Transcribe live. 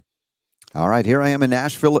All right, here I am in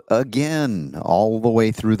Nashville again, all the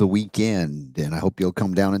way through the weekend, and I hope you'll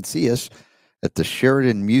come down and see us at the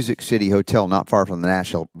Sheridan Music City Hotel, not far from the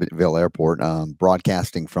Nashville Airport,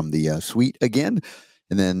 broadcasting from the suite again.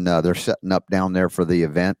 And then they're setting up down there for the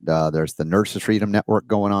event. There's the Nurses Freedom Network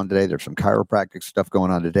going on today. There's some chiropractic stuff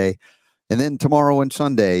going on today. And then tomorrow and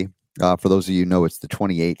Sunday, for those of you who know, it's the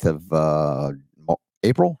 28th of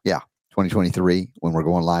April. Yeah, 2023, when we're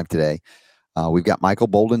going live today. We've got Michael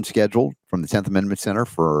Boldin scheduled from the 10th Amendment Center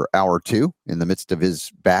for hour 2 in the midst of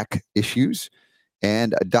his back issues.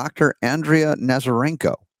 And Dr. Andrea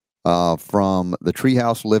Nazarenko from the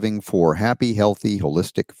Treehouse Living for Happy, Healthy,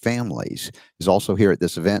 Holistic Families is also here at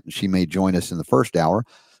this event. And she may join us in the first hour.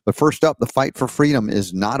 But first up, the fight for freedom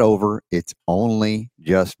is not over. It's only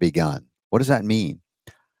just begun. What does that mean?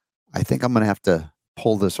 I think I'm going to have to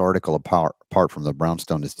pull this article apart from the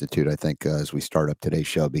Brownstone Institute, I think, as we start up today's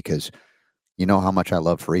show, because you know how much I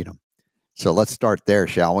love freedom. So let's start there,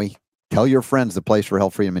 shall we? Tell your friends the place for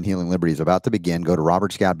health, freedom, and healing liberty is about to begin. Go to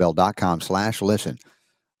robertscottbell.com/listen.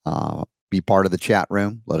 Be part of the chat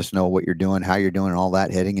room. Let us know what you're doing, how you're doing, and all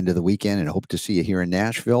that heading into the weekend. And hope to see you here in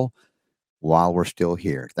Nashville while we're still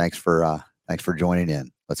here. Thanks for joining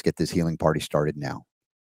in. Let's get this healing party started now.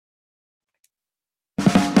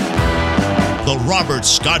 The Robert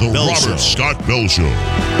Scott Bell Show.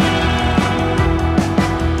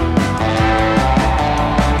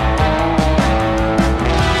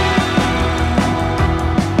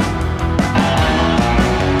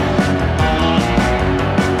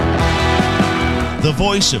 The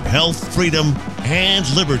voice of health, freedom, and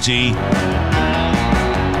liberty.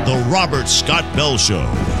 The Robert Scott Bell Show.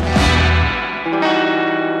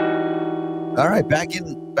 All right, back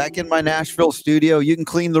in my Nashville studio. You can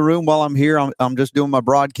clean the room while I'm here. I'm just doing my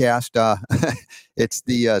broadcast. It's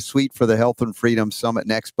the suite for the Health and Freedom Summit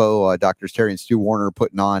and Expo. Doctors Terry and Stu Warner are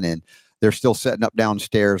putting on, and they're still setting up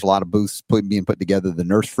downstairs. A lot of booths being put together. The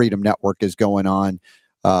Nurse Freedom Network is going on.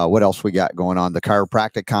 What else we got going on? The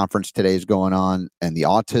chiropractic conference today is going on, and the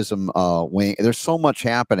autism wing. There's so much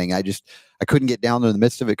happening. I couldn't get down there in the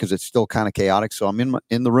midst of it because it's still kind of chaotic. So I'm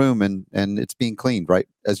in the room and it's being cleaned right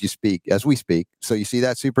as we speak. So you see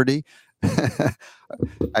that, Super D?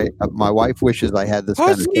 My wife wishes I had this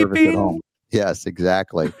kind of service at home. Yes,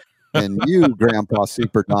 exactly. And you, Grandpa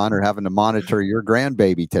Super Don, are having to monitor your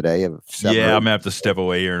grandbaby today. Yeah, I'm gonna have to step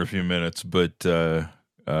away here in a few minutes, but I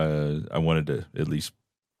wanted to at least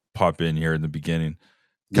pop in here in the beginning.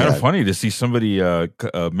 Kind of funny to see somebody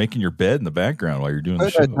making your bed in the background while you're doing the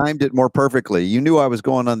show. I timed it more perfectly. You knew I was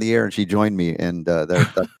going on the air, and she joined me, and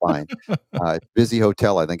that's fine. Busy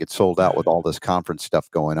hotel. I think it's sold out with all this conference stuff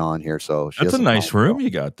going on here. So that's a nice room you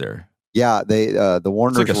got there. Yeah, the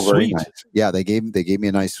Warners were very nice. Yeah, they gave me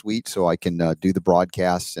a nice suite so I can do the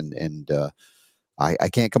broadcasts and. I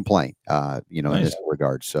can't complain, nice. In this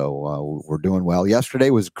regard. So we're doing well.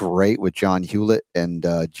 Yesterday was great with John Hewlett and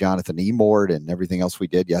Jonathan Emord and everything else we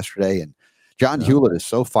did yesterday. And John Hewlett is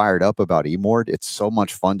so fired up about Emord. It's so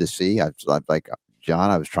much fun to see. I'm like,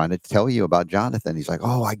 John, I was trying to tell you about Jonathan. He's like,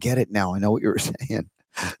 oh, I get it now. I know what you were saying.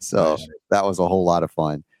 So that was a whole lot of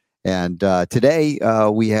fun. And today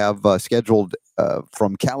we have scheduled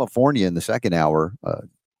from California in the second hour,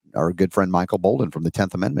 our good friend Michael Boldin from the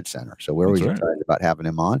 10th Amendment Center. So we're always excited about having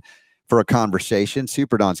him on for a conversation.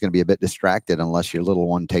 Super Don's going to be a bit distracted unless your little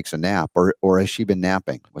one takes a nap, or has she been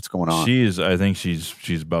napping? What's going on? I think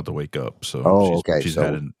she's about to wake up. So she's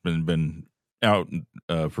been out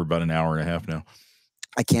for about an hour and a half now.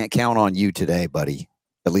 I can't count on you today, buddy.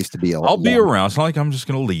 At least to be I'll be around. It's not like I'm just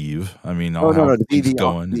going to leave. I mean, I'll have things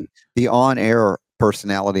going. The on-air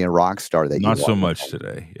personality and rock star that not so much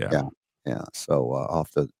today. Yeah. So I'll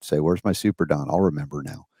have to say, where's my Super Don? I'll remember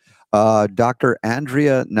now. Dr.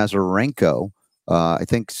 Andrea Nazarenko, I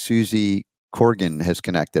think Susie Corrigan has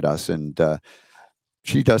connected us, and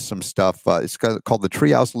she does some stuff. It's called the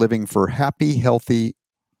Treehouse Living for Happy, Healthy,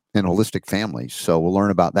 and Holistic Families. So we'll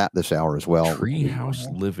learn about that this hour as well. Treehouse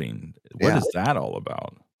Living. What is that all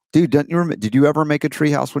about? Dude, did you ever make a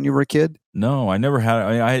treehouse when you were a kid? No, I never had.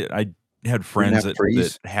 I had friends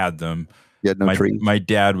that had them. You had no trees? My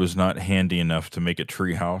dad was not handy enough to make a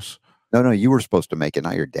tree house. No, you were supposed to make it,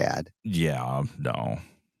 not your dad. Yeah, no.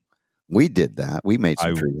 We did that. We made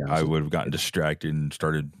some tree houses. I would have gotten distracted and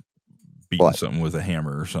started beating something with a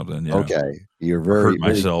hammer or something. Yeah. Okay. You're very... hurt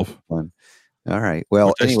myself. Fun. All right. Well,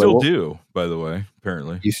 which anyway, I still do, by the way,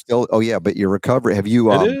 apparently. You still... Oh, yeah, but your recovery... Have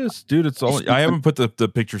you... it is, dude. It's all... I haven't put the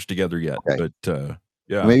pictures together yet, but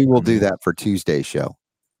yeah. Maybe we'll do that for Tuesday's show.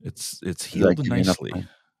 It's healed nicely.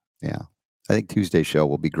 Yeah. I think Tuesday's show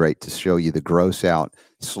will be great to show you the gross out,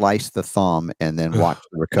 slice the thumb, and then watch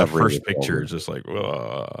the That recovery. first picture is just like,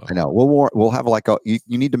 I know. We'll have like you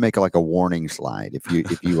need to make like a warning slide if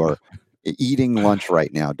you are eating lunch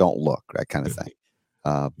right now. Don't look, that kind of thing.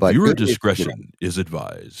 But viewer good news, discretion is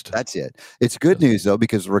advised. That's it. It's good news though,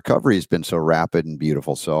 because the recovery has been so rapid and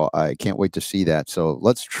beautiful. So I can't wait to see that. So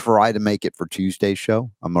let's try to make it for Tuesday's show.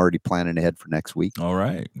 I'm already planning ahead for next week. All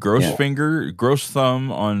right. Gross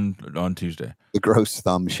thumb on Tuesday. The gross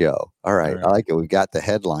thumb show. All right. I like it. We've got the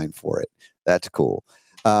headline for it. That's cool.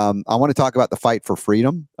 I want to talk about the fight for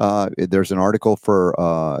freedom. There's an article for,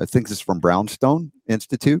 I think this is from Brownstone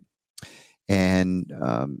Institute. And,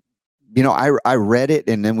 I read it,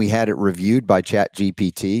 and then we had it reviewed by Chat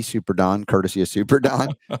GPT, Super Don, courtesy of Super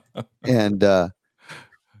Don. And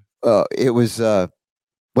it was,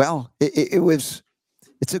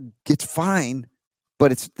 it's fine,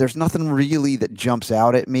 but there's nothing really that jumps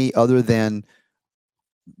out at me other than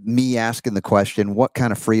me asking the question, what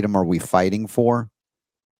kind of freedom are we fighting for?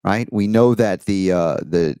 Right? We know that the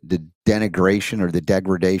denigration or the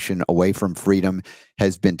degradation away from freedom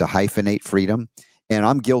has been to hyphenate freedom. And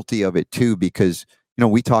I'm guilty of it too, because,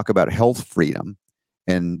 we talk about health freedom,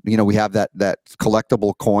 and, we have that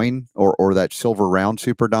collectible coin or that silver round,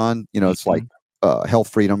 Super Don, it's like health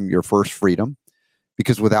freedom, your first freedom,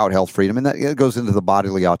 because without health freedom, and that goes into the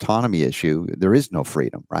bodily autonomy issue, there is no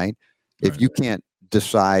freedom, right? If you can't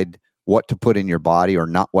decide what to put in your body or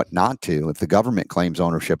not, what not to, if the government claims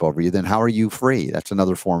ownership over you, then how are you free? That's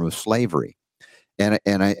another form of slavery. And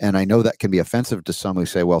I know that can be offensive to some who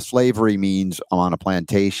say, well, slavery means I'm on a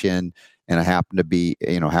plantation and I happen to be,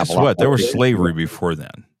 have Guess a lot. What? There was slavery before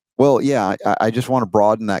then. Well, yeah, I just want to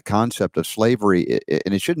broaden that concept of slavery,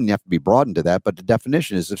 and it shouldn't have to be broadened to that. But the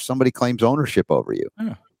definition is if somebody claims ownership over you,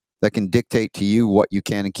 that can dictate to you what you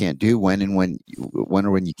can and can't do, when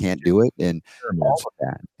you can't do it, and all of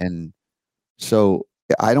that. And so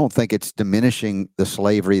I don't think it's diminishing the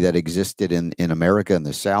slavery that existed in America and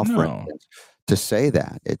the South, for instance, to say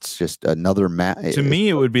that. It's just another to me,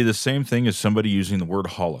 it would be the same thing as somebody using the word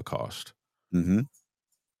Holocaust. Mm-hmm.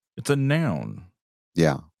 It's a noun.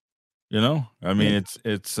 Yeah. I mean,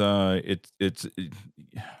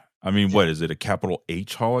 what is it? A capital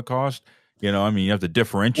H Holocaust? You have to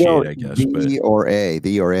differentiate, I guess. The or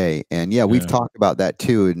A. And we've talked about that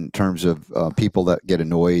too, in terms of people that get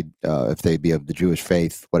annoyed if they be of the Jewish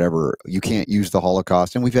faith, whatever. You can't use the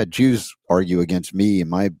Holocaust. And we've had Jews argue against me and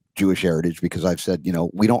my Jewish heritage because I've said,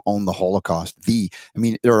 we don't own the Holocaust. There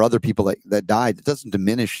are other people that died. It doesn't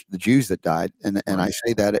diminish the Jews that died. And I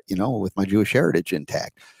say that, with my Jewish heritage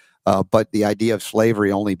intact. But the idea of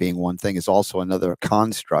slavery only being one thing is also another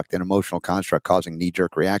construct, an emotional construct causing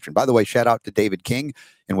knee-jerk reaction. By the way, shout out to David King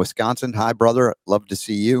in Wisconsin. Hi, brother. Love to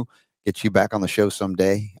see you. Get you back on the show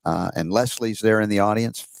someday. And Leslie's there in the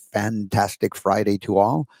audience. Fantastic Friday to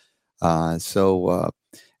all. So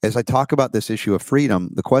as I talk about this issue of freedom,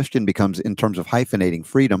 the question becomes, in terms of hyphenating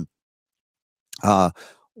freedom,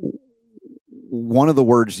 one of the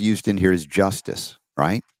words used in here is justice,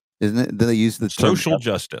 right? Isn't it? They use the term social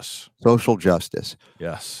justice. Social justice.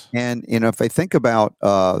 Yes. And if I think about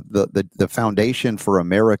the foundation for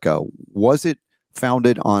America, was it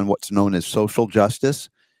founded on what's known as social justice,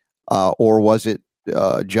 or was it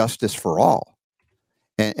justice for all?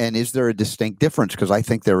 And is there a distinct difference? Because I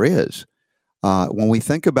think there is. When we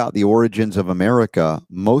think about the origins of America,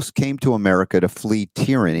 most came to America to flee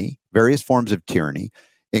tyranny, various forms of tyranny,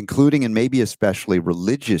 including and maybe especially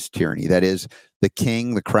religious tyranny. That is, the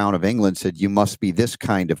king, the crown of England said, you must be this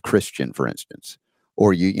kind of Christian, for instance,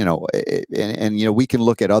 or we can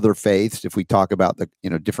look at other faiths if we talk about the,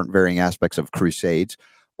 different varying aspects of crusades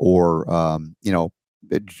or,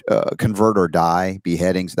 convert or die,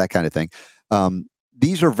 beheadings, that kind of thing.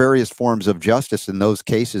 These are various forms of justice. In those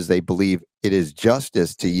cases, they believe it is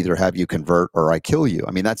justice to either have you convert or I kill you.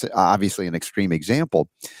 I mean, that's obviously an extreme example.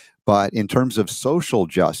 But in terms of social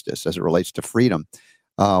justice, as it relates to freedom,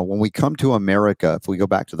 when we come to America, if we go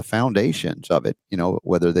back to the foundations of it,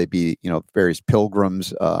 whether they be, various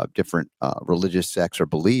pilgrims, different religious sects or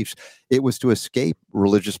beliefs, it was to escape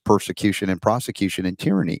religious persecution and prosecution and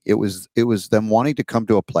tyranny. It was them wanting to come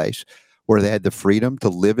to a place where they had the freedom to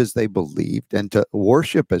live as they believed and to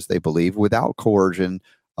worship as they believed without coercion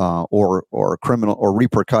or criminal or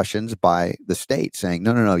repercussions by the state saying,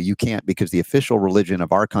 no, you can't, because the official religion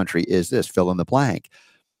of our country is this, fill in the blank.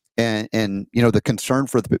 And the concern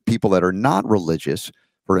for the people that are not religious,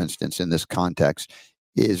 for instance, in this context,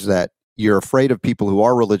 is that you're afraid of people who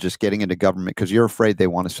are religious getting into government because you're afraid they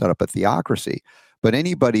want to set up a theocracy. But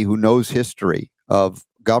anybody who knows history of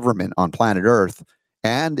government on planet Earth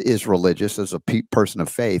and is religious as a person of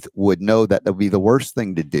faith would know that would be the worst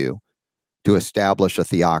thing to do to establish a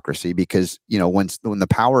theocracy, because when the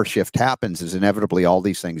power shift happens, as inevitably all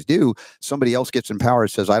these things do, somebody else gets in power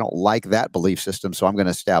and says, I don't like that belief system, so I'm going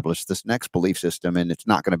to establish this next belief system, and it's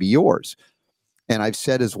not going to be yours. And I've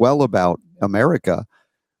said as well about America,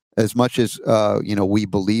 as much as we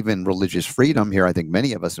believe in religious freedom here, I think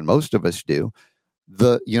many of us and most of us do,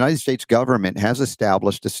 the United States government has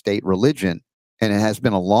established a state religion, and it has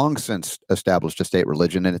been a long since established a state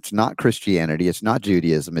religion, and it's not Christianity, it's not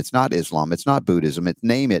Judaism, it's not Islam, it's not Buddhism,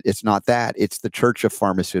 name it, it's not that. It's the Church of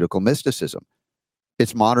Pharmaceutical Mysticism.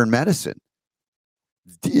 It's modern medicine.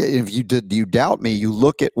 If you doubt me, you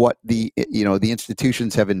look at what the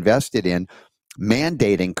institutions have invested in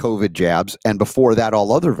mandating COVID jabs, and before that,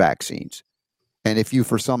 all other vaccines. And if you,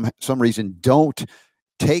 for some reason, don't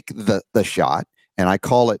take the shot, and I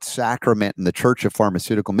call it sacrament in the Church of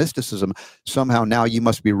Pharmaceutical Mysticism, somehow now you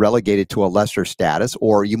must be relegated to a lesser status,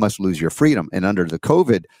 or you must lose your freedom. And under the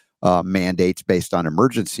COVID mandates based on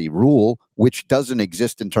emergency rule, which doesn't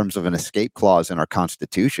exist in terms of an escape clause in our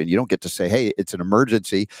Constitution, you don't get to say, hey, it's an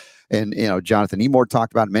emergency. And, Jonathan Emord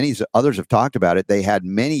talked about it. Many others have talked about it. They had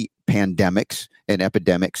many pandemics and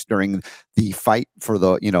epidemics during the fight for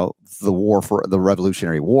the war for the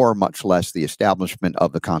Revolutionary War, much less the establishment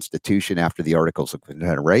of the Constitution after the Articles of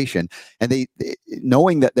Confederation. And they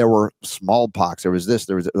knowing that there were smallpox, there was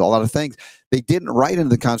a lot of things, they didn't write into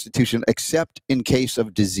the Constitution except in case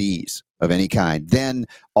of disease of any kind. Then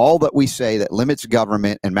all that we say that limits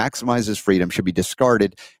government and maximizes freedom should be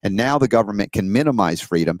discarded. And now the government can minimize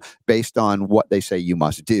freedom based on what they say you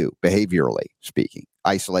must do, behaviorally speaking.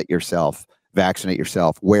 Isolate yourself, vaccinate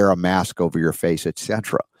yourself, wear a mask over your face,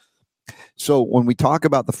 etc. So when we talk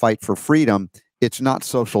about the fight for freedom, it's not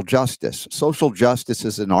social justice. Social justice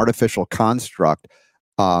is an artificial construct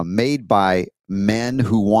made by men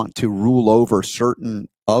who want to rule over certain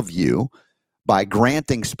of you by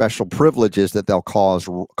granting special privileges that they'll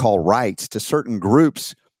call rights to certain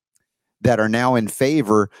groups that are now in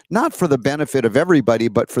favor, not for the benefit of everybody,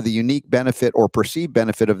 but for the unique benefit or perceived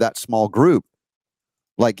benefit of that small group.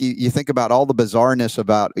 Like you think about all the bizarreness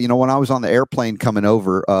about, when I was on the airplane coming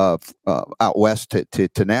over out west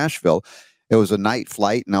to Nashville, it was a night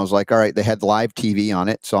flight, and I was like, all right, they had live TV on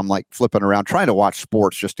it. So I'm like flipping around, trying to watch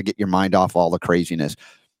sports just to get your mind off all the craziness.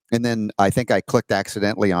 And then I think I clicked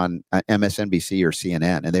accidentally on MSNBC or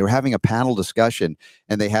CNN, and they were having a panel discussion,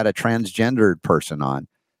 and they had a transgendered person on.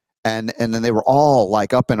 And then they were all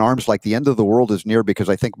like up in arms, like the end of the world is near, because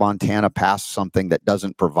I think Montana passed something that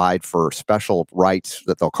doesn't provide for special rights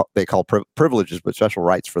that they call privileges, but special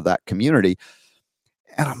rights for that community.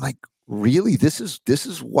 And I'm like, really, this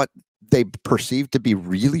is what they perceive to be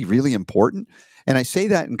really, really important. And I say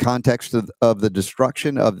that in context of the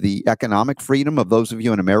destruction of the economic freedom of those of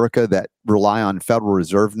you in America that rely on Federal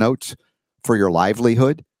Reserve notes for your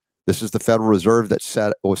livelihood. This is the Federal Reserve that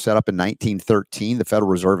was set up in 1913, the Federal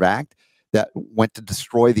Reserve Act, that went to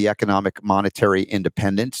destroy the economic monetary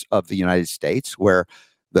independence of the United States, where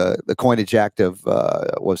the Coinage Act of,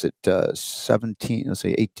 1792,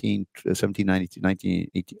 1918.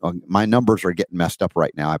 My numbers are getting messed up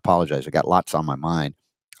right now. I apologize. I got lots on my mind.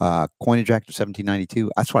 Coinage Act of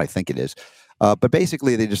 1792. That's what I think it is. But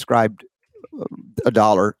basically, they described a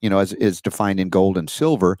dollar, as is defined in gold and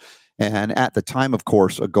silver. And at the time, of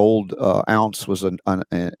course, a gold ounce was, in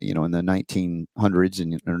the 1900s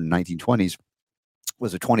and 1920s,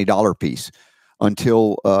 was a $20 piece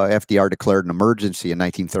until FDR declared an emergency in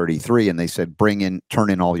 1933, and they said, turn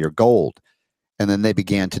in all your gold. And then they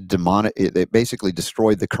began to they basically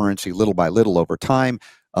destroyed the currency little by little over time.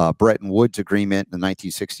 Bretton Woods Agreement in the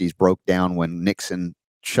 1960s broke down when Nixon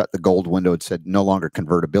shut the gold window and said no longer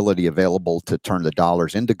convertibility available to turn the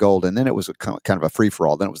dollars into gold. And then it was kind of a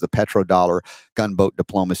free-for-all. Then it was the petrodollar, gunboat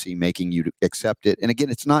diplomacy making you accept it. And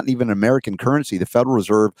again, it's not even an American currency. The Federal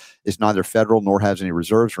Reserve is neither federal nor has any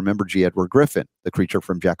reserves. Remember G. Edward Griffin, the creature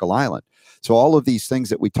from Jekyll Island. So all of these things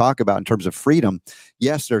that we talk about in terms of freedom,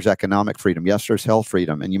 yes, there's economic freedom. Yes, there's health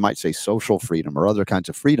freedom. And you might say social freedom or other kinds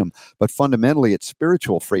of freedom. But fundamentally, it's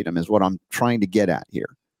spiritual freedom is what I'm trying to get at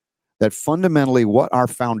here. That fundamentally what our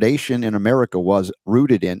foundation in America was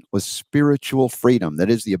rooted in was spiritual freedom. That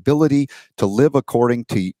is the ability to live according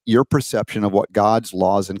to your perception of what God's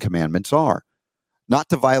laws and commandments are. Not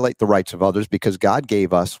to violate the rights of others, because God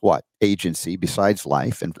gave us what? Agency besides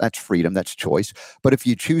life, and that's freedom, that's choice. But if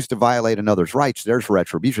you choose to violate another's rights, there's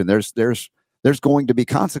retribution. There's going to be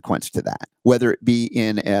consequence to that, whether it be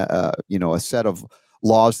in a set of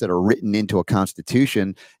laws that are written into a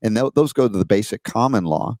constitution, and those go to the basic common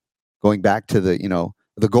law. Going back to the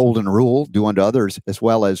the golden rule, do unto others, as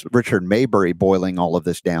well as Richard Maybury boiling all of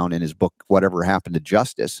this down in his book, Whatever Happened to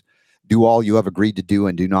Justice. Do all you have agreed to do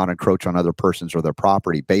and do not encroach on other persons or their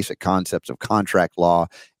property. Basic concepts of contract law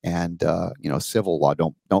and civil law.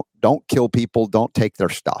 Don't kill people. Don't take their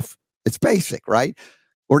stuff. It's basic, right?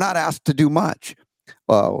 We're not asked to do much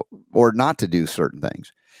or not to do certain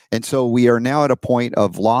things. And so we are now at a point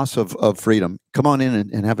of loss of freedom. Come on in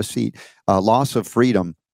and have a seat. Loss of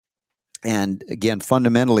freedom. And again,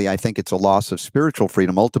 fundamentally, I think it's a loss of spiritual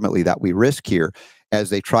freedom, ultimately, that we risk here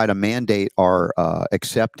as they try to mandate our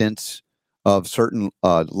acceptance of certain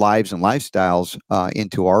lives and lifestyles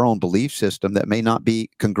into our own belief system that may not be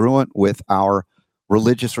congruent with our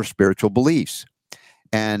religious or spiritual beliefs.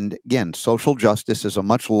 And again, social justice is a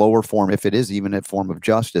much lower form, if it is even a form of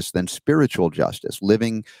justice, than spiritual justice,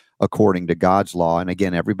 living according to God's law. And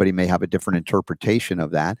again, everybody may have a different interpretation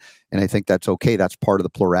of that. And I think that's okay. That's part of the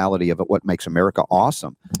plurality of it, what makes America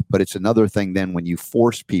awesome. But it's another thing then when you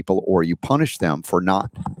force people or you punish them for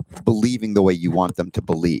not believing the way you want them to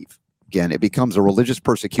believe. Again, it becomes a religious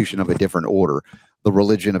persecution of a different order. The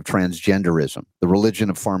religion of transgenderism, the religion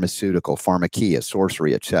of pharmakeia,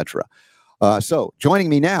 sorcery, etc. So joining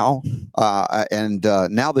me now, and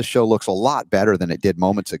now the show looks a lot better than it did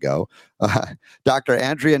moments ago. Dr.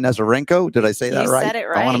 Andrea Nazarenko, did I say that right? You said it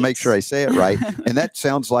right. I want to make sure I say it right. And that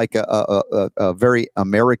sounds like a very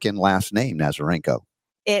American last name, Nazarenko.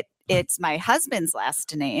 It's my husband's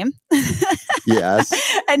last name. Yes.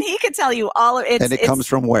 And he could tell you all of it. And it comes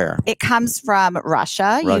from where? It comes from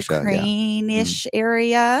Russia, Ukraine-ish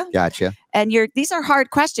area. Gotcha. And these are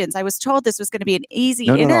hard questions. I was told this was going to be an easy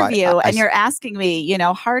interview, and you're asking me,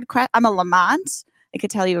 hard questions. I'm a Lamont. I could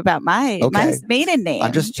tell you about my maiden name.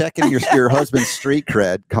 I'm just checking your husband's street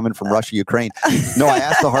cred coming from Russia, Ukraine. No, I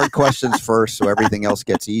asked the hard questions first, so everything else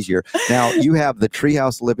gets easier. Now, you have the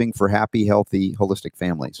Treehouse Living for Happy, Healthy, Holistic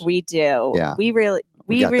Families. We do. Yeah. We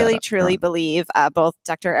really truly believe, both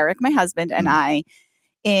Dr. Eric, my husband, and I,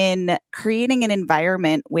 in creating an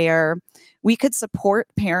environment where we could support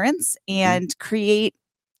parents and create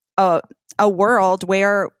a world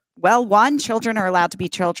where, well, one, children are allowed to be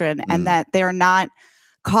children and that they're not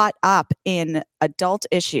caught up in adult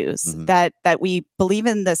issues, that we believe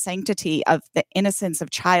in the sanctity of the innocence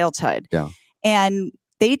of childhood. Yeah. And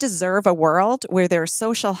they deserve a world where their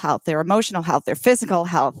social health, their emotional health, their physical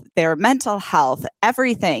health, their mental health,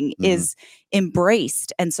 everything is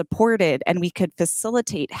embraced and supported, and we could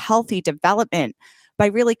facilitate healthy development by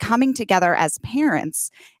really coming together as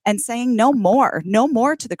parents and saying no more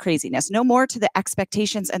to the craziness, no more to the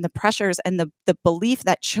expectations and the pressures and the belief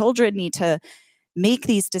that children need to make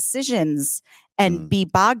these decisions and be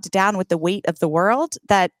bogged down with the weight of the world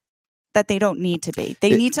that they don't need to be.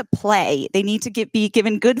 They need to play. They need to be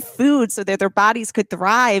given good food so that their bodies could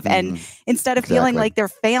thrive. And instead of feeling like they're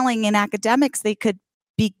failing in academics, they could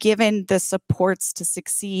be given the supports to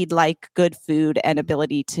succeed, like good food and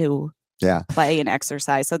ability to play and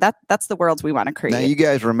exercise. So that's the world we want to create. Now, you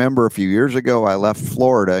guys remember a few years ago, I left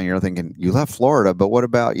Florida, and you're thinking, you left Florida, but what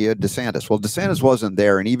about you, DeSantis? Well, DeSantis wasn't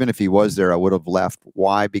there, and even if he was there, I would have left.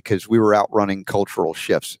 Why? Because we were out running cultural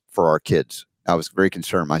shifts for our kids. I was very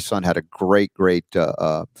concerned. My son had a great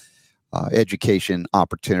education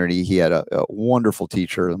opportunity. He had a wonderful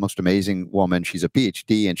teacher, the most amazing woman. She's a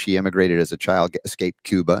PhD, and she immigrated as a child, escaped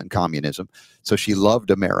Cuba and communism. So she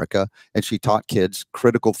loved America, and she taught kids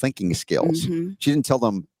critical thinking skills. She didn't tell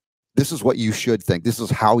them, this is what you should think. This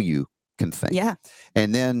is how you can think. Yeah.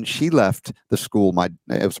 And then she left the school.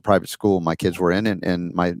 It was a private school my kids were in,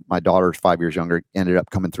 and my daughter's 5 years younger, ended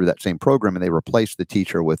up coming through that same program, and they replaced the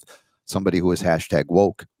teacher with somebody who was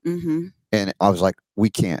 #woke. And I was like, we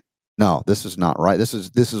can't. No, this is not right. This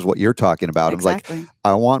is what you're talking about. Exactly. I was like,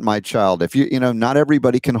 I want my child. If not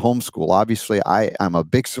everybody can homeschool. Obviously, I'm a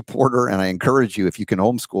big supporter, and I encourage you, if you can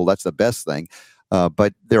homeschool, that's the best thing.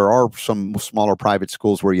 But there are some smaller private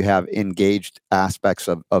schools where you have engaged aspects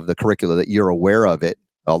of the curricula that you're aware of it.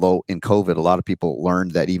 Although in COVID, a lot of people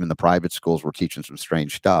learned that even the private schools were teaching some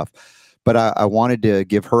strange stuff. But I wanted to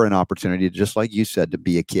give her an opportunity, just like you said, to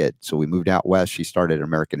be a kid. So we moved out west. She started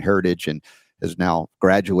American Heritage and is now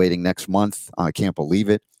graduating next month. I can't believe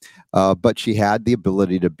it. But she had the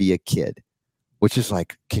ability to be a kid, which is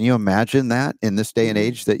like, can you imagine that in this day and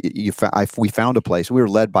age that we found a place? We were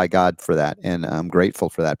led by God for that, and I'm grateful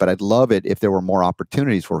for that. But I'd love it if there were more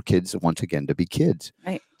opportunities for kids, once again, to be kids.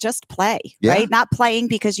 Right. Just play, right? Not playing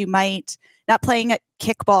because not playing at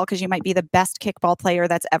kickball because you might be the best kickball player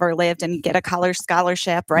that's ever lived and get a college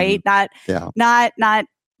scholarship, right? Not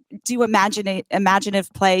do imaginative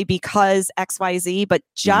play because XYZ, but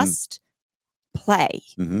just play.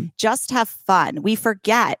 Just have fun. We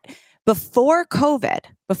forget, before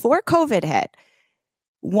COVID hit,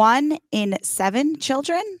 1 in 7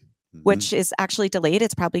 children, which is actually delayed,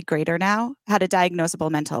 it's probably greater now, had a diagnosable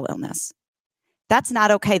mental illness. That's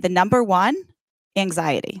not okay. The number one,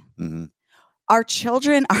 anxiety. Our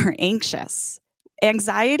children are anxious.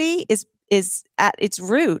 Anxiety is at its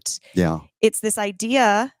root. Yeah. It's this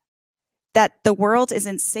idea that the world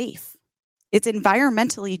isn't safe. It's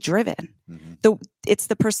environmentally driven. It's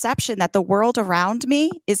the perception that the world around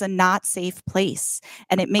me is a not safe place.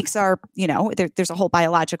 And it makes our, there's a whole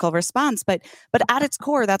biological response, but at its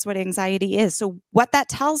core, that's what anxiety is. So what that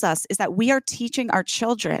tells us is that we are teaching our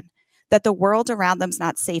children that the world around them is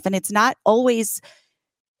not safe. And it's not always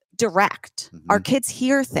direct. Our kids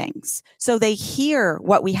hear things. So they hear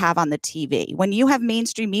what we have on the TV. When you have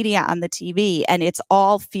mainstream media on the TV and it's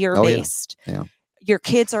all fear-based, your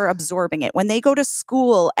kids are absorbing it. When they go to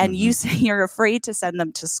school and you say you're afraid to send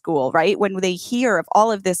them to school, right? When they hear of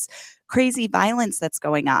all of this crazy violence that's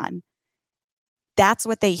going on, that's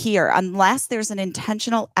what they hear, unless there's an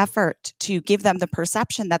intentional effort to give them the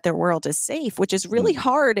perception that their world is safe, which is really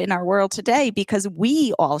hard in our world today because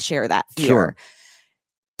we all share that fear. Sure.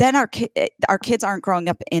 Then our kids aren't growing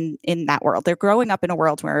up in that world. They're growing up in a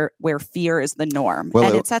world where fear is the norm. Well,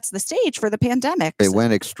 and it sets the stage for the pandemic. It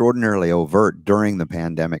went extraordinarily overt during the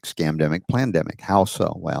pandemic, scamdemic, plandemic. How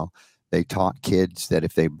so? Well, they taught kids that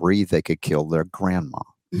if they breathe, they could kill their grandma.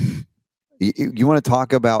 You want to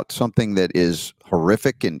talk about something that is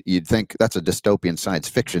horrific, and you'd think that's a dystopian science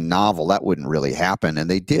fiction novel. That wouldn't really happen, and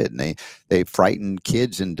they did. And they frightened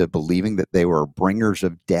kids into believing that they were bringers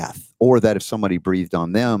of death, or that if somebody breathed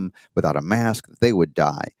on them without a mask, they would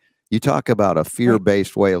die. You talk about a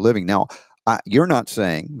fear-based way of living. Now, you're not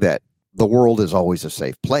saying that the world is always a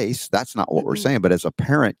safe place. That's not what we're saying. But as a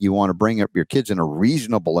parent, you want to bring up your kids in a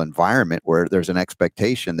reasonable environment where there's an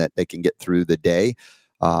expectation that they can get through the day,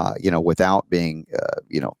 without being,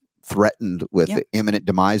 threatened with imminent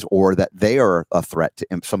demise, or that they are a threat to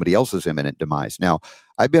somebody else's imminent demise. Now,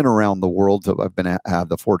 I've been around the world. I've have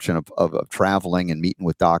the fortune of traveling and meeting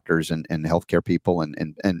with doctors and healthcare people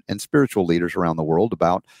and spiritual leaders around the world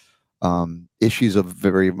about issues of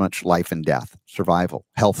very much life and death, survival,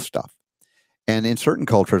 health stuff. And in certain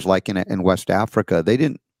cultures, like in West Africa, they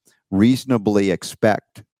didn't reasonably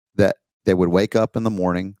expect that they would wake up in the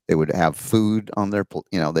morning, they would have food on their,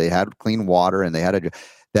 they had clean water, and they had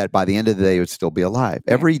that by the end of the day, they would still be alive.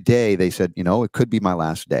 Right. Every day they said, it could be my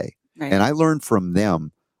last day. Right. And I learned from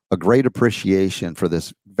them a great appreciation for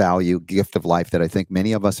this value, gift of life that I think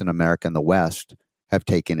many of us in America and the West have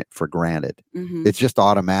taken it for granted. It's just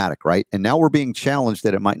automatic, right? And now we're being challenged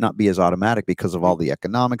that it might not be as automatic because of all the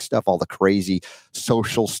economic stuff, all the crazy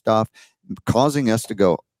social stuff, causing us to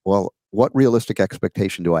go, well, what realistic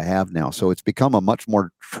expectation do I have now? So it's become a much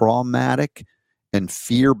more traumatic and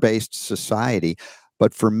fear-based society.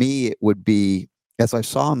 But for me, it would be, as I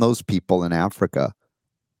saw in those people in Africa,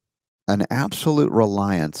 an absolute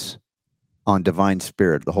reliance on divine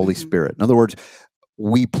spirit, the Holy Spirit. In other words,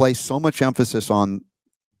 we place so much emphasis on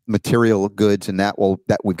material goods and that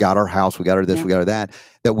we got our house, we got our this, we got our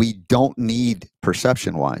that we don't need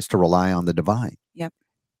perception-wise to rely on the divine. Yep.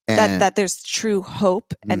 That there's true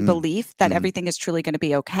hope and belief that everything is truly going to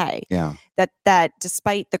be okay. Yeah. That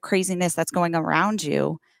despite the craziness that's going around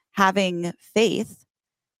you, having faith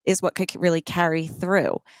is what could really carry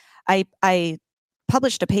through. I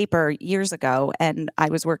published a paper years ago, and I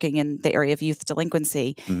was working in the area of youth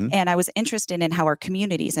delinquency, and I was interested in how our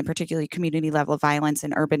communities, and particularly community level violence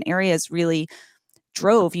in urban areas, really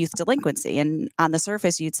drove youth delinquency. And on the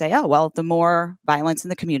surface, you'd say, oh, well, the more violence in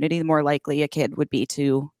the community, the more likely a kid would be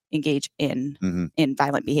to engage in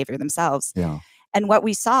violent behavior themselves. Yeah. And what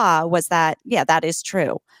we saw was that, that is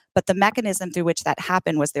true. But the mechanism through which that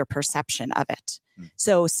happened was their perception of it.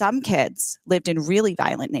 So some kids lived in really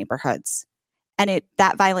violent neighborhoods, and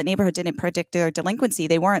that violent neighborhood didn't predict their delinquency.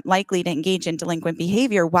 They weren't likely to engage in delinquent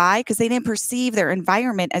behavior. Why? Because they didn't perceive their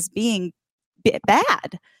environment as being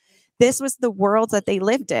bad. This was the world that they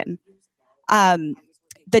lived in.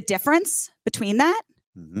 The difference between that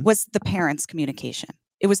was the parents' communication.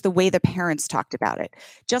 It was the way the parents talked about it.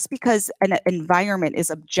 Just because an environment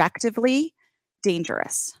is objectively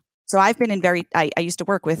dangerous. So I've been in I used to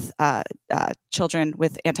work with children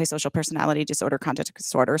with antisocial personality disorder, conduct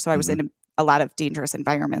disorder. So I was in a lot of dangerous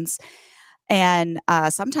environments. And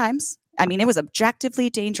sometimes, it was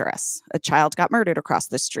objectively dangerous. A child got murdered across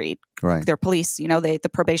the street. Right. Their police, the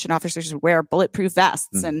probation officers would wear bulletproof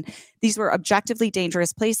vests. And these were objectively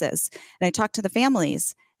dangerous places. And I talked to the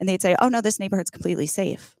families, and they'd say, oh, no, this neighborhood's completely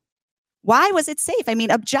safe. Why was it safe?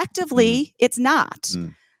 Objectively, it's not.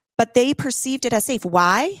 but they perceived it as safe.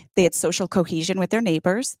 Why? They had social cohesion with their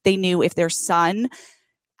neighbors. They knew if their son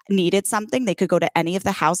needed something, they could go to any of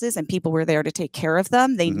the houses and people were there to take care of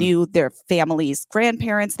them. They knew their family's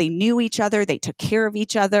grandparents. They knew each other. They took care of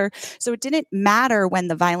each other. So it didn't matter when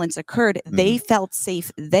the violence occurred. They felt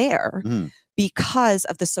safe there because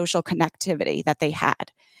of the social connectivity that they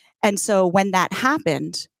had. And so when that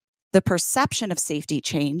happened, the perception of safety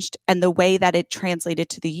changed and the way that it translated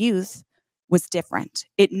to the youth was different.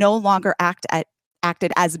 It no longer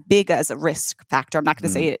acted as big as a risk factor. I'm not going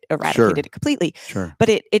to say it eradicated it completely, but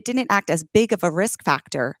it didn't act as big of a risk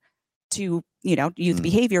factor to, youth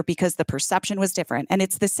behavior because the perception was different. And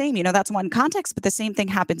it's the same, that's one context, but the same thing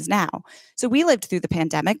happens now. So we lived through the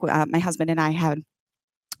pandemic. My husband and I had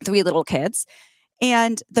 3 little kids,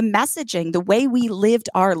 and the messaging, the way we lived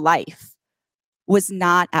our life was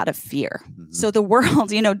not out of fear. So the world,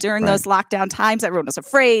 during those lockdown times, everyone was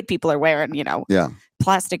afraid. People are wearing,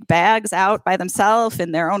 plastic bags out by themselves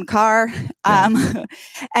in their own car.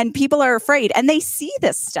 And people are afraid and they see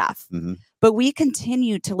this stuff, but we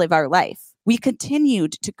continued to live our life. We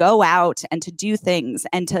continued to go out and to do things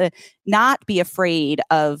and to not be afraid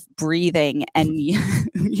of breathing and,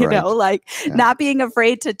 not being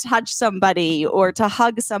afraid to touch somebody or to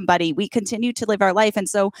hug somebody. We continued to live our life. And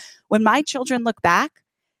so when my children look back,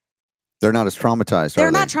 they're not as traumatized. They're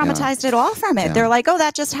not traumatized at all from it. Yeah. They're like, oh,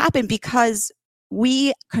 that just happened because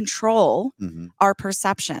we control our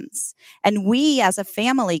perceptions. And we as a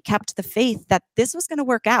family kept the faith that this was going to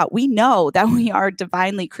work out. We know that we are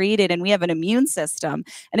divinely created and we have an immune system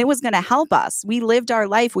and it was going to help us. We lived our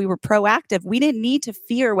life. We were proactive. We didn't need to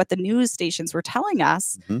fear what the news stations were telling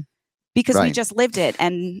us because we just lived it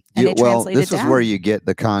and it translated this is where you get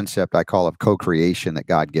the concept I call of co-creation that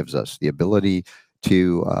God gives us, the ability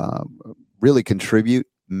to really contribute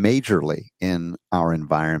majorly in our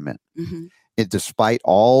environment. Despite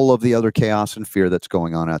all of the other chaos and fear that's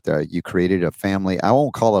going on out there, you created a family. I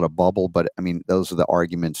won't call it a bubble, but I mean, those are the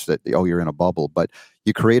arguments that, you're in a bubble, but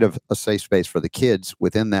you create a safe space for the kids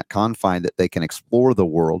within that confine that they can explore the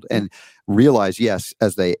world and realize, yes,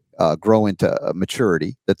 as they grow into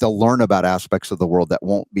maturity, that they'll learn about aspects of the world that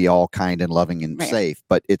won't be all kind and loving and safe,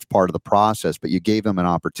 but it's part of the process. But you gave them an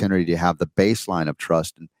opportunity to have the baseline of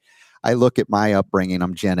trust. And I look at my upbringing,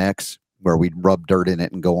 I'm Gen X, where we'd rub dirt in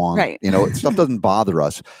it and go on. Stuff doesn't bother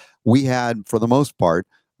us. We had, for the most part,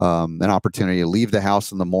 an opportunity to leave the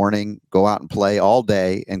house in the morning, go out and play all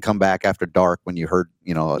day, and come back after dark when you heard,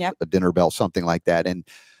 a dinner bell, something like that. And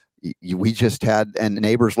we just had, and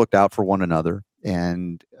neighbors looked out for one another.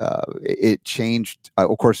 And it changed.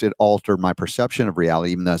 Of course, it altered my perception of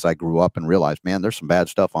reality, even as I grew up and realized, man, there's some bad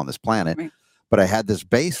stuff on this planet. But I had this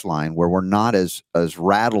baseline where we're not as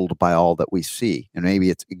rattled by all that we see. And maybe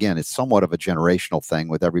it's somewhat of a generational thing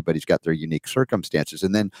with everybody's got their unique circumstances.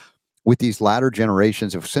 And then with these latter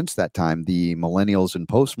generations of since that time, the millennials and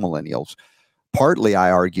post-millennials, partly I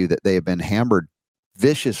argue that they have been hammered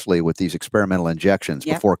viciously with these experimental injections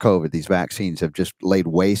before COVID. These vaccines have just laid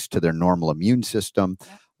waste to their normal immune system.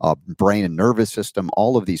 Brain and nervous system,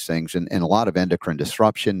 all of these things, and a lot of endocrine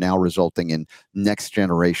disruption now resulting in next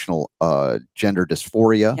generational gender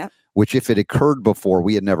dysphoria, which if it occurred before,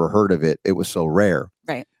 we had never heard of it. It was so rare.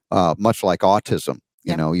 Much like autism,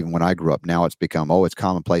 even when I grew up, now it's become, it's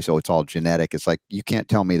commonplace. It's all genetic. It's like, you can't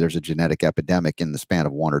tell me there's a genetic epidemic in the span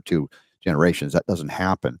of 1 or 2 generations. That doesn't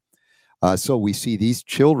happen. So we see these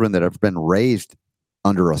children that have been raised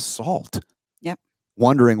under assault,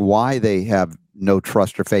 wondering why they have no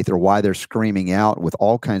trust or faith or why they're screaming out with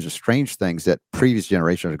all kinds of strange things that previous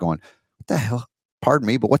generations are going, what the hell? Pardon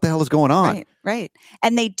me, but what the hell is going on? Right.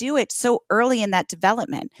 And they do it so early in that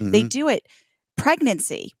development. They do it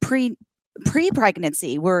pregnancy,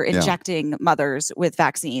 pre-pregnancy. We're injecting mothers with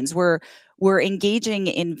vaccines. We're engaging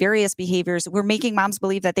in various behaviors. We're making moms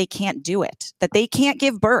believe that they can't do it, that they can't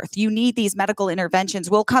give birth. You need these medical interventions.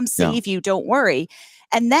 We'll come save you. Don't worry.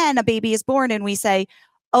 And then a baby is born and we say,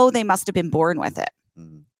 oh, they must have been born with it.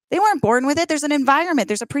 They weren't born with it. There's an environment.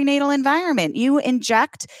 There's a prenatal environment. You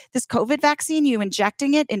inject this COVID vaccine, you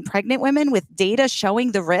injecting it in pregnant women with data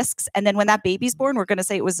showing the risks. And then when that baby's born, we're going to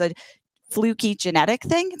say it was a fluky genetic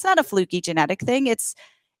thing. It's not a fluky genetic thing. It's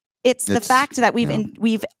the fact that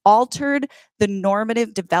we've altered the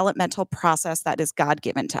normative developmental process that is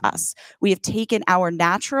God-given to us. We have taken our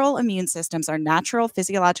natural immune systems, our natural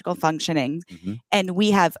physiological functioning, and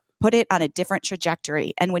we have put it on a different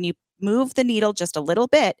trajectory. And when you move the needle just a little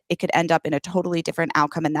bit, it could end up in a totally different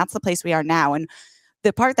outcome. And that's the place we are now. And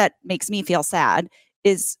the part that makes me feel sad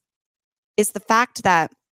is the fact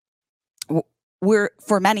that we're,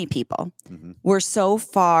 for many people, we're so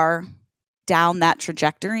far down that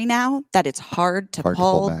trajectory now that it's hard to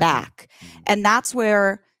pull back. And that's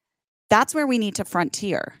where we need to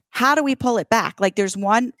frontier. How do we pull it back? Like there's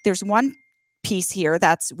one piece here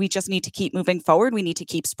that's we just need to keep moving forward. We need to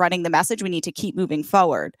keep spreading the message. We need to keep moving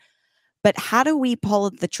forward. But how do we pull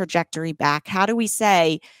the trajectory back? How do we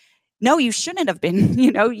say, no, you shouldn't have been,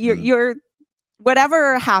 you're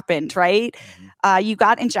whatever happened, right? You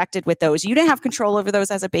got injected with those. You didn't have control over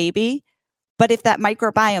those as a baby. But if that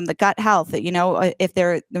microbiome, the gut health, if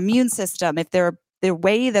their immune system, if the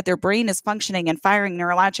way that their brain is functioning and firing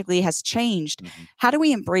neurologically has changed, how do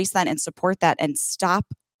we embrace that and support that and stop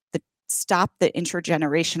the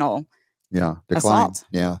intergenerational decline? Assault?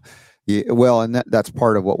 Yeah. Well, and that's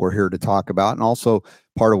part of what we're here to talk about, and also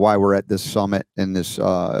part of why we're at this summit and this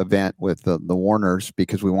event with the Warners,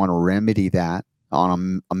 because we want to remedy that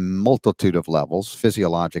on a multitude of levels: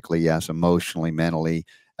 physiologically, yes; emotionally, mentally,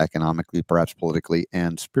 economically, perhaps politically,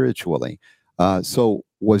 and spiritually. So,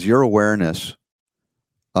 was your awareness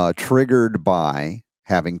triggered by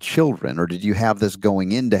having children, or did you have this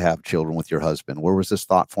going in to have children with your husband? Where was this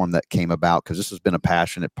thought form that came about? Because this has been a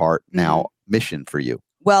passionate part now mission for you.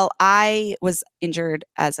 Well, I was injured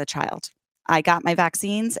as a child. I got my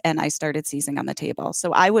vaccines and I started seizing on the table.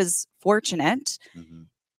 So I was fortunate,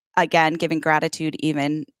 again, giving gratitude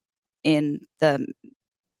even in the,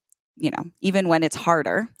 even when it's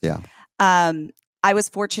harder. Yeah. I was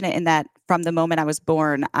fortunate in that from the moment I was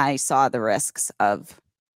born, I saw the risks of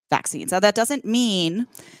vaccines. Now, that doesn't mean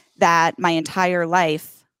that my entire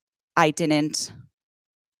life I didn't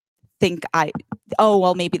think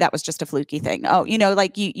maybe that was just a fluky thing.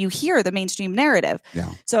 You hear the mainstream narrative.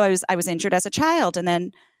 Yeah. So I was injured as a child and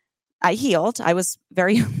then I healed. I was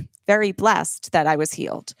very, very blessed that I was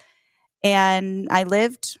healed. And I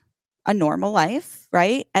lived a normal life,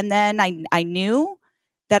 right? And then I knew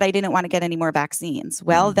that I didn't want to get any more vaccines.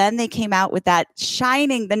 Well, then they came out with that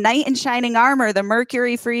the knight in shining armor, the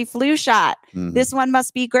mercury-free flu shot. This one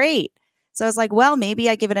must be great. So I was like, well, maybe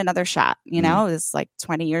I give it another shot. It was like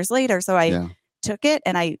 20 years later. So I took it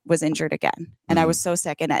and I was injured again. And I was so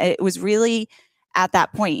sick. And it was really at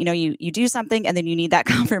that point, you do something and then you need that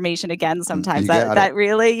confirmation again sometimes. That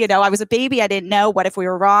really, I was a baby. I didn't know. What if we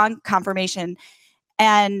were wrong? Confirmation.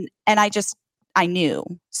 And I knew.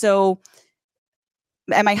 So,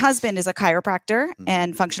 and my husband is a chiropractor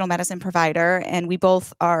and functional medicine provider. And we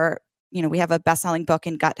both are, we have a best-selling book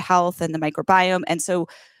in gut health and the microbiome. And so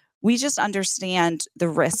we just understand the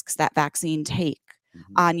risks that vaccine take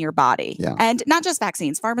on your body. Yeah. And not just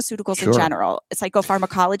vaccines, pharmaceuticals in general,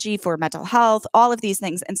 psychopharmacology for mental health, all of these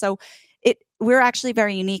things. And so we're actually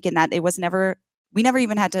very unique in that we never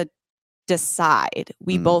even had to decide.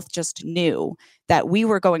 We both just knew that we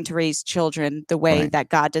were going to raise children the way that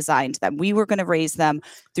God designed them. We were going to raise them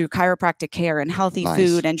through chiropractic care and healthy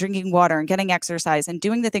food and drinking water and getting exercise and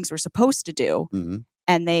doing the things we're supposed to do.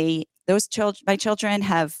 And my children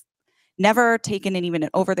have never taken even an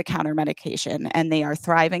over-the-counter medication, and they are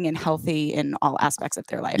thriving and healthy in all aspects of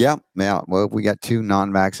their life. Yeah. Well, we got 2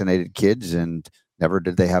 non-vaccinated kids, and never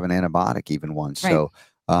did they have an antibiotic even once. Right. So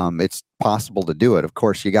it's possible to do it. Of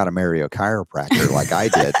course, you got to marry a chiropractor like I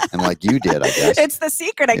did and like you did, I guess. It's the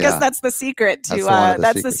secret. I guess that's the secret to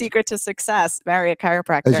the secret to success. Marry a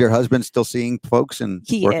chiropractor. Is your husband still seeing folks and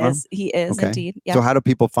He is okay. Indeed. Yeah. So how do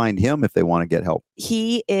people find him if they want to get help?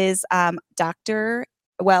 He is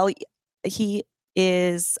he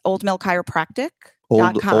is Old Mill Chiropractic.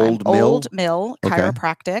 Old Mill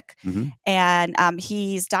Chiropractic. And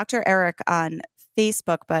he's Dr. Eric on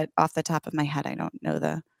Facebook, but off the top of my head, I don't know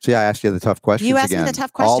the. See, I asked you the tough questions. You asked me the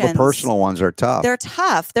tough questions. All the personal ones are tough. They're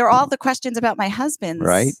tough. They're all the questions about my husband's.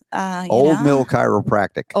 Right. Old Mill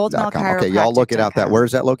Chiropractic. Old Mill Chiropractic. Okay, y'all look it out. Where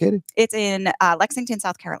is that located? It's in Lexington,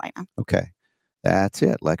 South Carolina. Okay. That's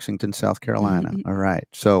it. Lexington, South Carolina. All right.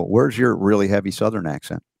 So where's your really heavy Southern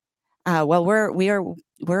accent? Well,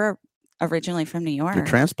 we're originally from New York. You're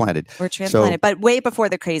transplanted. We're transplanted, but way before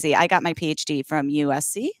the crazy. I got my PhD from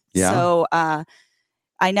USC. Yeah. So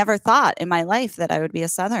I never thought in my life that I would be a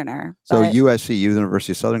Southerner. So USC,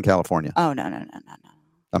 University of Southern California. Oh, no.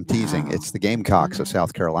 I'm teasing. No. It's the Gamecocks of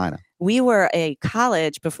South Carolina. We were a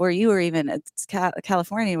college before you were even.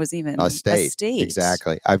 California was even a state.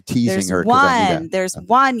 Exactly. I'm teasing her. There's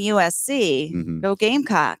one USC. Go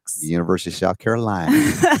Gamecocks. University of South Carolina.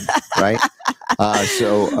 Right. All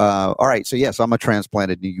right. So yes, I'm a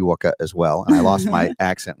transplanted New Yorker as well, and I lost my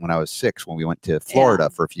accent when I was 6 when we went to Florida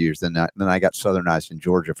for a few years. Then I got Southernized in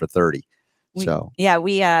Georgia for 30.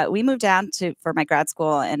 We moved down for my grad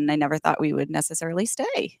school, and I never thought we would necessarily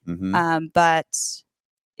stay. But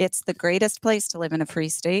It's the greatest place to live in a free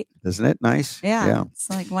state. Isn't it nice? Yeah. It's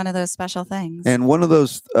like one of those special things. And one of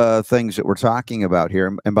those things that we're talking about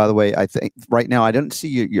here, and by the way, I think right now I didn't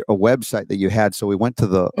see a website that you had, so we went to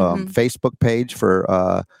the Facebook page for,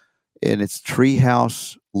 and it's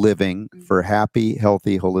Treehouse Living for Happy,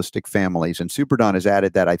 Healthy, Holistic Families. And Super Don has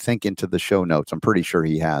added that, I think, into the show notes. I'm pretty sure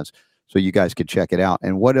he has. So you guys could check it out.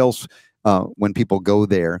 And what else, when people go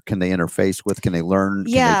there, can they interface with? Can they learn?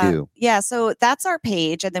 Can they do? Yeah. So that's our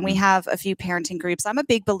page. And then we have a few parenting groups. I'm a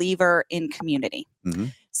big believer in community.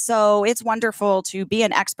 So it's wonderful to be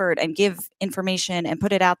an expert and give information and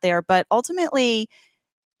put it out there. But ultimately,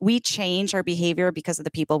 we change our behavior because of the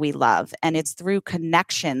people we love. And it's through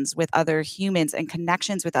connections with other humans and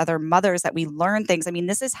connections with other mothers that we learn things. I mean,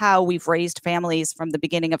 this is how we've raised families from the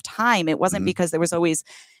beginning of time. It wasn't because there was always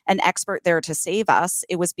an expert there to save us.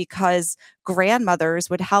 It was because grandmothers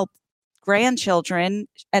would help grandchildren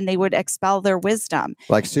and they would expel their wisdom.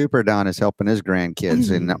 Like Super Don is helping his grandkids.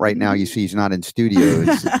 And right now you see he's not in studio.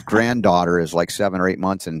 His granddaughter is like 7 or 8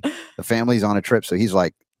 months and the family's on a trip. So he's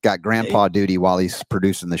like, got grandpa duty while he's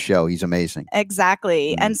producing the show. He's amazing.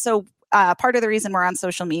 Exactly. And so part of the reason we're on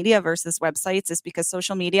social media versus websites is because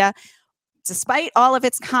social media, despite all of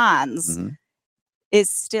its cons, is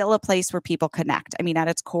still a place where people connect. I mean, at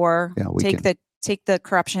its core, take the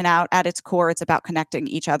corruption out. At its core, it's about connecting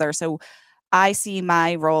each other. So I see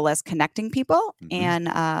my role as connecting people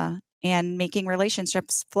and making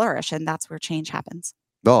relationships flourish. And that's where change happens.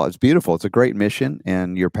 Oh, it's beautiful. It's a great mission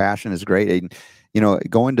and your passion is great. And,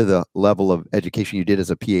 going to the level of education you did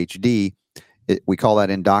as a PhD, we call that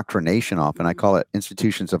indoctrination often. I call it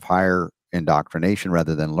institutions of higher indoctrination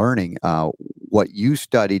rather than learning. What you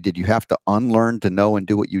studied, did you have to unlearn to know and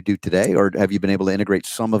do what you do today? Or have you been able to integrate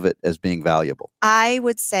some of it as being valuable? I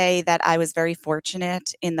would say that I was very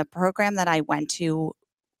fortunate in the program that I went to.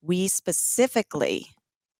 We specifically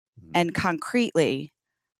and concretely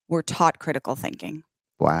were taught critical thinking.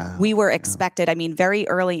 Wow. We were expected. I mean, very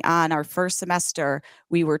early on, our first semester,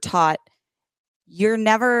 we were taught, you're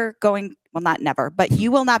never going, well, not never, but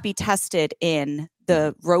you will not be tested in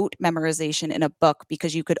the rote memorization in a book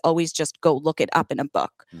because you could always just go look it up in a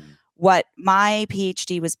book. What my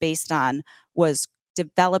PhD was based on was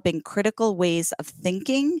developing critical ways of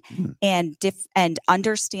thinking and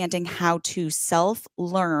understanding how to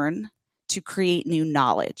self-learn to create new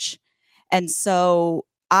knowledge. And so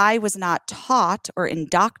I was not taught or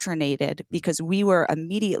indoctrinated because we were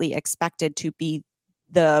immediately expected to be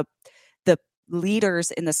the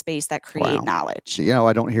leaders in the space that create knowledge.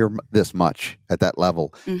 I don't hear this much at that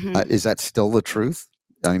level. Is that still the truth?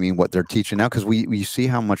 I mean, what they're teaching now? Because we see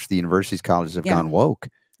how much the universities, colleges have gone woke.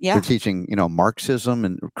 They're teaching, Marxism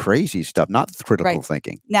and crazy stuff, not critical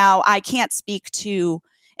thinking. Now, I can't speak to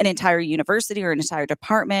an entire university or an entire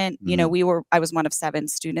department. I was one of 7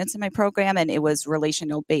 students in my program and it was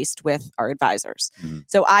relational based with our advisors.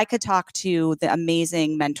 So I could talk to the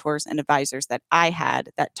amazing mentors and advisors that I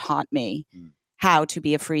had that taught me how to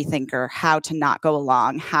be a free thinker, how to not go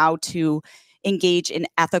along, how to engage in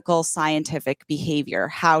ethical scientific behavior,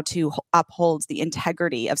 how to uphold the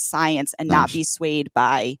integrity of science and not be swayed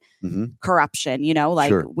by corruption.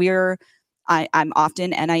 I'm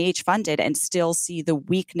often NIH funded and still see the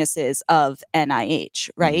weaknesses of NIH,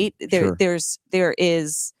 right? There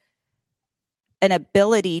is an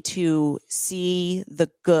ability to see the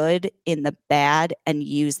good in the bad and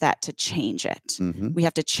use that to change it. We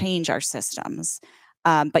have to change our systems.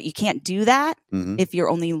 But you can't do that if you're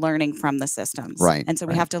only learning from the systems. Right. And so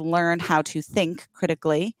we have to learn how to think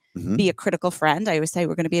critically, be a critical friend. I always say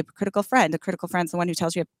we're going to be a critical friend. A critical friend's the one who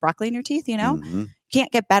tells you you have broccoli in your teeth,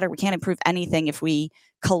 Can't get better. We can't improve anything if we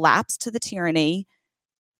collapse to the tyranny,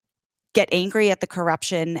 get angry at the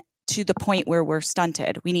corruption to the point where we're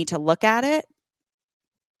stunted. We need to look at it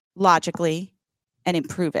logically and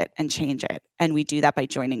improve it and change it. And we do that by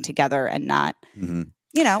joining together and not, and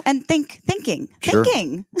thinking.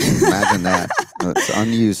 Imagine that. It's an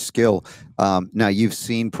unused skill. Now, you've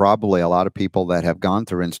seen probably a lot of people that have gone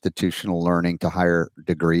through institutional learning to higher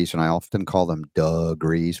degrees, and I often call them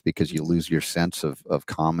degrees because you lose your sense of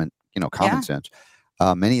common sense.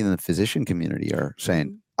 Many in the physician community are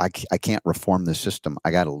saying, I can't reform the system.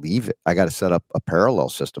 I got to leave it. I got to set up a parallel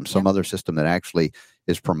system, some other system that actually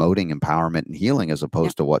is promoting empowerment and healing as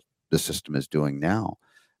opposed to what the system is doing now.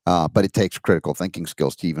 But it takes critical thinking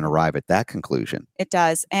skills to even arrive at that conclusion. It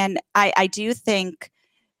does. And I do think,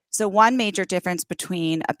 so one major difference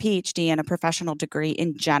between a PhD and a professional degree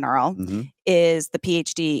in general is the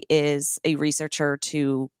PhD is a researcher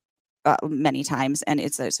to many times, and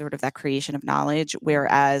it's a sort of that creation of knowledge,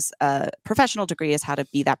 whereas a professional degree is how to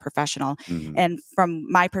be that professional. Mhm. And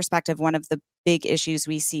from my perspective, one of the big issues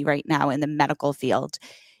we see right now in the medical field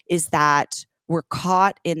is that we're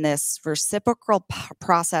caught in this reciprocal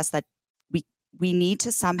process that we need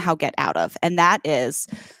to somehow get out of, and that is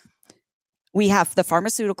we have the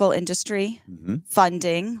pharmaceutical industry Mhm.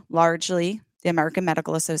 funding largely the American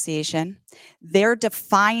Medical Association. They're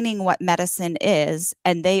defining what medicine is,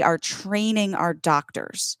 and they are training our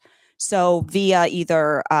doctors. So via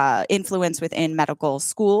either influence within medical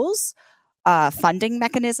schools, funding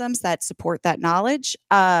mechanisms that support that knowledge,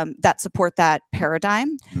 that support that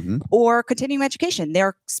paradigm, Mhm. or continuing education.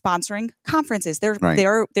 They're sponsoring conferences. They're Right.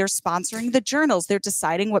 they're sponsoring the journals. They're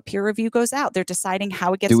deciding what peer review goes out. They're deciding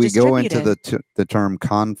how it gets Do we distributed. go into the term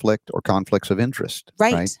conflict or conflicts of interest?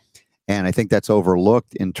 Right. And I think that's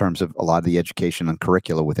overlooked in terms of a lot of the education and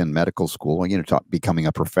curricula within medical school. Becoming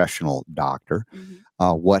a professional doctor.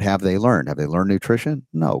 Mhm. What have they learned? Have they learned nutrition?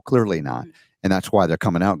 No, clearly not. Mhm. And that's why they're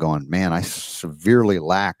coming out going, man, I severely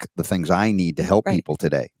lack the things I need to help Right. people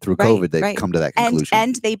today. Through Right, COVID, they've right. come to that conclusion.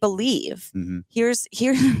 And they believe. Mhm. Here's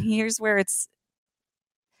where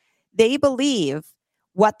they believe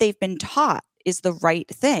what they've been taught is the right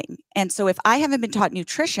thing. And so if I haven't been taught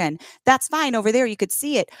nutrition, that's fine over there. You could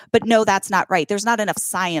see it, but no, that's not right. There's not enough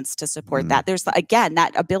science to support that. There's, again,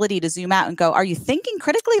 that ability to zoom out and go, are you thinking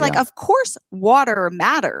critically? Like, Yeah. of course, water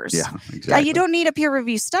matters. Yeah, exactly. You don't need a peer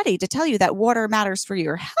review study to tell you that water matters for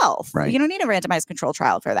your health. Right. You don't need a randomized control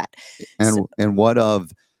trial for that. And what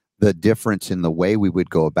of the difference in the way we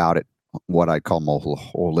would go about it, what I call more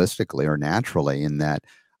holistically or naturally, in that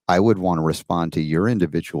I would want to respond to your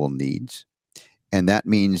individual needs. And that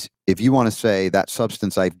means if you want to say that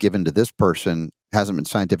substance I've given to this person hasn't been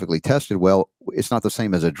scientifically tested, well, it's not the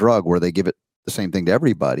same as a drug where they give it the same thing to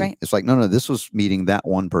everybody. Right. It's like, no, this was meeting that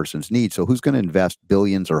one person's needs. So who's going to invest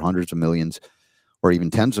billions or hundreds of millions or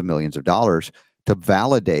even tens of millions of dollars to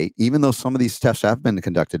validate, even though some of these tests have been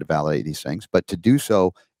conducted to validate these things, but to do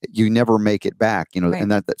so, you never make it back, Right.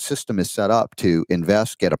 and that system is set up to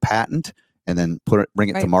invest, get a patent, and then bring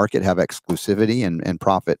it to Right. market, have exclusivity and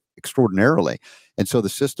profit extraordinarily. And so the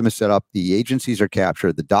system is set up, the agencies are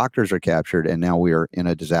captured, the doctors are captured, and now we are in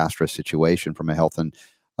a disastrous situation from a health and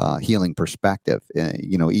healing perspective.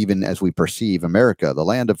 Even as we perceive America, the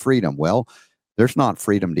land of freedom, well, there's not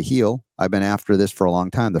freedom to heal. I've been after this for a long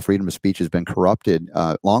time. The freedom of speech has been corrupted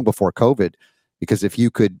long before COVID, because if you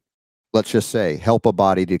could, let's just say, help a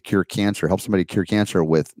body to cure cancer, help somebody cure cancer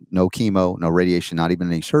with no chemo, no radiation, not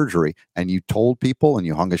even any surgery, and you told people and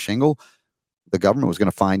you hung a shingle, the government was going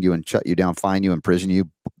to find you and shut you down, fine you, imprison you,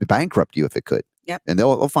 bankrupt you if it could. Yep. And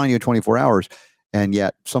they'll find you in 24 hours. And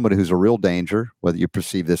yet somebody who's a real danger, whether you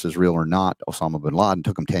perceive this as real or not, Osama bin Laden,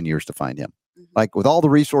 took them 10 years to find him. Like, with all the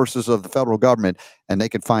resources of the federal government, and they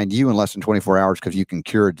could find you in less than 24 hours because you can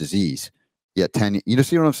cure a disease. Yet you just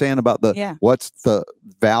see what I'm saying about what's the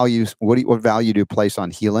values? What value do you place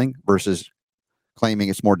on healing versus claiming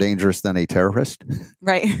it's more dangerous than a terrorist?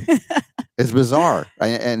 Right. It's bizarre.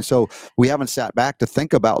 And so we haven't sat back to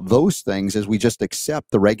think about those things, as we just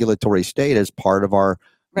accept the regulatory state as part of our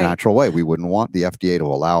natural way. We wouldn't want the FDA to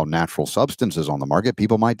allow natural substances on the market.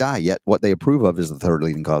 People might die, yet what they approve of is the third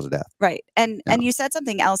leading cause of death. Right. And you said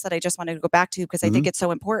something else that I just wanted to go back to, because I think it's so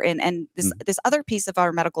important. And this other piece of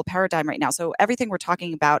our medical paradigm right now. So everything we're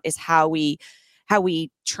talking about is how we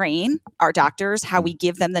train our doctors, how we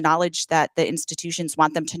give them the knowledge that the institutions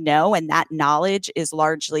want them to know. And that knowledge is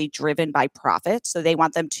largely driven by profit. So they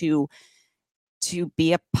want them to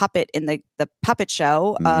be a puppet in the puppet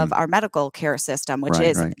show of our medical care system, which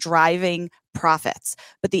is driving profits.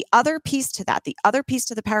 But the other piece to that, the other piece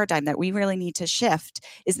to the paradigm that we really need to shift,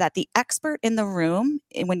 is that the expert in the room,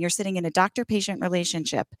 when you're sitting in a doctor-patient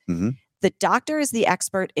relationship, the doctor is the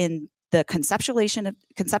expert in the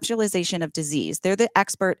conceptualization of disease. They're the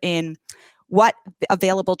expert in what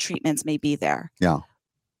available treatments may be there. Yeah.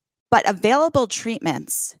 But available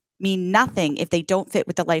treatments mean nothing if they don't fit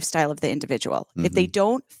with the lifestyle of the individual. If they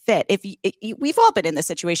don't fit, we've all been in this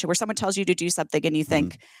situation where someone tells you to do something and you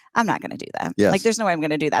think, I'm not going to do that. Yes. Like, there's no way I'm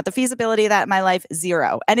going to do that. The feasibility of that in my life,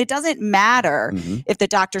 zero. And it doesn't matter if the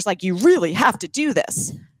doctor's like, you really have to do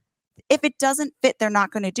this. If it doesn't fit, they're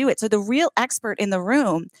not going to do it. So the real expert in the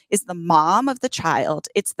room is the mom of the child.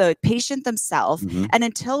 It's the patient themselves. And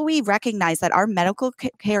until we recognize that our medical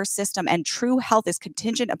care system and true health is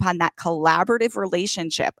contingent upon that collaborative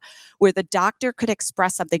relationship where the doctor could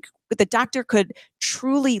express something the doctor could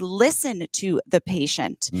truly listen to the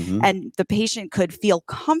patient, and the patient could feel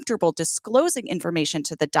comfortable disclosing information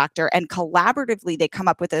to the doctor, and collaboratively they come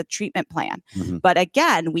up with a treatment plan. But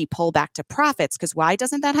again, we pull back to profits, because why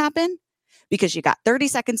doesn't that happen? Because you got 30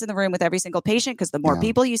 seconds in the room with every single patient, because the more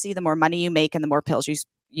people you see, the more money you make, and the more pills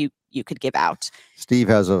you could give out. Steve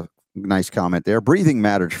has a nice comment there. Breathing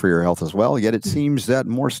matters for your health as well, yet it seems that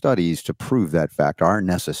more studies to prove that fact are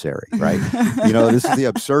necessary, right? This is the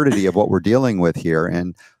absurdity of what we're dealing with here.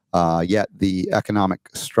 And yet the economic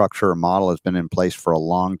structure model has been in place for a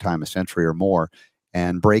long time, a century or more.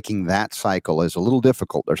 And breaking that cycle is a little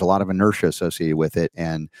difficult. There's a lot of inertia associated with it.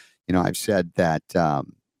 And, I've said that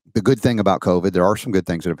the good thing about COVID, there are some good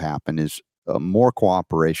things that have happened, is more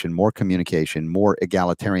cooperation, more communication, more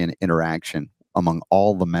egalitarian interaction among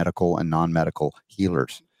all the medical and non-medical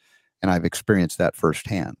healers. And I've experienced that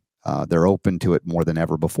firsthand. They're open to it more than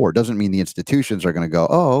ever before. It doesn't mean the institutions are going to go,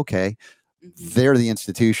 oh, okay, they're the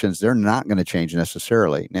institutions. They're not going to change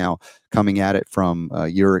necessarily. Now, coming at it from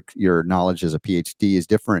your knowledge as a PhD is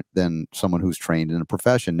different than someone who's trained in a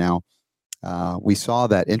profession. Now, we saw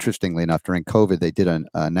that, interestingly enough, during COVID, they did an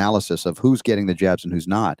analysis of who's getting the jabs and who's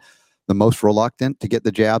not. The most reluctant to get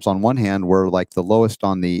the jabs, on one hand, were like the lowest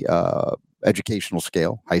on the educational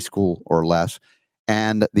scale, high school or less.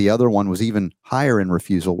 And the other one was even higher in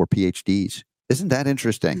refusal, were PhDs. Isn't that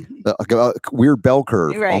interesting? A weird bell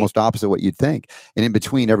curve, almost opposite what you'd think. And in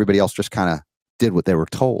between, everybody else just kind of did what they were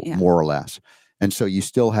told, more or less. And so you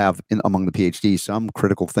still have, among the PhDs, some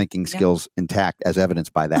critical thinking skills intact, as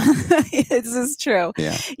evidenced by that. This is true.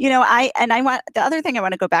 Yeah. I want, the other thing I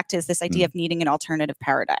want to go back to is this idea of needing an alternative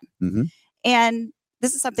paradigm. And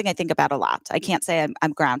this is something I think about a lot. I can't say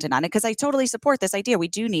I'm grounded on it, because I totally support this idea. We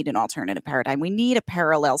do need an alternative paradigm. We need a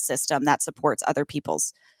parallel system that supports other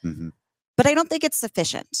people's. But I don't think it's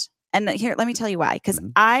sufficient. And here, let me tell you why. Because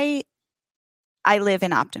I live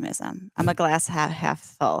in optimism. I'm a glass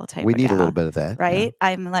half full type. We of need gal, a little bit of that, right? Yeah.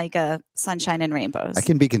 I'm like a sunshine and rainbows. I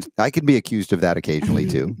can be accused of that occasionally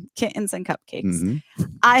too. Kittens and cupcakes.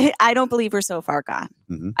 I don't believe we're so far gone.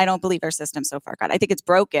 I don't believe our system's so far gone. I think it's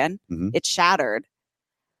broken. It's shattered.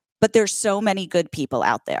 But there's so many good people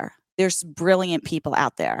out there. There's brilliant people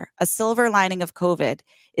out there. A silver lining of COVID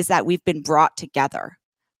is that we've been brought together.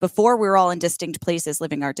 Before, we were all in distinct places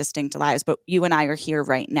living our distinct lives, but you and I are here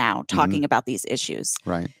right now talking about these issues.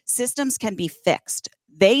 Right. Systems can be fixed.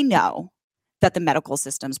 They know that the medical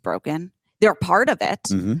system's broken. They're part of it,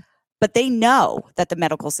 but they know that the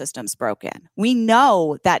medical system's broken. We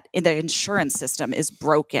know that the insurance system is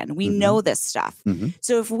broken. We know this stuff.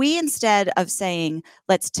 So if we, instead of saying,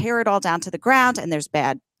 let's tear it all down to the ground and there's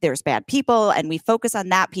bad people, and we focus on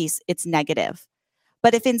that piece, it's negative.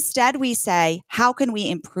 But if instead we say, how can we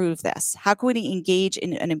improve this? How can we engage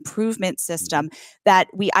in an improvement system that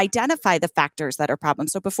we identify the factors that are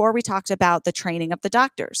problems? So before, we talked about the training of the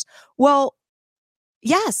doctors. Well,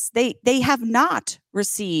 yes, they have not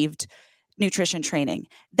received nutrition training.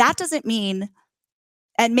 That doesn't mean,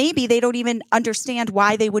 and maybe they don't even understand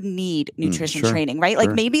why they would need nutrition training, right?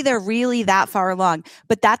 Like maybe they're really that far along,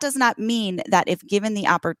 but that does not mean that if given the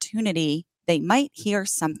opportunity, they might hear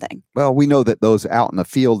something. Well, we know that those out in the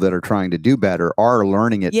field that are trying to do better are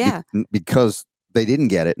learning it because they didn't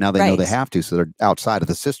get it. Now they know they have to. So they're outside of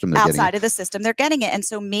the system. They're getting it. And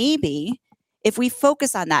so maybe if we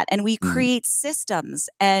focus on that and we create systems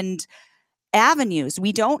and avenues,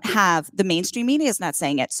 we don't have, the mainstream media is not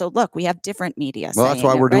saying it. So look, we have different media. Well, that's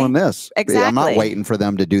why we're doing this. Exactly. I'm not waiting for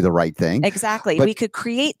them to do the right thing. Exactly. We could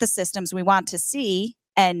create the systems we want to see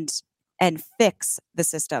and fix the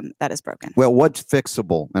system that is broken. Well, what's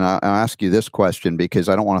fixable? And I'll ask you this question because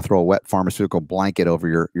I don't want to throw a wet pharmaceutical blanket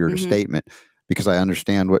over your statement, because I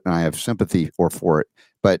understand what, and I have sympathy for it.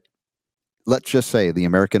 But let's just say the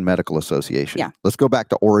American Medical Association. Yeah. Let's go back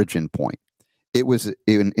to origin point. It was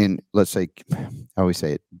in let's say, how do we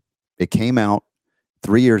say it? It came out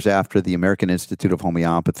 3 years after the American Institute of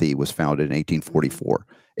Homeopathy was founded in 1844.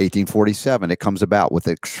 1847, it comes about with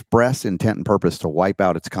express intent and purpose to wipe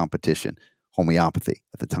out its competition, homeopathy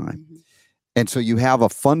at the time. And so you have a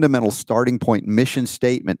fundamental starting point mission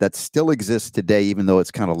statement that still exists today, even though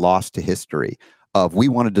it's kind of lost to history, of we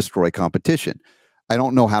want to destroy competition. I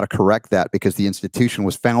don't know how to correct that because the institution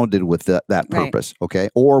was founded with that purpose, okay?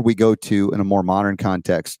 Or we go to, in a more modern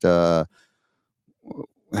context,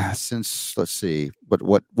 since, let's see,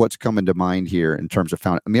 what's coming to mind here in terms of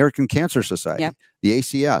American Cancer Society, the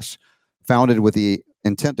ACS, founded with the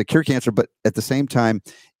intent to cure cancer, but at the same time,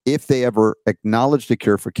 if they ever acknowledged a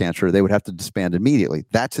cure for cancer, they would have to disband immediately.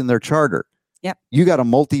 That's in their charter. You got a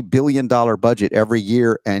multi-billion-dollar budget every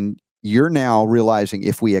year, and you're now realizing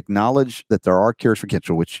if we acknowledge that there are cures for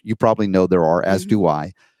cancer, which you probably know there are, as do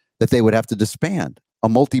I, that they would have to disband a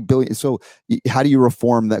multi-billion. So how do you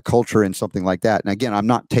reform that culture in something like that? And again, I'm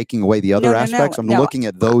not taking away the other aspects. I'm looking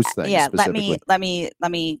at those things. Yeah. Specifically. Let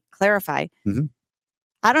me clarify.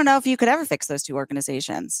 I don't know if you could ever fix those two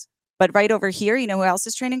organizations, but right over here, you know who else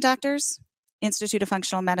is training doctors? Institute of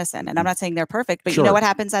Functional Medicine. And I'm not saying they're perfect, but you know what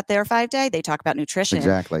happens at their 5-day? They talk about nutrition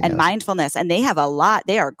and mindfulness, and they have a lot.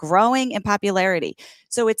 They are growing in popularity.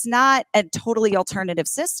 So it's not a totally alternative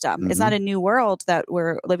system. It's not a new world that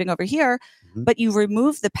we're living over here, but you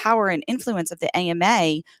remove the power and influence of the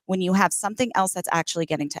AMA when you have something else that's actually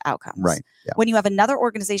getting to outcomes. Right. Yeah. When you have another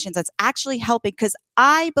organization that's actually helping, because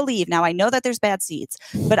I believe, now I know that there's bad seeds,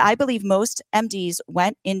 but I believe most MDs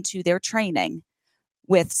went into their training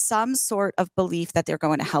with some sort of belief that they're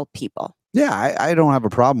going to help people. Yeah, I don't have a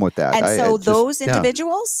problem with that. And so those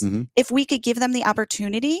individuals, if we could give them the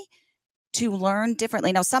opportunity to learn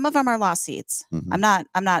differently. Now, some of them are lost seeds. I'm not,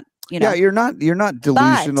 you know. Yeah, you're not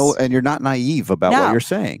delusional, and you're not naive about what you're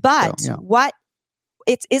saying. But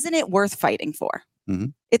isn't it worth fighting for?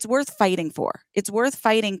 It's worth fighting for. It's worth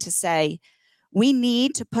fighting to say, we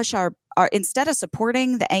need to push our instead of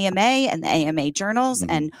supporting the AMA and the AMA journals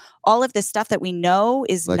and all of this stuff that we know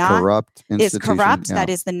is corrupt. That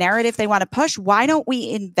is the narrative they want to push. Why don't we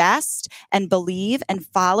invest and believe and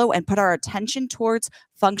follow and put our attention towards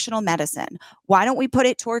functional medicine? Why don't we put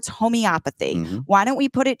it towards homeopathy? Why don't we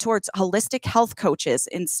put it towards holistic health coaches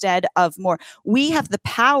instead of more? We have the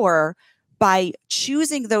power by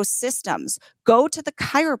choosing those systems. Go to the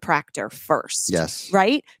chiropractor first. Yes.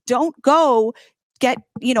 Right? Don't go get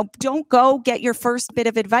your first bit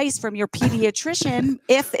of advice from your pediatrician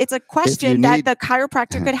if it's a question that the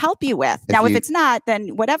chiropractor could help you with. Now, if it's not,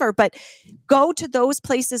 then whatever, but go to those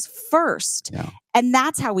places first. Yeah. And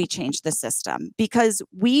that's how we change the system, because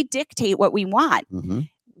we dictate what we want.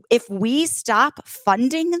 If we stop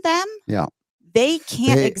funding them, they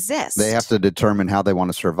can't exist. They have to determine how they want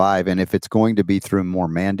to survive. And if it's going to be through more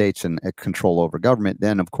mandates and control over government,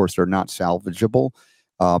 then of course they're not salvageable.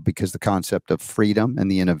 Because the concept of freedom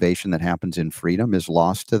and the innovation that happens in freedom is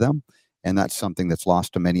lost to them. And that's something that's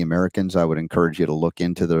lost to many Americans. I would encourage you to look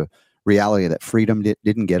into the reality that freedom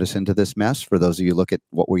didn't get us into this mess. For those of you look at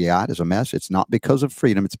what we got as a mess, it's not because of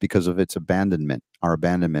freedom. It's because of its abandonment, our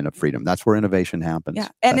abandonment of freedom. That's where innovation happens. Yeah.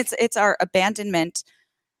 And it's our abandonment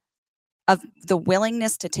of the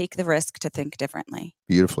willingness to take the risk to think differently.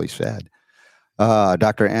 Beautifully said.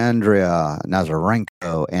 Dr. Andrea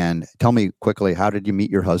Nazarenko, and tell me quickly, how did you meet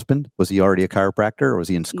your husband? Was he already a chiropractor, or was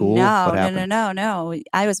he in school? No.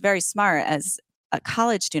 I was very smart as a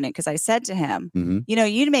college student, because I said to him,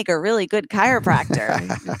 you'd make a really good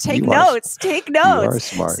chiropractor. Take notes. You are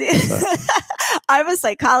smart. I'm a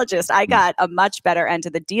psychologist. I got a much better end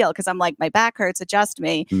of the deal, because I'm like, my back hurts, adjust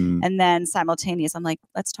me. And then simultaneous, I'm like,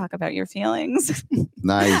 let's talk about your feelings.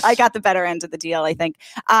 Nice. I got the better end of the deal, I think.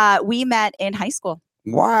 We met in high school.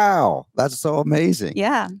 Wow, that's so amazing.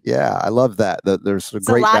 Yeah. I love that. There's it's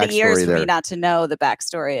a lot of years for me not to know the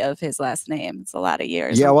backstory of his last name. It's a lot of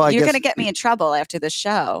years. Yeah, well, you're going to get me in trouble after the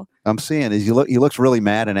show. I'm seeing is he looks really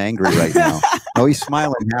mad and angry right now. No, he's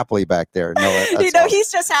smiling happily back there. No,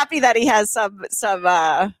 he's just happy that he has some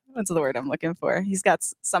what's the word I'm looking for? He's got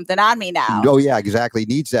something on me now. Oh yeah, exactly. He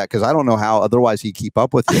needs that, because I don't know how otherwise he'd keep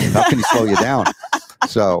up with you. How can he slow you down?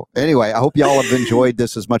 So anyway, I hope you all have enjoyed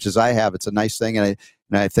this as much as I have. It's a nice thing. And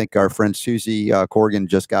I think our friend Susie Corrigan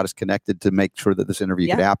just got us connected to make sure that this interview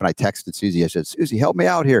could happen. I texted Susie. I said, Susie, help me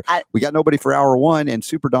out here. We got nobody for hour one, and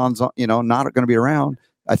Super Don's, not going to be around.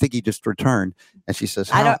 I think he just returned. And she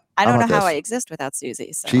says, I don't know how I exist without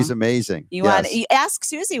Susie. So. She's amazing. You ask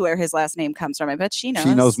Susie where his last name comes from. I bet she knows.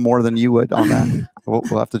 She knows more than you would on that.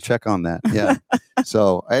 We'll have to check on that. Yeah.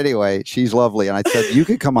 So anyway, she's lovely. And I said, you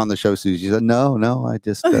could come on the show, Susie. She said, no, I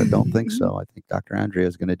just don't think so. I think Dr. Andrea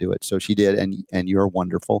is going to do it. So she did. And you're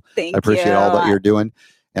wonderful. Thank you. I appreciate all that you're doing.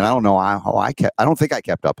 And I don't know how I don't think I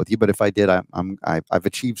kept up with you, but if I did, I've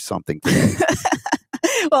achieved something today.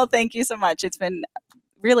 Well, thank you so much. It's been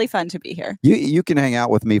really fun to be here. You can hang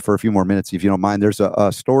out with me for a few more minutes if you don't mind. There's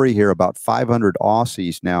a story here about 500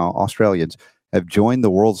 Australians have joined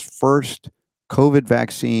the world's first COVID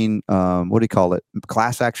vaccine,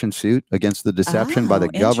 class action suit against the deception by the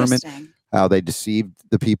government. How they deceived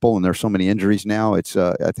the people, and there's so many injuries now. It's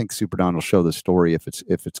I think Super Don will show the story if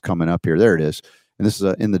it's coming up here. There it is. And this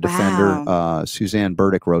is in the Defender. Suzanne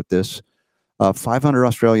Burdick wrote this. 500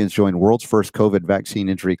 Australians joined world's first COVID vaccine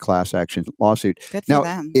injury class action lawsuit. Good for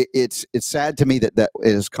them. It's sad to me that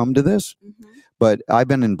it has come to this, but I've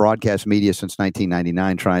been in broadcast media since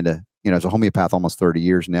 1999 trying to, as a homeopath almost 30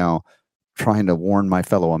 years now, trying to warn my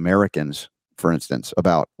fellow Americans, for instance,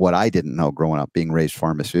 about what I didn't know growing up, being raised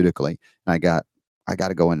pharmaceutically. And I got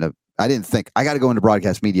to go into, I didn't think I got to go into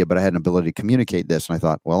broadcast media, but I had an ability to communicate this. And I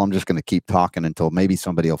thought, well, I'm just going to keep talking until maybe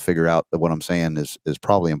somebody will figure out that what I'm saying is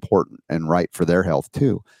probably important and right for their health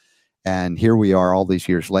too. And here we are all these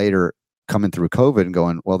years later coming through COVID and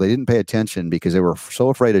going, well, they didn't pay attention because they were so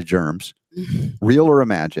afraid of germs, real or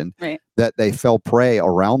imagined, right, that they fell prey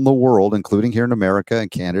around the world, including here in America and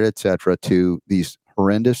Canada, et cetera, to these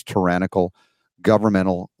horrendous, tyrannical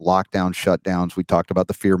governmental lockdown shutdowns. We talked about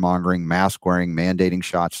the fear mongering, mask wearing, mandating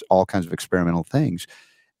shots, all kinds of experimental things.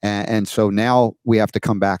 And so now we have to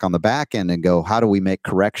come back on the back end and go, how do we make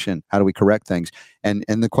correction? How do we correct things? And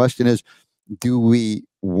the question is, do we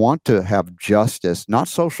want to have justice, not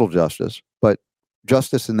social justice, but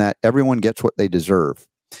justice in that everyone gets what they deserve?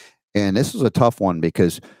 And this is a tough one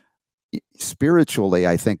because spiritually,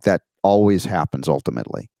 I think that always happens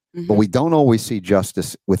ultimately. But we don't always see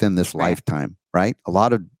justice within this lifetime, right? A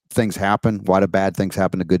lot of things happen. Why do bad things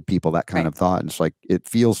happen to good people? That kind of thought. And it's like, it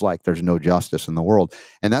feels like there's no justice in the world.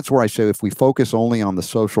 And that's where I say, if we focus only on the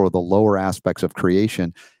social or the lower aspects of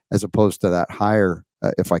creation, as opposed to that higher,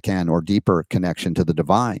 if I can, or deeper connection to the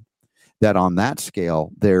divine, that on that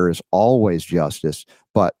scale, there is always justice,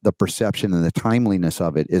 but the perception and the timeliness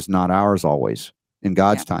of it is not ours always in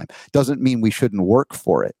God's time. Doesn't mean we shouldn't work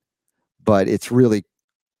for it, but it's really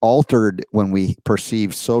altered when we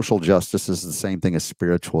perceive social justice as the same thing as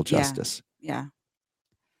spiritual justice. Yeah.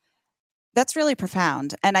 That's really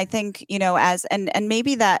profound. And I think, and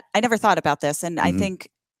maybe that I never thought about this. And I think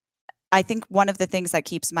one of the things that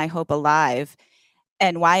keeps my hope alive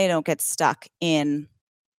and why I don't get stuck in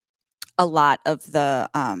a lot of the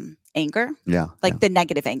anger, the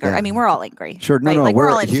negative anger. I mean, we're all angry. Sure. No, right? no, we're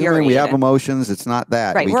all human. infuriated. We have emotions. It's not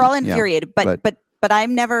that. Right. We're all infuriated, but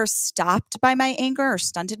I'm never stopped by my anger or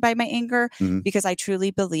stunted by my anger because I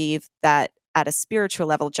truly believe that at a spiritual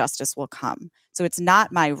level, justice will come. So it's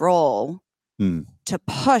not my role to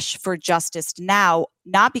push for justice now,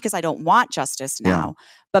 not because I don't want justice now,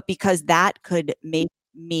 but because that could make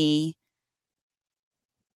me,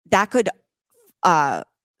 that could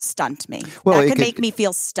stunt me. Well, that could make me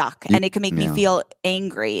feel stuck and it could make me feel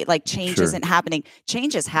angry. Like change isn't happening.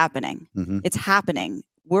 Change is happening. It's happening.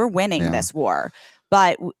 We're winning this war,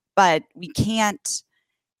 but we can't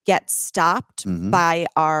get stopped by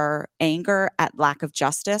our anger at lack of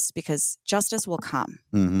justice because justice will come.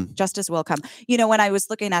 Justice will come. When I was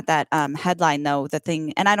looking at that headline, though, the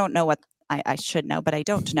thing, and I don't know what I should know, but I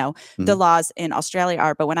don't know the laws in Australia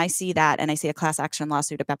are. But when I see that and I see a class action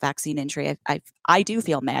lawsuit about vaccine injury, I do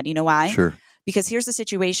feel mad. You know why? Sure. Because here's a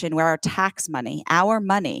situation where our tax money, our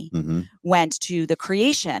money, went to the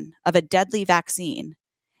creation of a deadly vaccine.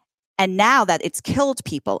 And now that it's killed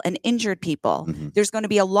people and injured people, there's going to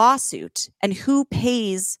be a lawsuit. And who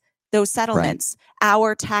pays those settlements?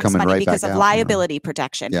 Our tax money because of liability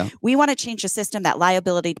protection. We want to change the system that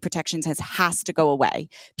liability protections has to go away.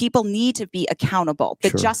 People need to be accountable.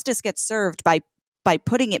 The justice gets served by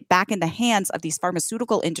putting it back in the hands of these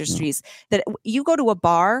pharmaceutical industries. That you go to a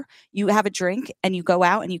bar, you have a drink, and you go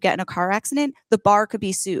out and you get in a car accident, the bar could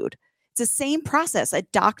be sued. It's the same process. A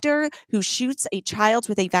doctor who shoots a child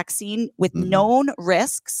with a vaccine with known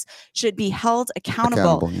risks should be held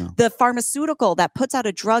accountable. The pharmaceutical that puts out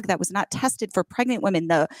a drug that was not tested for pregnant women,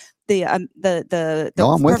 the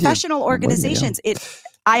professional organizations.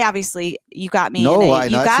 I obviously, you got me.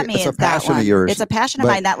 It's a passion of yours. It's a passion of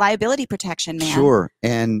mine. That liability protection, man. Sure,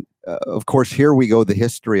 and of course, here we go. The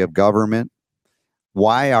history of government.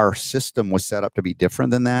 Why our system was set up to be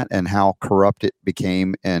different than that and how corrupt it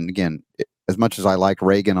became. And again, as much as I like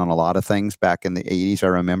Reagan on a lot of things back in the 80s, I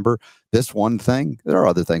remember this one thing. There are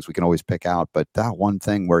other things we can always pick out, but that one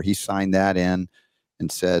thing where he signed that in and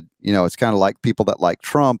said, it's kind of like people that like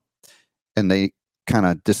Trump and they kind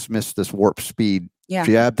of dismissed this warp speed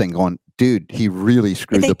jab thing going, dude, he really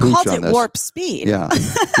screwed the pooch on this. They called it warp speed.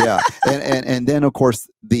 Yeah. And then, of course,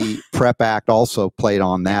 the PrEP Act also played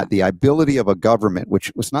on that. The ability of a government,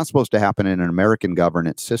 which was not supposed to happen in an American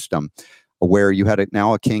governance system, where you had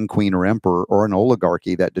now a king, queen, or emperor, or an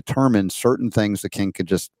oligarchy that determined certain things. The king could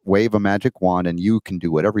just wave a magic wand and you can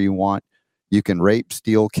do whatever you want. You can rape,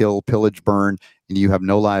 steal, kill, pillage, burn, and you have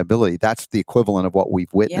no liability. That's the equivalent of what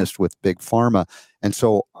we've witnessed with Big Pharma. And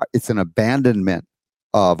so it's an abandonment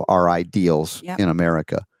of our ideals in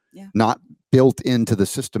America, not built into the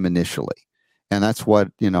system initially. And that's what,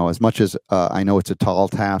 as much as I know it's a tall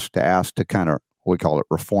task to ask to kind of, we call it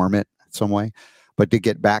reform it in some way, but to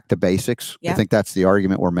get back to basics, I think that's the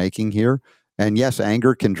argument we're making here. And yes,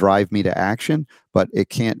 anger can drive me to action, but it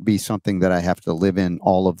can't be something that I have to live in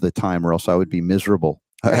all of the time or else I would be miserable.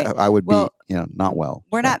 Right. I would Well, be, not well.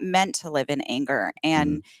 We're So, not meant to live in anger,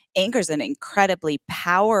 and anger is an incredibly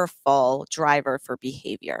powerful driver for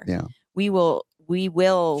behavior. yeah. We will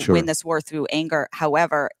Sure. win this war through anger.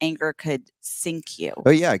 However, anger could sink you. Oh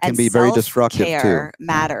yeah, it can And be very destructive too. self-care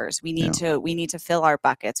matters. We need to fill our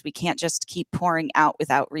buckets. We can't just keep pouring out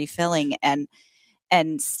without refilling,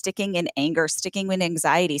 and sticking in anger, sticking in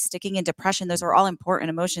anxiety, sticking in depression. Those are all important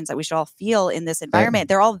emotions that we should all feel in this environment.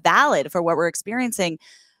 They're all valid for what we're experiencing.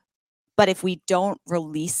 But if we don't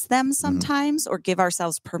release them sometimes or give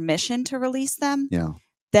ourselves permission to release them,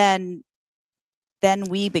 then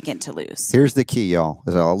we begin to lose. Here's the key, y'all.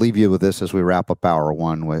 I'll leave you with this as we wrap up hour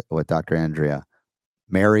one with Dr. Andrea.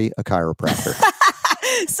 Marry a chiropractor.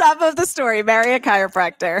 Some of the story, marry a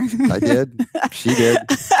chiropractor. I did. She did.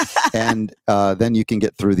 And then you can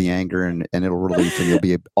get through the anger and it'll release and you'll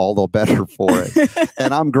be all the better for it.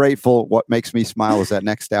 And I'm grateful. What makes me smile is that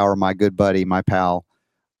next hour, my good buddy, my pal,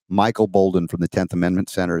 Michael Boldin from the 10th Amendment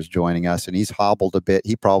Center is joining us, and he's hobbled a bit.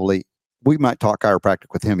 We might talk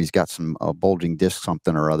chiropractic with him. He's got some bulging disc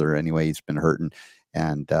something or other. Anyway, he's been hurting,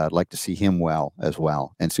 and I'd like to see him well as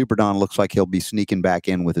well. And Super Don looks like he'll be sneaking back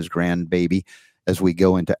in with his grandbaby as we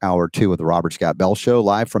go into hour two of the Robert Scott Bell Show,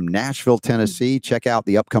 live from Nashville, Tennessee. Check out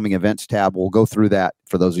the upcoming events tab. We'll go through that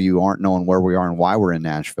for those of you who aren't knowing where we are and why we're in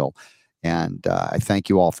Nashville. And I thank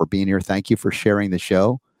you all for being here. Thank you for sharing the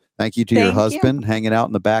show. Thank you to your husband hanging out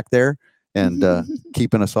in the back there and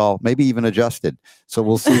keeping us all maybe even adjusted. So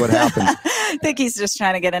we'll see what happens. I think he's just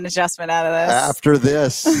trying to get an adjustment out of this. After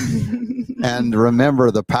this. And remember,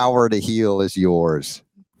 the power to heal is yours.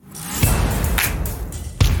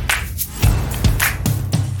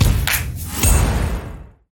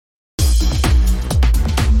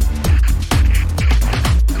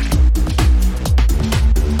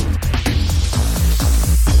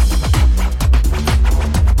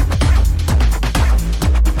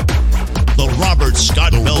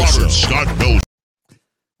 Scott Bell.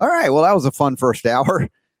 All right. Well, that was a fun first hour.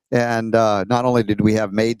 And not only did we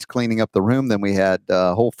have maids cleaning up the room, then we had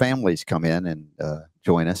whole families come in and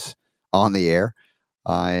join us on the air.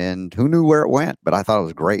 And who knew where it went? But I thought it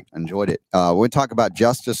was great. Enjoyed it. We'll talk about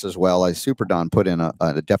justice as well. As Super Don put in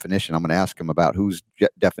a definition. I'm going to ask him about whose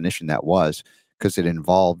definition that was, because it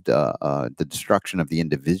involved the destruction of the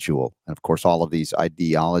individual. And of course, all of these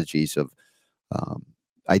ideologies of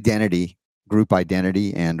identity, group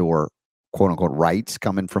identity, and or quote unquote rights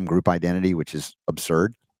coming from group identity, which is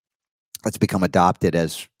absurd. It's become adopted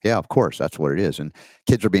as, yeah, of course, that's what it is. And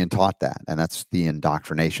kids are being taught that. And that's the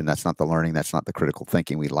indoctrination. That's not the learning. That's not the critical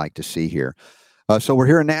thinking we like to see here. So we're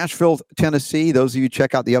here in Nashville, Tennessee. Those of you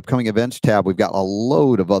check out the upcoming events tab. We've got a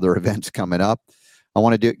load of other events coming up. I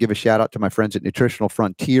want to give a shout out to my friends at Nutritional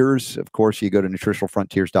Frontiers. Of course, you go to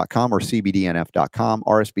nutritionalfrontiers.com or cbdnf.com.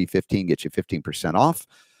 RSB 15 gets you 15% off.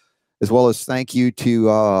 As well as thank you to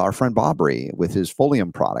our friend Bobry with his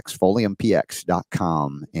Folium products,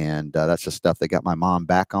 foliumpx.com. And that's the stuff that got my mom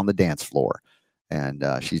back on the dance floor. And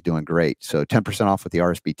she's doing great. So 10% off with the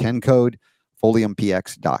RSB 10 code,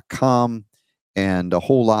 foliumpx.com, and a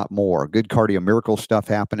whole lot more. Good cardio miracle stuff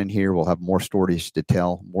happening here. We'll have more stories to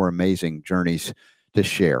tell, more amazing journeys to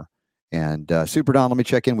share. And Super Don, let me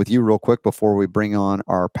check in with you real quick before we bring on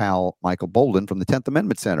our pal Michael Boldin from the 10th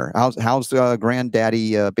Amendment Center. How's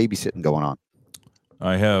granddaddy babysitting going on?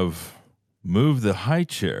 I have moved the high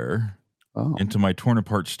chair into my torn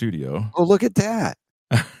apart studio. Oh, look at that.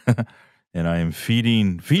 And I am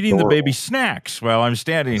feeding the baby snacks while I'm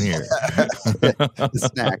standing here.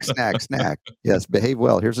 Snack. Yes, behave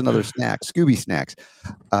well. Here's another snack. Scooby snacks.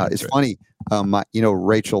 It's funny.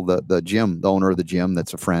 Rachel, the owner of the gym,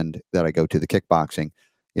 that's a friend that I go to, the kickboxing.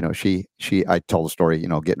 I told the story,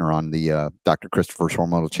 getting her on the Dr. Christopher's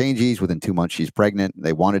hormonal changes. Within 2 months, she's pregnant.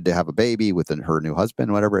 They wanted to have a baby with her new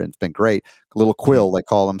husband, whatever. And it's been great. Little Quill, they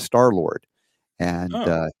call him Star-Lord. And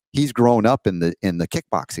he's grown up in the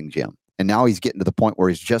kickboxing gym. And now he's getting to the point where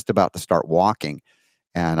he's just about to start walking.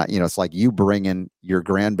 And, it's like you bringing your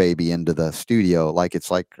grandbaby into the studio. Like,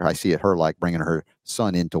 it's like I see her like bringing her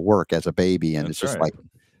son into work as a baby. And it's just like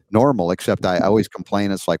normal, except I always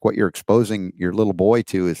complain. It's like what you're exposing your little boy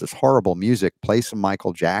to is this horrible music. Play some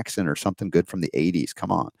Michael Jackson or something good from the 80s.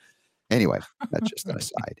 Come on. Anyway, that's just an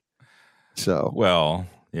aside. So, well,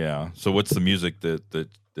 yeah. So what's the music that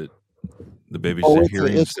the baby's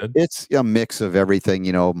hearing instead? It's a mix of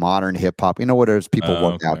everything, modern hip hop. You know what there's people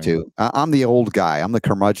work out to. I'm the old guy. I'm the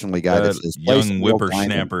curmudgeonly guy that says young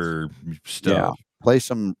whippersnapper stuff. Yeah, play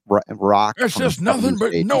some rock. It's just nothing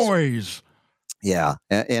but noise. Yeah,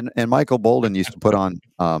 and Michael Boldin used to put on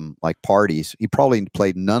like parties. He probably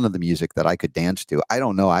played none of the music that I could dance to. I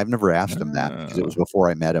don't know. I've never asked him that because it was before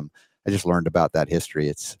I met him. I just learned about that history.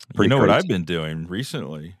 It's You pretty know crazy. what I've been doing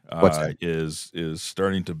recently What's that? is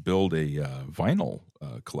starting to build a vinyl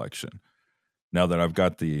collection. Now that I've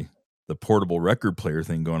got the portable record player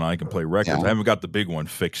thing going on, I can play records. Yeah. I haven't got the big one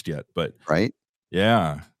fixed yet, but Right.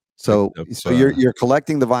 yeah. So Picked up, so you're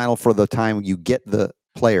collecting the vinyl for the time you get the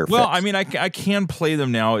player well, fixed. I mean, I can play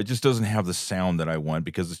them now. It just doesn't have the sound that I want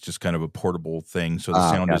because it's just kind of a portable thing. So the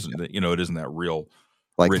sound Gotcha. isn't, it isn't that real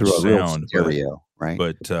Like rich through a real sound. stereo, right?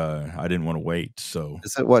 But I didn't want to wait. So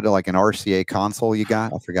Is it what, like an RCA console you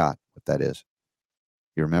got? I forgot what that is.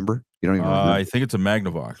 You remember? You don't even remember? I think it's a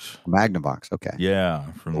Magnavox. Magnavox. Okay.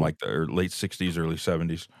 Yeah, from Cool. like the late 60s, early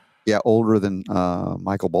 70s. Yeah, older than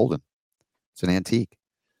Michael Boldin. It's an antique.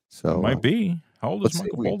 So It might be. How old let's is see,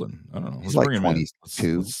 Michael Bolden? I don't know. he's Let's like bring him in.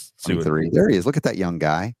 22, Let's see what 23. There he is. Look at that young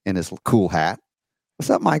guy in his cool hat. What's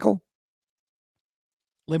up, Michael?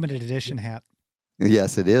 Limited edition hat.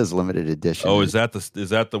 Yes, it is limited edition. Oh, is that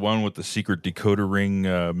the one with the secret decoder ring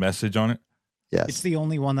message on it? Yes. It's the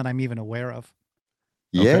only one that I'm even aware of.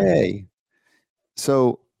 Yay. Okay.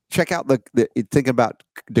 So check out the think about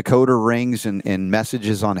decoder rings and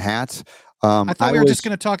messages on hats. I thought we were just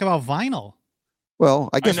going to talk about vinyl.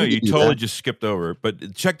 Well, I guess I know we you could do totally that. just skipped over it,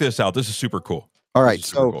 but check this out. This is super cool. All This right. is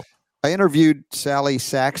super So cool. I interviewed Sally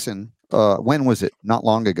Saxon. When was it? Not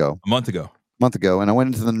long ago. A month ago. And I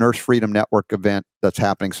went into the Nurse Freedom Network event that's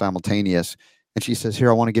happening simultaneous. And she says,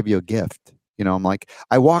 "Here, I want to give you a gift." I'm like,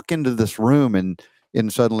 I walk into this room and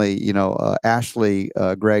suddenly, Ashley,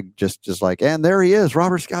 Greg just like, and there he is,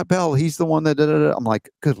 Robert Scott Bell. He's the one that did it. I'm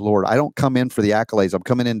like, good Lord, I don't come in for the accolades. I'm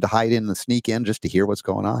coming in to hide in and sneak in just to hear what's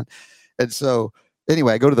going on. And so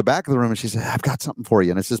anyway, I go to the back of the room and she said, "I've got something for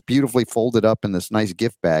you." And it's just beautifully folded up in this nice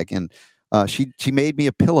gift bag. And she made me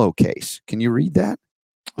a pillowcase. Can you read that?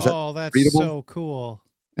 That's readable? so cool.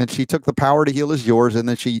 And she took "The Power to Heal Is Yours," and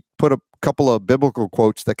then she put a couple of biblical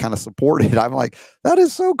quotes that kind of support it. I'm like, that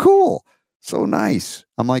is so cool. So nice.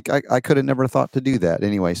 I'm like, I could have never thought to do that.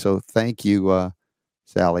 Anyway, so thank you,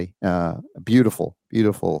 Sally. Beautiful,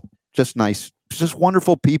 just nice, just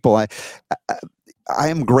wonderful people. I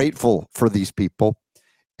am grateful for these people.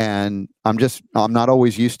 And I'm not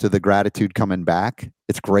always used to the gratitude coming back.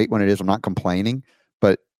 It's great when it is. I'm not complaining.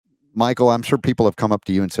 But Michael, I'm sure people have come up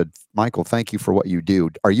to you and said, "Michael, thank you for what you do."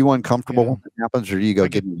 Are you uncomfortable when it happens, or do you go,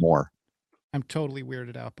 "Give me more"? I'm totally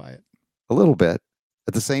weirded out by it. A little bit.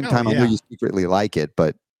 At the same time, I know you secretly like it,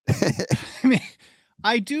 but I mean,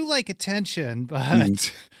 I do like attention,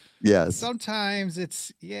 but yes, sometimes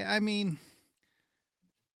it's it's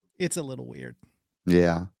a little weird.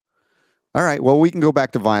 Yeah. All right. Well, we can go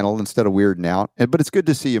back to vinyl instead of weirding out. But it's good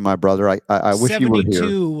to see you, my brother. I wish you were here.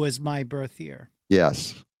 72 was my birth year.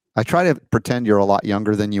 Yes. I try to pretend you're a lot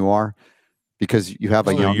younger than you are because you have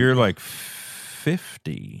a young. You're like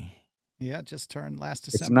 50. Yeah, just turned last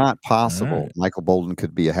December. It's not possible. Right. Michael Boldin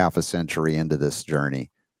could be a half a century into this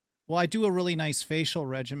journey. Well, I do a really nice facial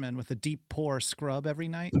regimen with a deep pore scrub every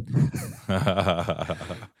night.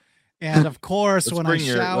 And of course, when I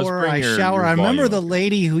shower, I remember the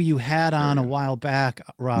lady who you had on a while back,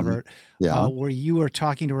 Robert, where you were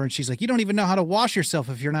talking to her and she's like, "You don't even know how to wash yourself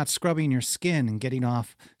if you're not scrubbing your skin and getting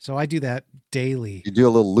off." So I do that daily. You do a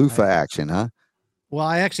little loofah action, huh? Well,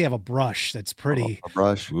 I actually have a brush that's pretty. A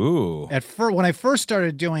brush. Ooh. When I first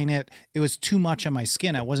started doing it, it was too much on my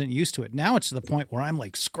skin. I wasn't used to it. Now it's to the point where I'm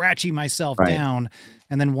like scratching myself down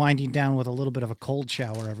and then winding down with a little bit of a cold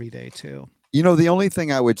shower every day too. The only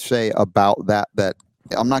thing I would say about that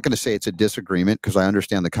I'm not going to say it's a disagreement because I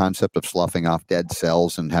understand the concept of sloughing off dead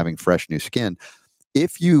cells and having fresh new skin.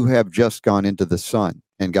 If you have just gone into the sun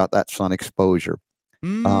and got that sun exposure,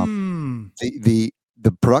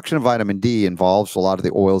 the production of vitamin D involves a lot of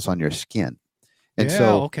the oils on your skin. And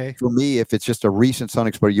for me, if it's just a recent sun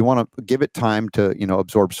exposure, you want to give it time to,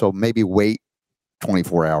 absorb. So maybe wait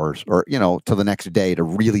 24 hours or, to the next day to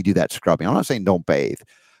really do that scrubbing. I'm not saying don't bathe,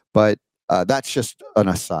 but that's just an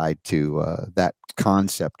aside to that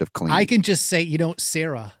concept of cleaning. I can just say,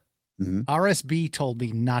 Sarah, RSB told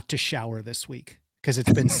me not to shower this week because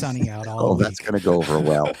it's been sunny out all week. That's going to go over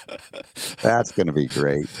well. That's going to be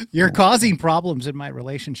great. You're causing problems in my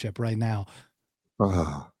relationship right now.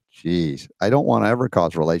 Oh, geez. I don't want to ever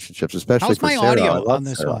cause relationships, especially How's for my Sarah. audio on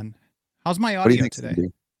this one? How's my audio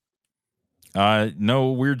today?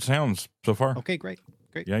 No weird sounds so far. Okay, great.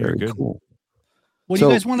 Yeah, you're good. Cool. What do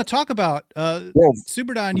you guys want to talk about?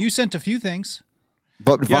 Super Don, you sent a few things.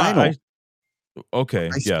 But vinyl. I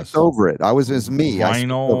skipped over it. I was as me.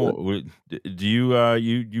 Vinyl. Do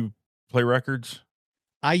you play records?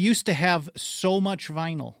 I used to have so much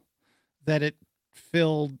vinyl that it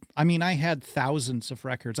filled. I mean, I had thousands of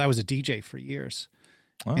records. I was a DJ for years.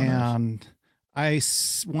 Oh, and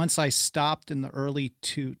Once I stopped in the early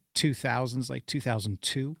 2000s, like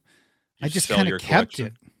 2002, I just kind of kept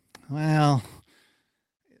it. Well,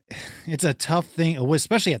 it's a tough thing,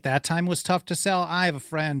 especially at that time. It was tough to sell. I have a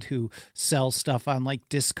friend who sells stuff on like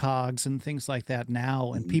Discogs and things like that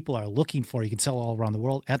now, and people are looking for it. You can sell all around the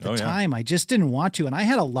world. At the time, I just didn't want to, and I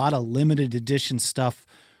had a lot of limited edition stuff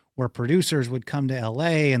where producers would come to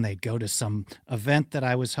LA and they'd go to some event that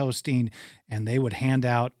I was hosting, and they would hand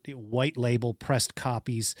out white label pressed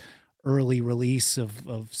copies, early release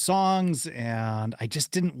of songs, and I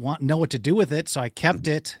just didn't know what to do with it, so I kept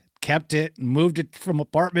it, and moved it from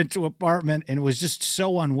apartment to apartment, and it was just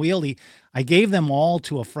so unwieldy. I gave them all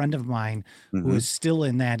to a friend of mine who is still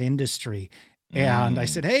in that industry. And I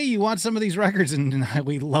said, hey, you want some of these records? And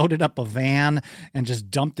we loaded up a van and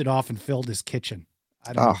just dumped it off and filled his kitchen.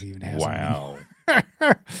 I don't know if he even has Wow.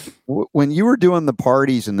 When you were doing the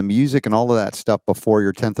parties and the music and all of that stuff before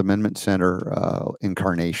your 10th Amendment Center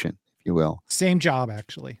incarnation, if you will. Same job,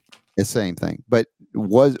 actually. The same thing. But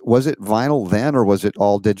was it vinyl then, or was it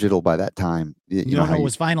all digital by that time? No, it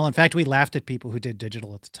was vinyl. In fact, we laughed at people who did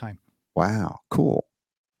digital at the time. Wow, cool.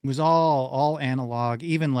 It was all analog,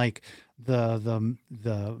 even like the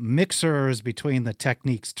mixers between the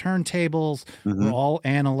Techniques turntables were all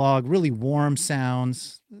analog, really warm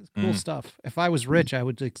sounds. Cool stuff. If I was rich, I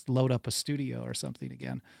would like load up a studio or something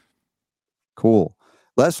again. Cool.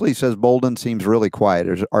 Leslie says Boldin seems really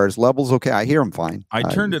quiet. Are his levels okay? I hear him fine. I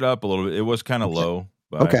turned it up a little bit. It was kind of low.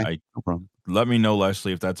 But okay. No problem. Let me know,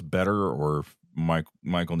 Leslie, if that's better or if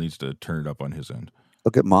Michael needs to turn it up on his end.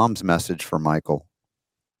 Look at Mom's message for Michael.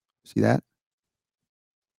 See that?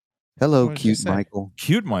 Hello, cute Michael.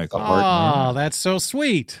 Cute Michael. Oh, that's so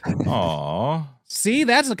sweet. Aw. See,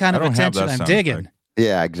 that's the kind of attention I'm digging. Effect.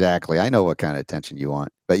 Yeah, exactly. I know what kind of attention you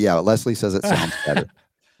want. But yeah, Leslie says it sounds better.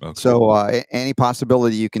 Okay. So any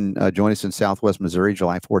possibility you can join us in Southwest Missouri,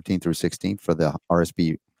 July 14th through 16th for the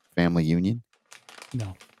RSB Family Union?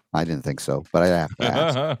 No. I didn't think so, but I have to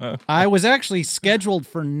ask. I was actually scheduled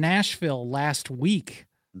for Nashville last week.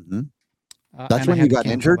 That's when you got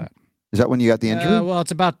injured? Is that when you got the injury? Well,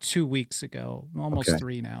 it's about 2 weeks ago, almost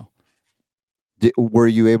 3 now. Were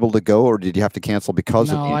you able to go, or did you have to cancel because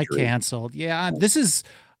of the injury? No, I canceled. Yeah,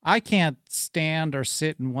 I can't stand or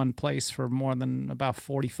sit in one place for more than about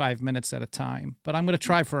 45 minutes at a time, but I'm going to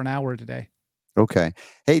try for an hour today. Okay.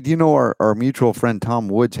 Hey, do you know our mutual friend Tom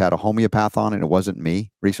Woods had a homeopath on and it wasn't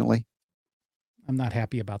me recently? I'm not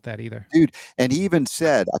happy about that either. Dude, and he even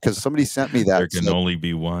said, because somebody sent me that. There can only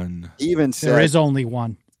be one. He even said. There is only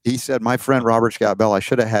one. He said, my friend Robert Scott Bell, I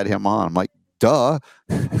should have had him on. I'm like, duh.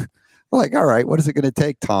 I'm like, all right, what is it going to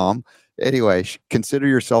take, Tom? Anyway, consider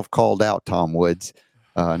yourself called out, Tom Woods.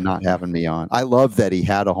 Not having me on. I love that he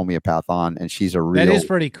had a homeopath on, and she's a real. That is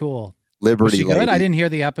pretty cool. Liberty was she good? lady. I didn't hear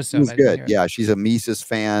the episode. She was good. Yeah, she's a Mises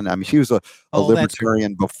fan. I mean, she was a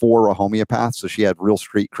libertarian before a homeopath, so she had real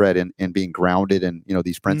street cred in being grounded in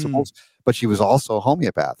these principles. But she was also a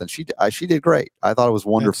homeopath, and she did great. I thought it was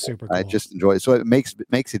wonderful. That's super cool. I just enjoyed it. So it makes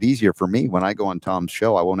it easier for me when I go on Tom's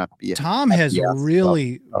show. I won't have to be. Tom has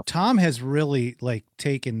really like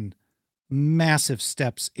taken massive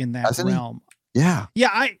steps in that realm. Yeah.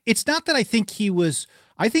 Yeah. It's not that I think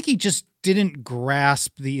I think he just didn't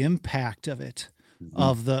grasp the impact of it,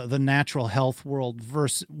 of the natural health world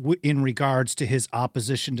in regards to his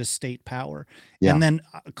opposition to state power. Yeah. And then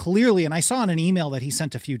clearly, and I saw in an email that he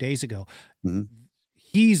sent a few days ago,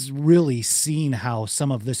 he's really seen how some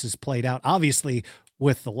of this is played out. Obviously,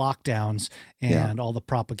 with the lockdowns and all the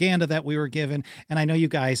propaganda that we were given. And I know you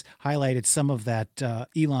guys highlighted some of that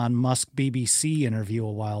Elon Musk BBC interview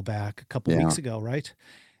a while back, a couple weeks ago, right?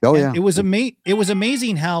 Oh, and it was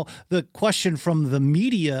amazing how the question from the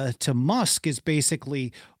media to Musk is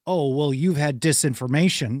basically, oh, well, you've had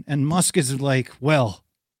disinformation. And Musk is like, well,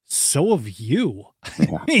 so have you.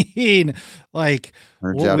 Yeah. I mean, like,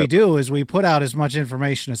 what we do is we put out as much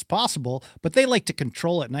information as possible, but they like to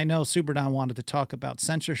control it. And I know Superdon wanted to talk about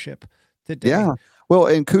censorship today. Yeah. Well,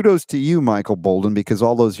 and kudos to you, Michael Boldin, because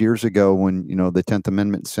all those years ago when, the 10th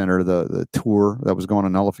Amendment Center, the tour that was going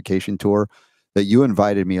on, nullification tour, that you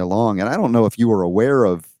invited me along. And I don't know if you were aware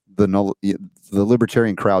of the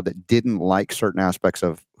libertarian crowd that didn't like certain aspects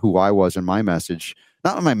of who I was in my message.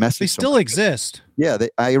 Not in my message. They still exist. Yeah,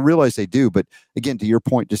 I realize they do. But again, to your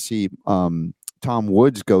point, to see Tom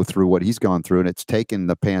Woods go through what he's gone through, and it's taken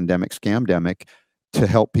the pandemic, scamdemic, to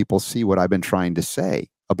help people see what I've been trying to say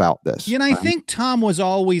about this. Yeah, and I think Tom was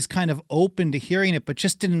always kind of open to hearing it, but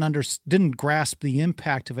just didn't grasp the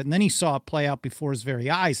impact of it. And then he saw it play out before his very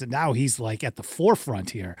eyes, and now he's like at the forefront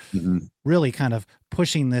here, really kind of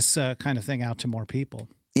pushing this kind of thing out to more people.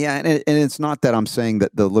 Yeah, and it's not that I'm saying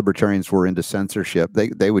that the libertarians were into censorship.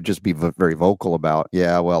 They would just be very vocal about,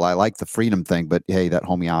 yeah, well, I like the freedom thing, but hey, that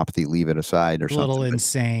homeopathy, leave it aside or something. A little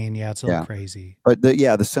insane. Yeah, it's a little crazy. But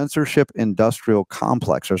the censorship industrial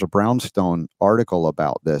complex, there's a Brownstone article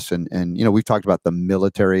about this. And we've talked about the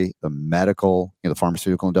military, the medical, the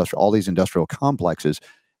pharmaceutical industrial, all these industrial complexes.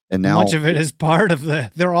 And now much of it is part of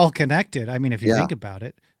they're all connected. I mean, if you think about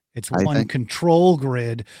it. It's one control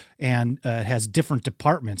grid, and it has different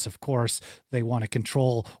departments. Of course, they want to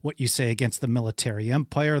control what you say against the military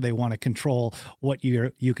empire. They want to control what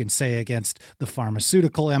you can say against the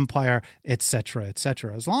pharmaceutical empire, et cetera, et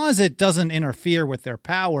cetera. As long as it doesn't interfere with their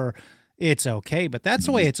power, it's okay. But that's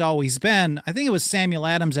the way it's always been. I think it was Samuel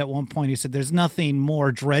Adams at one point who said there's nothing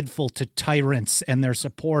more dreadful to tyrants and their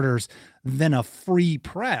supporters than a free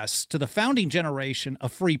press. To the founding generation, a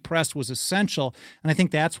free press was essential. And I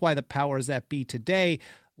think that's why the powers that be today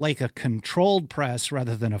like a controlled press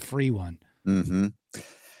rather than a free one. Mm-hmm.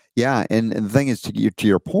 Yeah. And the thing is, to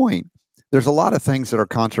your point, there's a lot of things that are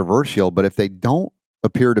controversial, but if they don't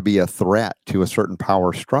appear to be a threat to a certain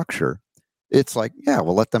power structure, it's like, yeah,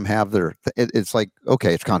 well, let them have their, it's like,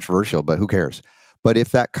 okay, it's controversial, but who cares? But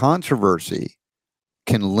if that controversy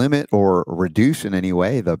can limit or reduce in any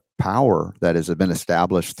way the power that has been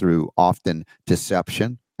established through often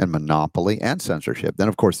deception and monopoly and censorship, then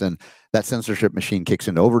of course, then that censorship machine kicks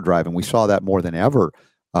into overdrive. And we saw that more than ever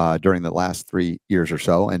during the last 3 years or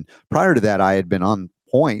so. And prior to that, I had been on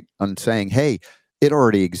point on saying, hey, it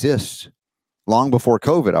already exists. Long before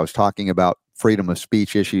COVID, I was talking about freedom of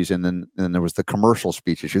speech issues, and then there was the commercial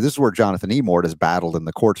speech issue. This is where Jonathan E. Mort has battled in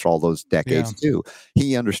the courts for all those decades too.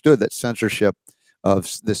 He understood that censorship of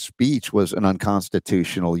this speech was an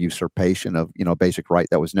unconstitutional usurpation of basic right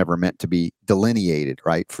that was never meant to be delineated.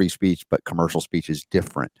 Right, free speech, but commercial speech is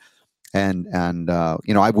different. And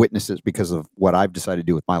I've witnessed this because of what I've decided to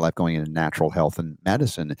do with my life, going into natural health and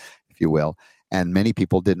medicine, if you will. And many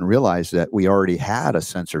people didn't realize that we already had a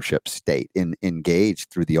censorship state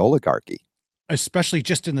engaged through the oligarchy. Especially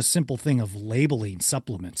just in the simple thing of labeling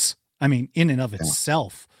supplements. I mean, in and of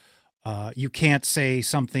itself, you can't say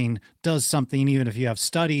something does something, even if you have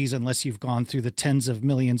studies, unless you've gone through the tens of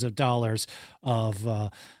millions of dollars of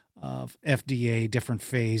FDA different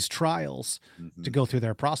phase trials to go through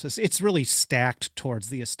their process. It's really stacked towards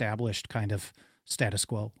the established kind of status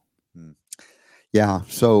quo. Yeah,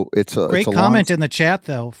 so it's a great comment in the chat,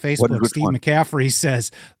 though. Facebook, Steve McCaffrey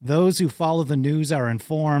says, those who follow the news are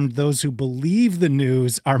informed. Those who believe the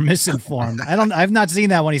news are misinformed. I've not seen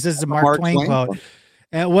that one. He says it's a Mark Twain quote.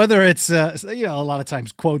 And whether it's, a lot of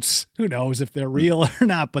times quotes, who knows if they're real or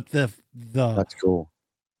not, but that's cool.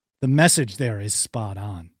 The message there is spot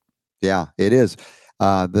on. Yeah, it is.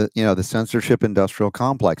 The censorship industrial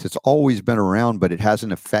complex, it's always been around, but it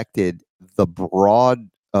hasn't affected the broad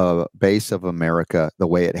base of America the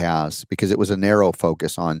way it has, because it was a narrow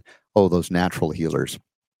focus on those natural healers.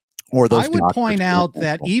 Or those. I would point out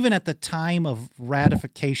that even at the time of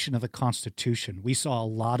ratification of the Constitution, we saw a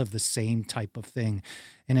lot of the same type of thing.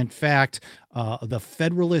 And in fact, the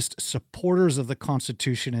Federalist supporters of the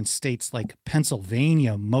Constitution in states like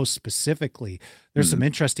Pennsylvania, most specifically, there's some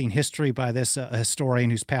interesting history by this historian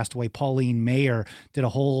who's passed away, Pauline Mayer, did a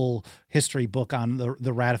whole history book on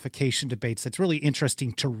the ratification debates. That's really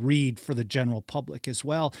interesting to read for the general public as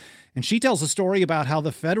well. And she tells a story about how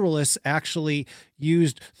the Federalists actually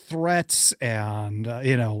used threats and,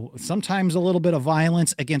 sometimes a little bit of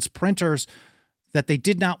violence against printers that they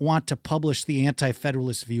did not want to publish the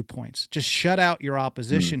anti-federalist viewpoints. Just shut out your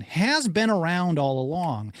opposition has been around all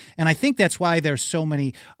along. And I think that's why there's so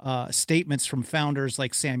many statements from founders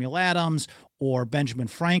like Samuel Adams or Benjamin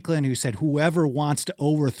Franklin, who said, whoever wants to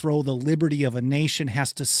overthrow the liberty of a nation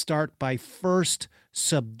has to start by first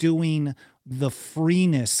subduing the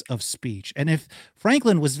freeness of speech. And if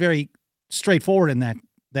Franklin was very straightforward in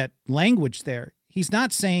that language there, he's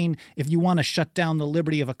not saying if you want to shut down the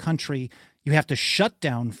liberty of a country, you have to shut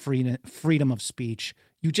down freedom of speech.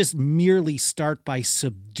 You just merely start by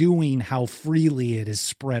subduing how freely it is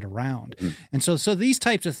spread around. And so these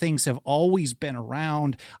types of things have always been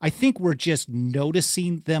around. I think we're just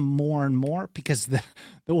noticing them more and more because the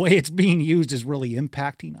way it's being used is really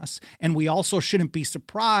impacting us. And we also shouldn't be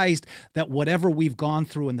surprised that whatever we've gone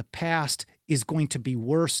through in the past is going to be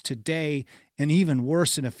worse today and even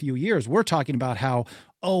worse in a few years. We're talking about how,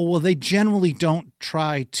 they generally don't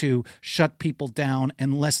try to shut people down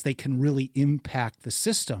unless they can really impact the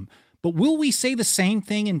system. But will we say the same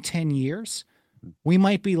thing in 10 years? We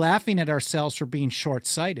might be laughing at ourselves for being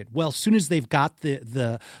short-sighted. Well, as soon as they've got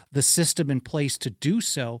the system in place to do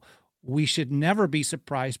so, we should never be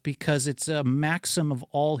surprised, because it's a maxim of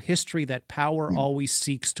all history that power always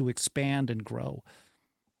seeks to expand and grow.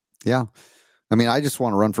 Yeah. I mean, I just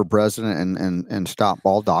want to run for president and stop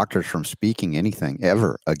all doctors from speaking anything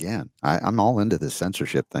ever again. I'm all into this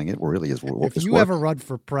censorship thing. It really is. If you ever run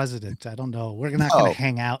for president, I don't know. We're not going to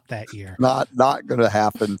hang out that year. Not going to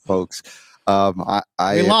happen, folks.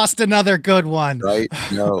 We lost another good one. Right?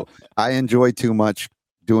 No, I enjoy too much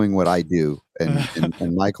doing what I do,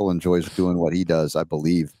 and Michael enjoys doing what he does, I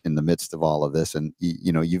believe, in the midst of all of this. And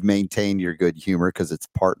you've maintained your good humor because it's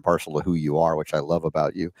part and parcel of who you are, which I love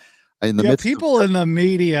about you. People in the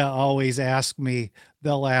media always ask me,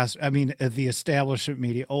 they'll ask, the establishment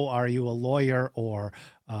media, are you a lawyer, or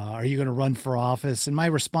are you going to run for office? And my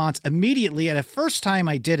response immediately, at the first time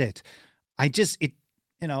I did it,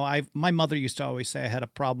 my mother used to always say I had a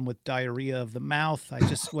problem with diarrhea of the mouth.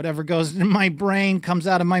 Whatever goes in my brain comes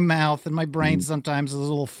out of my mouth, and my brain sometimes is a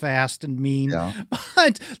little fast and mean. Yeah.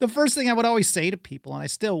 But the first thing I would always say to people, and I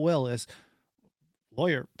still will, is,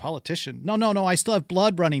 lawyer, politician. No. I still have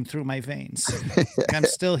blood running through my veins. I'm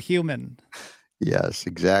still human. Yes,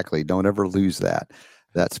 exactly. Don't ever lose that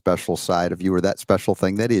special side of you, or that special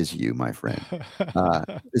thing that is you, my friend.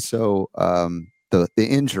 So the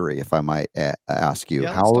injury, if I might ask you,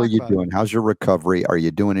 how are you doing? How's your recovery? Are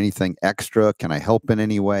you doing anything extra? Can I help in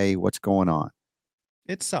any way? What's going on?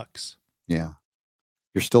 It sucks. Yeah.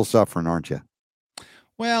 You're still suffering, aren't you?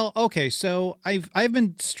 Well, okay, so I've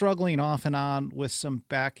been struggling off and on with some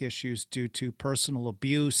back issues due to personal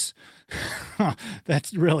abuse.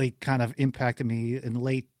 That's really kind of impacted me in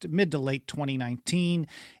mid to late 2019.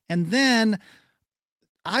 And then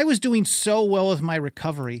I was doing so well with my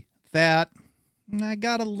recovery that I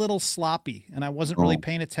got a little sloppy, and I wasn't really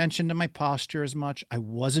paying attention to my posture as much. I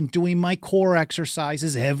wasn't doing my core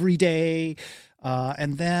exercises every day.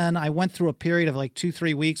 And then I went through a period of like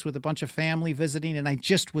 2-3 weeks with a bunch of family visiting, and I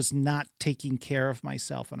just was not taking care of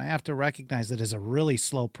myself. And I have to recognize that it's a really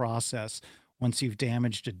slow process once you've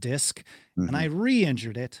damaged a disc. And I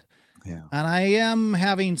re-injured it. Yeah. And I am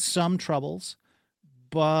having some troubles,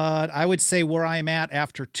 but I would say where I'm at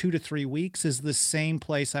after 2 to 3 weeks is the same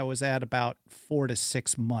place I was at about 4 to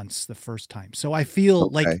 6 months the first time. So I feel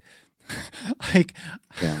like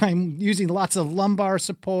I'm using lots of lumbar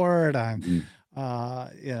support. I'm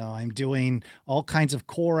doing all kinds of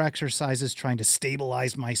core exercises, trying to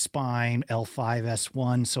stabilize my spine, L5,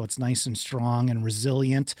 S1, so it's nice and strong and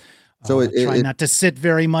resilient. So try not to sit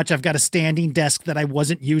very much. I've got a standing desk that I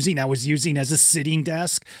wasn't using. I was using as a sitting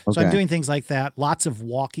desk. So I'm doing things like that. Lots of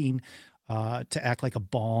walking to act like a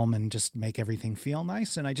balm and just make everything feel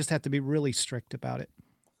nice. And I just have to be really strict about it.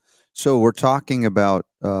 So we're talking about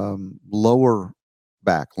lower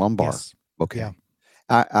back, lumbar. Yes. Okay. Yeah.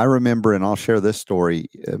 I remember, and I'll share this story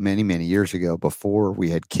many, many years ago before we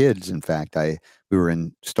had kids. In fact, we were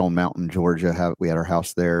in Stone Mountain, Georgia. We had our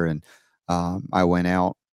house there, and I went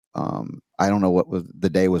out. I don't know what the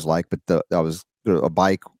day was like, but a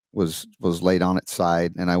bike was laid on its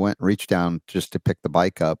side, and I went and reached down just to pick the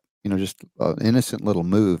bike up, just an innocent little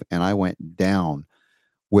move. And I went down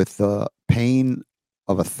with the pain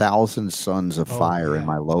of 1,000 suns of fire in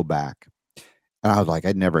my low back. And I was like,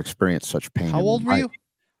 I'd never experienced such pain. How old were you?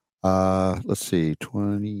 Let's see,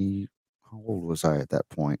 20. How old was I at that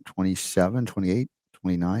point? 27, 28,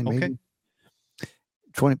 29, maybe. Okay.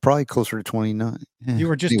 20, probably closer to 29. You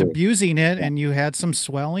were just abusing it, and you had some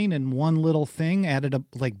swelling, and one little thing added up,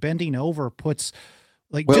 like bending over puts,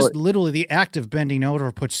 literally the act of bending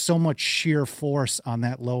over puts so much sheer force on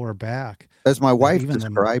that lower back. As my wife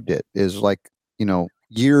described it, is like,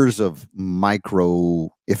 years of micro,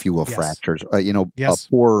 if you will, fractures,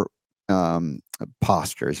 poor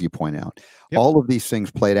posture, as you point out. Yep. All of these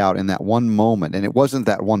things played out in that one moment. And it wasn't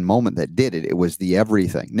that one moment that did it. It was the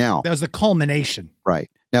everything. Now, that was the culmination. Right.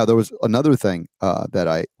 Now, there was another thing that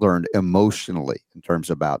I learned emotionally in terms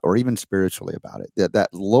about, or even spiritually about it, that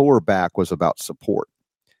lower back was about support.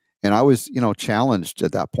 And I was, challenged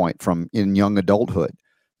at that point from in young adulthood,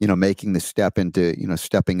 making the step into,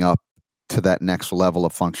 stepping up to that next level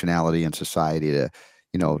of functionality in society, to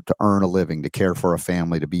earn a living, to care for a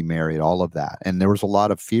family, to be married, all of that. And there was a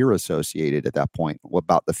lot of fear associated at that point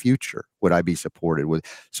about the future. Would I be supported with?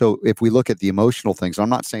 So if we look at the emotional things, I'm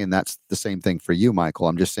not saying that's the same thing for you, Michael.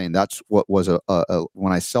 I'm just saying that's what was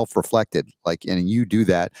when I self-reflected, and you do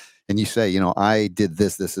that and you say, I did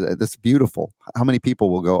this is beautiful. How many people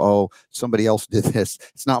will go, oh, somebody else did this.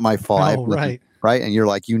 It's not my fault. Oh, right. Right. And you're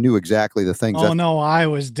like, you knew exactly the things. Oh, no, I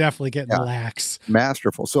was definitely getting lax.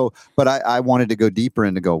 Masterful. So, but I wanted to go deeper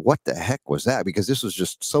and to go, what the heck was that? Because this was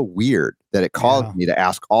just so weird that it caused me to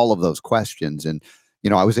ask all of those questions. And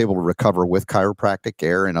I was able to recover with chiropractic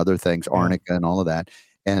care and other things, arnica and all of that.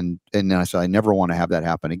 And then I said, I never want to have that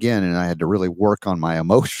happen again. And I had to really work on my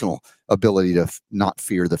emotional ability to not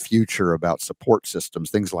fear the future about support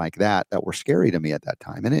systems, things like that were scary to me at that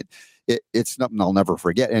time. And it's something I'll never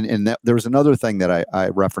forget. And there was another thing that I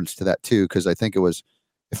referenced to that too, because I think it was,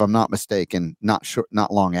 if I'm not mistaken, not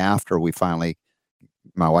long after we finally,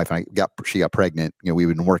 my wife and she got pregnant. We've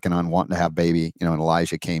been working on wanting to have baby, and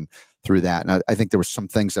Elijah came through that. And I think there was some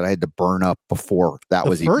things that I had to burn up before that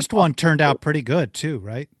was. The first one turned out pretty good too,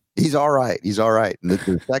 right? He's all right. And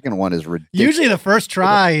the second one is ridiculous. Usually the first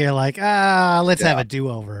try, you're like, let's have a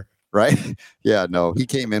do-over. Right? Yeah, no, he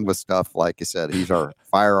came in with stuff, like I said, he's our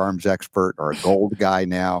firearms expert, our gold guy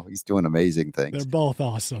now. He's doing amazing things. They're both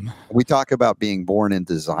awesome. We talk about being born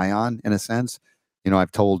into Zion in a sense.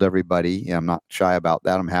 I've told everybody, I'm not shy about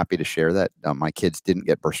that. I'm happy to share that. My kids didn't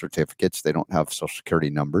get birth certificates. They don't have social security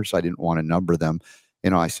numbers. I didn't want to number them.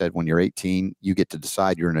 I said, when you're 18, you get to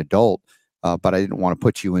decide you're an adult. But I didn't want to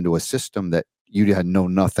put you into a system that you had know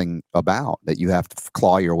nothing about, that you have to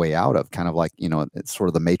claw your way out of, kind of like, it's sort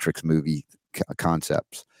of the Matrix movie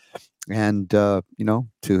concepts. And, to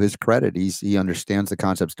his credit, he understands the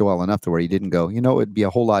concepts well enough to where he didn't go, it'd be a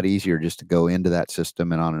whole lot easier just to go into that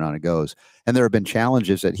system, and on it goes. And there have been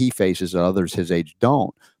challenges that he faces that others his age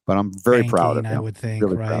don't, but I'm very proud of him. I would think,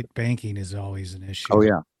 really, right? Banking is always an issue. Oh,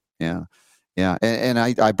 yeah. Yeah. Yeah. And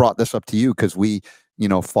I brought this up to you because we,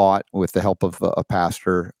 fought with the help of a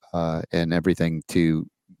pastor and everything to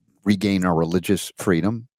regain our religious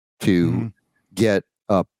freedom, to get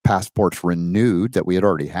passports renewed that we had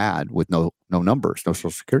already had with no numbers, no social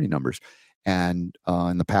security numbers. And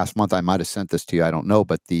in the past month, I might have sent this to you, I don't know,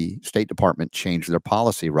 but the State Department changed their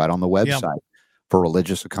policy right on the website for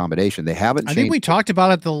religious accommodation. They haven't changed. I think we talked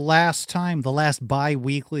about it the last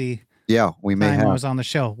bi-weekly. Yeah, we may have. I was on the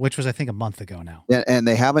show, which was, I think, a month ago now. And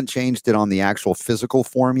they haven't changed it on the actual physical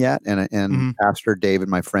form yet. And Pastor David,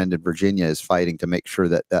 my friend in Virginia, is fighting to make sure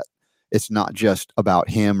that it's not just about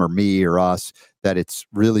him or me or us, that it's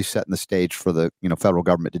really setting the stage for the federal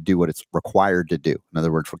government to do what it's required to do. In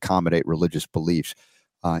other words, accommodate religious beliefs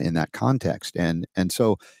in that context. And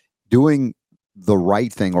so doing the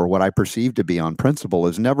right thing, or what I perceive to be on principle,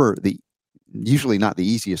 is usually not the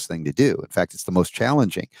easiest thing to do. In fact, it's the most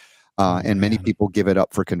challenging. And many people give it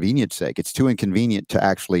up for convenience sake. It's too inconvenient to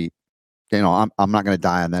actually, I'm not going to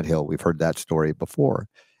die on that hill. We've heard that story before.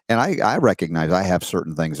 And I recognize I have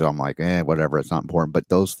certain things that I'm like, whatever, it's not important. But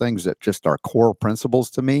those things that just are core principles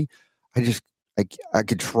to me, I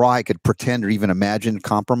could pretend or even imagine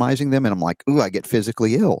compromising them. And I'm like, ooh, I get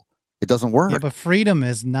physically ill. It doesn't work. Yeah, but freedom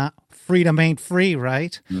ain't free,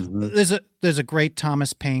 right? Mm-hmm. There's a great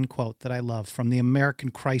Thomas Paine quote that I love from the American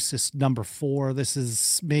Crisis #4. This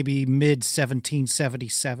is maybe mid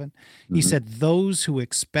 1777. Mm-hmm. He said, "Those who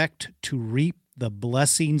expect to reap the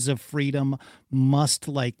blessings of freedom must,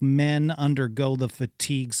 like men, undergo the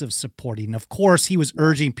fatigues of supporting." Of course, he was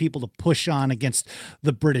urging people to push on against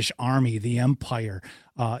the British Army, the Empire,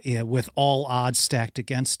 with all odds stacked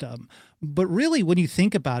against them. But really, when you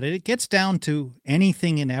think about it, it gets down to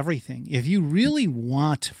anything and everything. If you really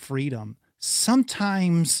want freedom,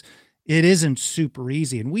 sometimes it isn't super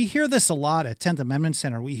easy. And we hear this a lot at 10th Amendment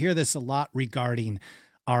Center. We hear this a lot regarding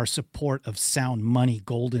our support of sound money,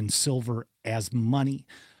 gold and silver as money.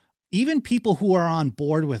 Even people who are on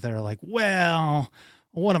board with it are like, well,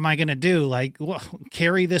 what am I going to do? Like,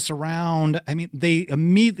 carry this around? I mean, they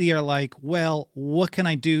immediately are like, well, what can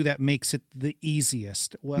I do that makes it the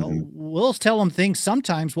easiest? Well, we'll tell them things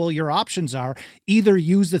sometimes. Well, your options are either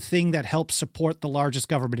use the thing that helps support the largest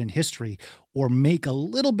government in history, or make a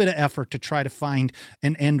little bit of effort to try to find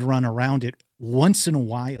an end run around it once in a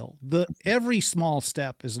while. Every small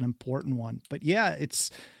step is an important one. But yeah,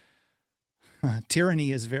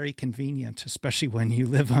 tyranny is very convenient, especially when you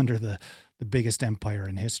live under the biggest empire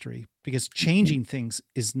in history, because changing things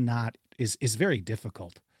is very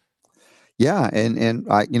difficult. Yeah. And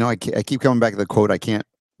I keep coming back to the quote. I can't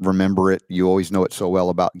remember it. You always know it so well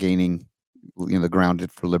about gaining, the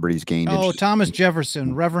grounded for liberty's gained. Oh, Thomas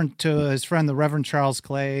Jefferson, Reverend, to his friend, the Reverend Charles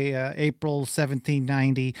Clay, April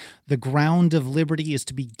 1790, "The ground of liberty is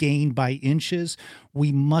to be gained by inches.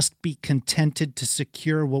 We must be contented to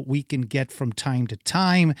secure what we can get from time to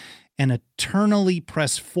time, and eternally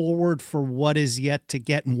press forward for what is yet to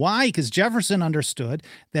get." And why? Because Jefferson understood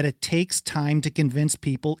that it takes time to convince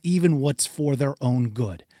people even what's for their own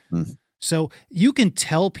good. So you can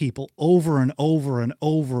tell people over and over and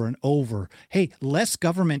over and over, hey, less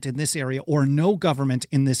government in this area or no government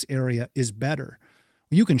in this area is better.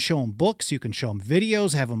 You can show them books, you can show them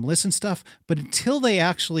videos, have them listen stuff, but until they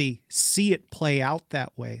actually see it play out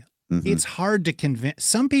that way, It's hard to convince.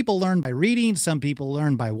 Some people learn by reading, some people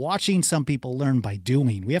learn by watching, some people learn by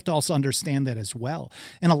doing. We have to also understand that as well.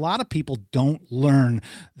 And a lot of people don't learn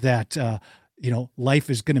that, life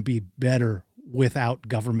is going to be better without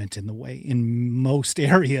government in the way in most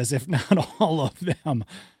areas, if not all of them.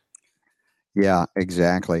 Yeah,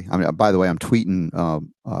 exactly. I mean, by the way, I'm tweeting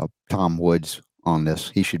Tom Woods on this.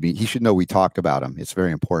 He should know we talked about him. It's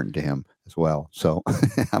very important to him as well. So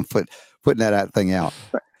I'm putting that thing out.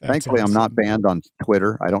 Thankfully, awesome. I'm not banned on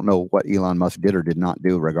Twitter. I don't know what Elon Musk did or did not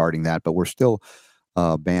do regarding that, but we're still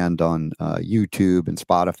banned on YouTube and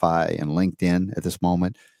Spotify and LinkedIn at this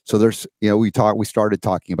moment. So there's, we started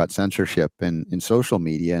talking about censorship in social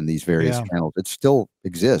media and these various channels. It still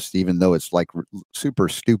exists, even though it's like super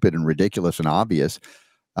stupid and ridiculous and obvious.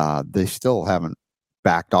 They still haven't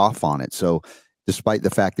backed off on it. So despite the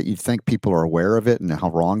fact that you think people are aware of it and how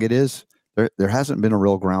wrong it is, there hasn't been a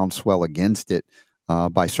real groundswell against it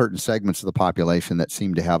by certain segments of the population that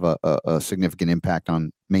seem to have a significant impact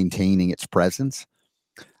on maintaining its presence.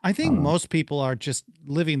 I think most people are just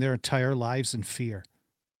living their entire lives in fear.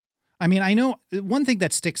 I mean, I know one thing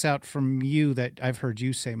that sticks out from you that I've heard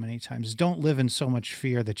you say many times, don't live in so much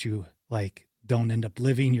fear that you don't end up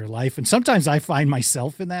living your life. And sometimes I find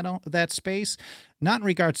myself in that space, not in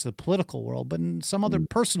regards to the political world, but in some other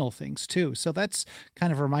personal things too. So that's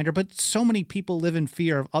kind of a reminder. But so many people live in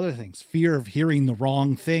fear of other things, fear of hearing the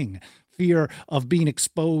wrong thing, fear of being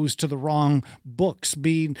exposed to the wrong books,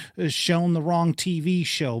 being shown the wrong TV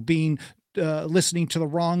show, being listening to the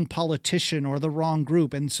wrong politician or the wrong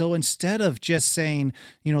group. And so instead of just saying,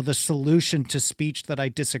 the solution to speech that I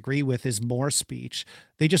disagree with is more speech,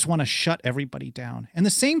 they just want to shut everybody down. And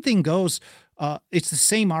the same thing goes, it's the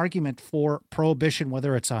same argument for prohibition,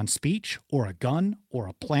 whether it's on speech or a gun or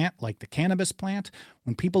a plant like the cannabis plant.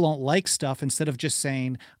 When people don't like stuff, instead of just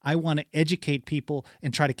saying, I want to educate people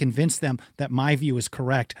and try to convince them that my view is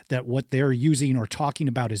correct, that what they're using or talking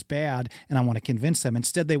about is bad, and I want to convince them.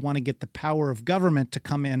 Instead, they want to get the power of government to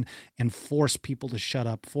come in and force people to shut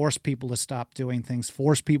up, force people to stop doing things,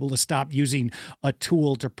 force people to stop using a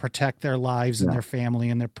tool to protect their lives and their family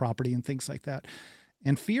and their property and things like that.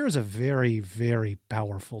 And fear is a very, very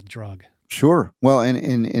powerful drug. Sure. Well,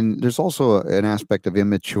 and there's also an aspect of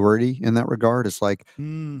immaturity in that regard. It's like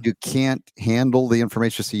you can't handle the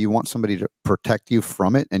information, so you want somebody to protect you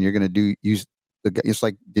from it, and you're going to use the. It's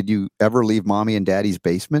like, did you ever leave mommy and daddy's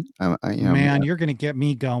basement? You're going to get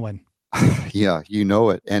me going. Yeah, you know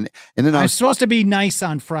it. And then I'm supposed to be nice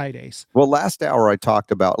on Fridays. Well, last hour I talked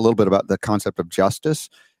a little bit about the concept of justice,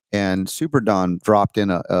 and Super Don dropped in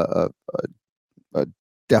a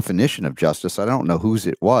definition of justice. I don't know whose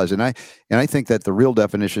it was, and I think that the real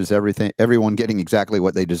definition is everyone getting exactly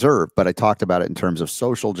what they deserve. But I talked about it in terms of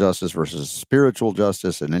social justice versus spiritual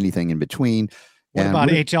justice and anything in between. What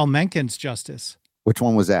about H.L. Mencken's justice? Which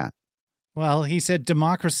one was that? Well, he said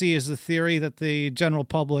democracy is the theory that the general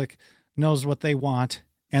public knows what they want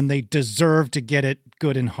and they deserve to get it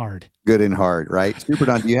good and hard. Good and hard, right? Super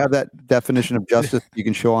Don, do you have that definition of justice you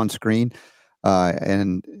can show on screen?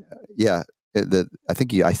 And yeah. I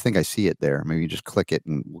think I see it there. Maybe you just click it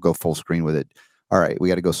and we'll go full screen with it. All right, we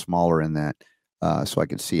got to go smaller in that so I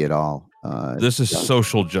can see it all. This is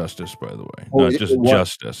social justice, by the way, not just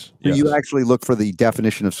justice. Yes. You actually look for the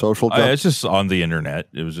definition of social justice? It's just on the internet.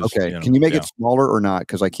 It was just okay. Can you make it smaller or not?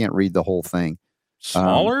 Because I can't read the whole thing.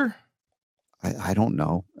 Smaller? I don't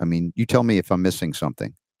know. I mean, you tell me if I'm missing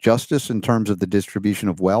something. Justice in terms of the distribution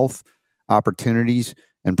of wealth, opportunities,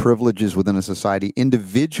 and privileges within a society.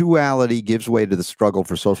 Individuality gives way to the struggle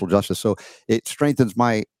for social justice. So it strengthens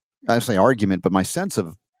my, I say argument, but my sense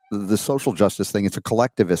of the social justice thing. It's a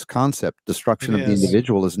collectivist concept. Destruction of the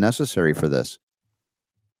individual is necessary for this.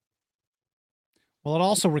 Well, it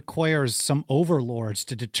also requires some overlords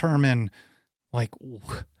to determine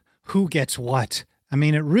who gets what. I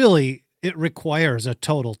mean, it requires a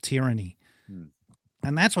total tyranny.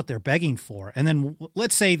 And that's what they're begging for. And then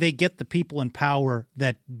let's say they get the people in power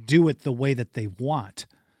that do it the way that they want.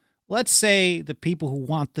 Let's say the people who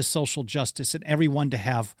want the social justice and everyone to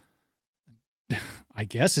have, I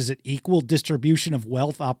guess, is it equal distribution of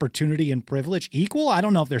wealth, opportunity, and privilege? Equal? I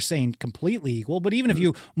don't know if they're saying completely equal, but even if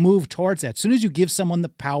you move towards that, as soon as you give someone the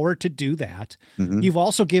power to do that, you've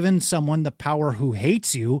also given someone the power who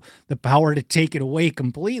hates you, the power to take it away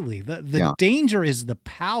completely. The danger is the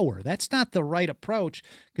power. That's not the right approach,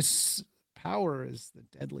 because power is the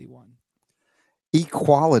deadly one.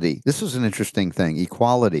 Equality. This is an interesting thing.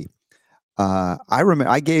 Equality. I remember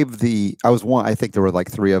I was one, I think there were like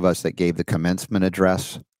three of us that gave the commencement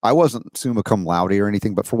address. I wasn't summa cum laude or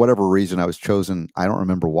anything, but for whatever reason I was chosen, I don't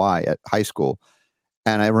remember why, at high school.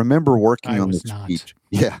 And I remember working on the speech.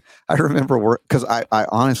 Yeah, I remember because I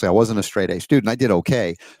honestly, I wasn't a straight A student. I did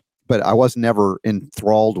okay, but I was never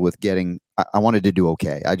enthralled with getting. I wanted to do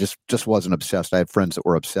okay. I just wasn't obsessed. I had friends that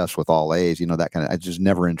were obsessed with all A's. That kind of. It just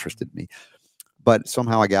never interested me. But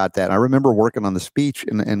somehow I got that. And I remember working on the speech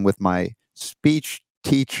and with my speech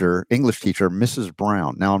teacher, English teacher, Mrs.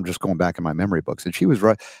 Brown. Now I'm just going back in my memory books, and she was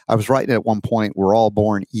right. I was writing at one point, "We're all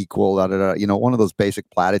born equal." Da, da, da, one of those basic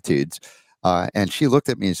platitudes. And she looked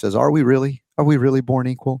at me and says, "Are we really born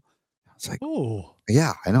equal?" I was like, "Oh,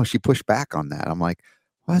 yeah, I know." She pushed back on that. I'm like,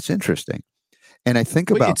 "Well, that's interesting." And I think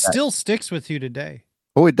about it still sticks with you today.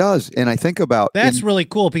 Oh, it does. And I think about that's really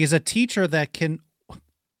cool, because a teacher that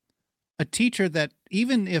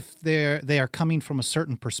even if they are coming from a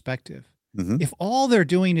certain perspective, if all they're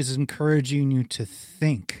doing is encouraging you to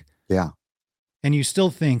think, and you still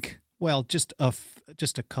think, well, just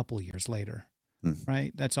a couple years later,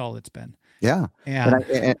 right? That's all it's been. Yeah.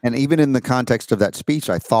 And even in the context of that speech,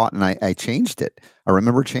 I thought, and I changed it. I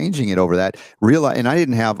remember changing it over that. And I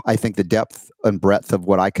didn't have, I think, the depth and breadth of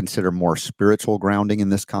what I consider more spiritual grounding in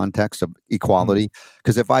this context of equality.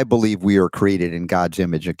 Because if I believe we are created in God's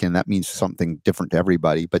image, again, that means something different to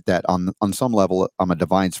everybody, but that on some level, I'm a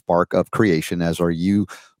divine spark of creation, as are you,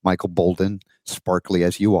 Michael Boldin, sparkly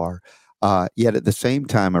as you are. Yet at the same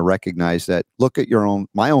time, I recognize that, look at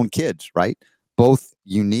my own kids, right? Both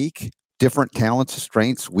unique, different talents,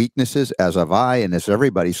 strengths, weaknesses, as have I, and as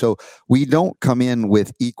everybody. So we don't come in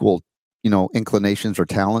with equal, inclinations or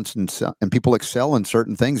talents, and people excel in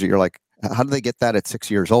certain things that you're like, how do they get that at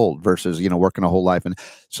 6 years old versus, working a whole life? And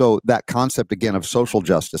so that concept again of social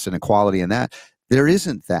justice and equality, and that there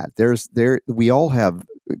isn't that. We all have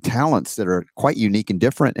talents that are quite unique and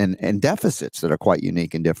different, and deficits that are quite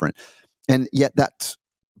unique and different, and yet that's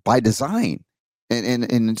by design.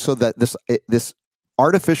 And so that this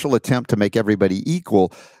artificial attempt to make everybody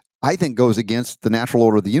equal, I think, goes against the natural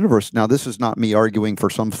order of the universe. Now, this is not me arguing for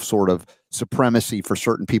some sort of supremacy for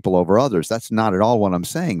certain people over others. That's not at all what I'm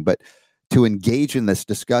saying. But to engage in this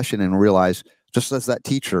discussion and realize, just as that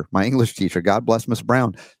teacher, my English teacher, God bless Miss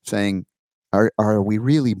Brown, saying, are we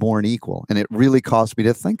really born equal? And it really caused me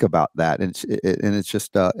to think about that. And it's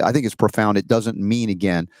just, I think it's profound. It doesn't mean,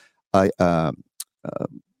 again, a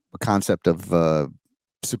concept of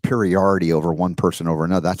superiority over one person over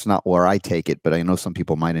another. That's not where I take it, but I know some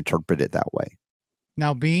people might interpret it that way.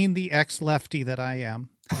 Now, being the ex-lefty that I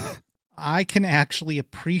am, I can actually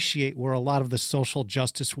appreciate where a lot of the social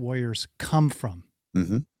justice warriors come from.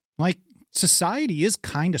 Like, society is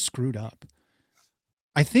kind of screwed up.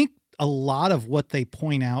 I think a lot of what they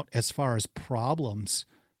point out as far as problems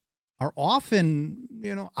are often,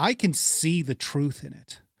 I can see the truth in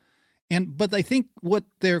it. But I think what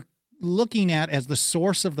they're looking at as the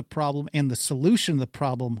source of the problem and the solution of the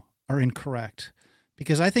problem are incorrect,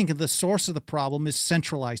 because I think the source of the problem is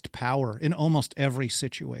centralized power in almost every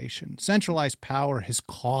situation. Centralized power has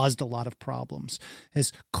caused a lot of problems,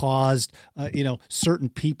 has caused, certain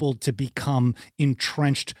people to become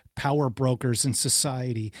entrenched power brokers in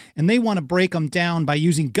society, and they want to break them down by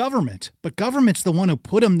using government. But government's the one who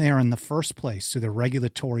put them there in the first place, through the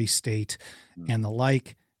regulatory state and the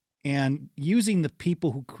like. And using the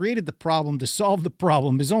people who created the problem to solve the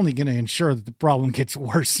problem is only going to ensure that the problem gets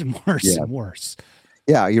worse and worse and worse.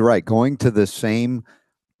 Yeah, you're right. Going to the same,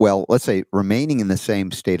 let's say remaining in the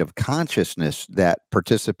same state of consciousness that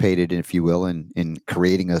participated, if you will, in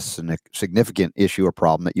creating a significant issue or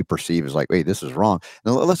problem that you perceive as like, wait, this is wrong.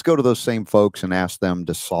 Now, let's go to those same folks and ask them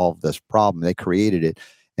to solve this problem. They created it.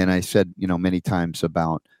 And I said, many times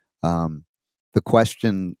about the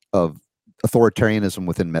question of authoritarianism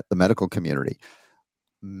within the medical community.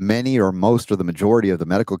 Many or most of the majority of the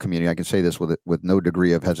medical community, I can say this with no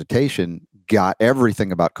degree of hesitation, got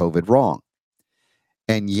everything about COVID wrong.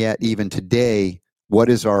 And yet, even today, what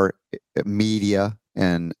is our media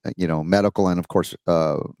and medical and of course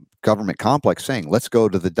government complex saying? Let's go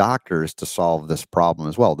to the doctors to solve this problem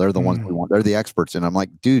as well. They're the ones we want. They're the experts. And I'm like,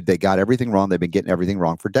 dude, they got everything wrong. They've been getting everything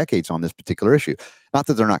wrong for decades on this particular issue. Not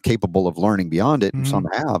that they're not capable of learning beyond it, and some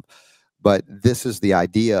have. But this is the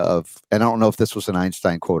idea of, and I don't know if this was an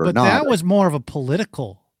Einstein quote or not. But that was more of a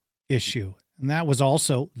political issue. And that was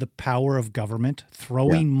also the power of government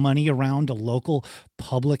throwing money around to local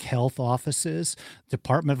public health offices,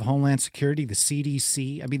 Department of Homeland Security, the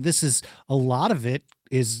CDC. I mean, this is a lot of it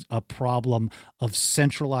is a problem of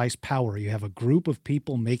centralized power. You have a group of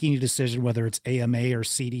people making a decision, whether it's AMA or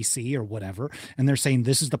CDC or whatever, and they're saying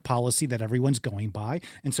this is the policy that everyone's going by.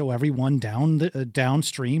 And so everyone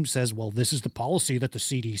downstream says, well, this is the policy that the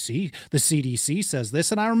CDC says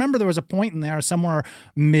this. And I remember there was a point in there somewhere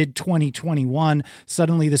mid 2021,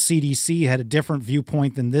 suddenly the CDC had a different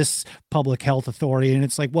viewpoint than this public health authority. And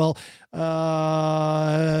it's like, well,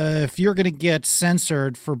 if you're going to get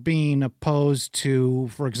censored for being opposed to,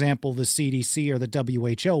 for example, the CDC or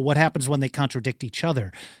the WHO, what happens when they contradict each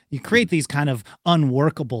other? You create these kind of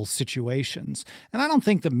unworkable situations. And I don't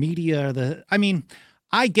think the media,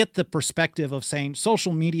 I get the perspective of saying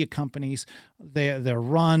social media companies, they're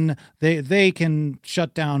run, they can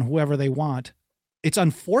shut down whoever they want. It's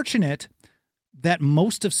unfortunate that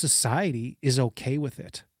most of society is okay with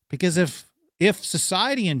it, because if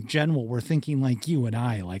society in general were thinking like you and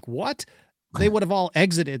I, like what? They would have all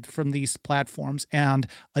exited from these platforms, and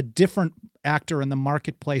a different actor in the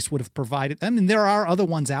marketplace would have provided. I mean, there are other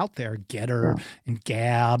ones out there, Getter and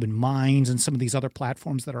Gab and Minds and some of these other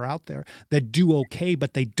platforms that are out there that do okay,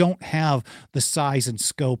 but they don't have the size and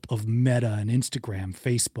scope of Meta and Instagram,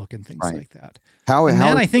 Facebook, and things like that.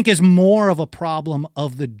 That I think is more of a problem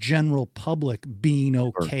of the general public being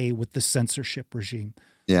okay with the censorship regime.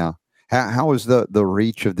 Yeah. How is the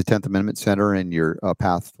reach of the 10th Amendment Center and your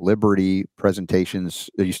Path to Liberty presentations?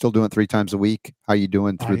 Are you still doing it 3 times a week? How are you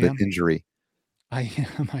doing through the injury? I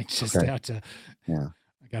am. I just have to. Yeah.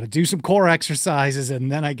 I got to do some core exercises,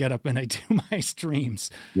 and then I get up and I do my streams.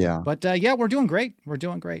 Yeah. But we're doing great. We're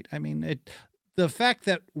doing great. I mean, the fact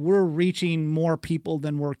that we're reaching more people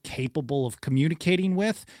than we're capable of communicating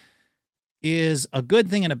with is a good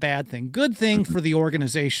thing and a bad thing. Good thing for the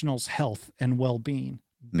organizational's health and well-being.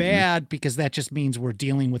 Bad because that just means we're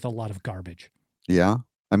dealing with a lot of garbage. Yeah.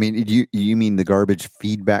 I mean, you mean the garbage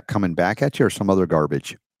feedback coming back at you, or some other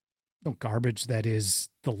garbage? No, garbage that is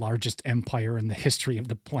the largest empire in the history of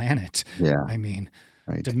the planet. Yeah. I mean,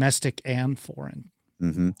 domestic and foreign.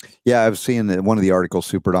 Mm-hmm. Yeah, I've seen that one of the articles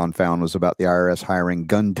Super Don found was about the IRS hiring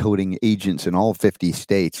gun-toting agents in all 50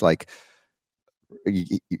 states. Like,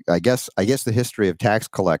 I guess the history of tax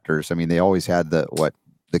collectors. I mean, they always had the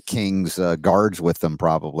king's guards with them,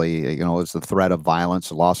 probably. It's the threat of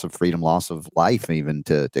violence, loss of freedom, loss of life, even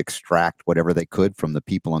to extract whatever they could from the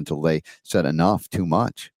people until they said enough, too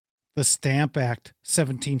much. The Stamp Act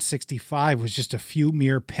 1765 was just a few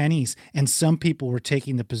mere pennies, and some people were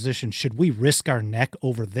taking the position, should we risk our neck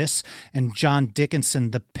over this? And John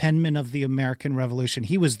Dickinson, the penman of the American Revolution,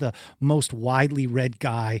 he was the most widely read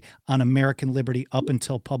guy on American liberty up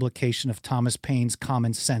until publication of Thomas Paine's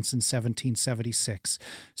Common Sense in 1776.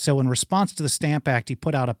 So in response to the Stamp Act, he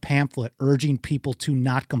put out a pamphlet urging people to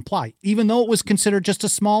not comply, even though it was considered just a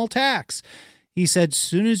small tax. He said,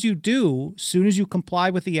 soon as you comply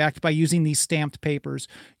with the act by using these stamped papers,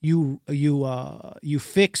 you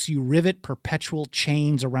rivet perpetual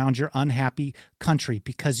chains around your unhappy country,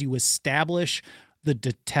 because you establish the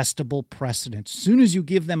detestable precedent. As soon as you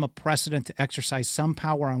give them a precedent to exercise some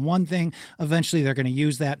power on one thing, eventually they're going to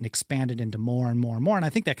use that and expand it into more and more and more. And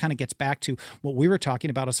I think that kind of gets back to what we were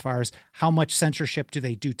talking about as far as how much censorship do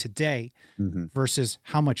they do today versus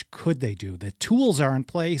how much could they do. The tools are in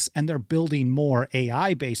place, and they're building more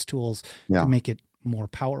AI-based tools to make it more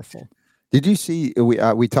powerful. Did you see,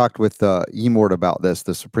 we talked with Emort about this,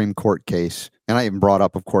 the Supreme Court case, and I even brought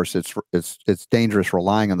up, of course, it's dangerous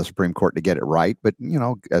relying on the Supreme Court to get it right, but,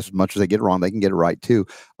 as much as they get it wrong, they can get it right too,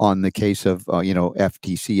 on the case of,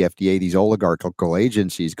 FTC, FDA, these oligarchical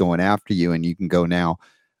agencies going after you, and you can go now,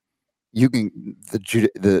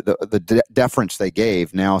 the deference they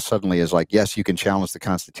gave now suddenly is like, yes, you can challenge the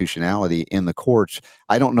constitutionality in the courts.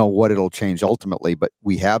 I don't know what it'll change ultimately, but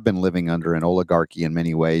we have been living under an oligarchy in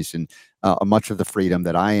many ways, and much of the freedom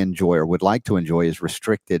that I enjoy or would like to enjoy is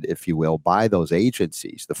restricted, if you will, by those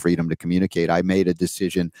agencies, the freedom to communicate. I made a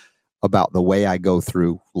decision about the way I go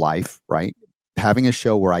through life, right? Having a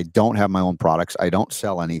show where I don't have my own products, I don't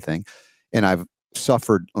sell anything, and I've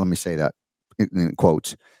suffered, let me say that in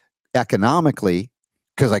quotes, economically,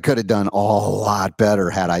 because I could have done a lot better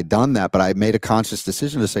had I done that. But I made a conscious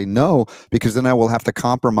decision to say no, because then I will have to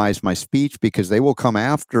compromise my speech, because they will come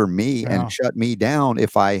after me and shut me down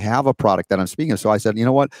if I have a product that I'm speaking of. So I said, you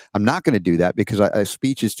know what? I'm not going to do that, because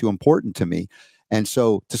speech is too important to me. And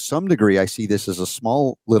so to some degree, I see this as a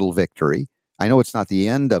small little victory. I know it's not the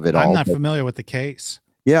end of it all. I'm not familiar with the case.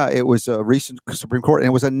 Yeah, it was a recent Supreme Court, and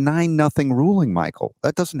it was a 9-0 ruling, Michael.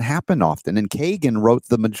 That doesn't happen often. And Kagan wrote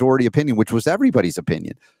the majority opinion, which was everybody's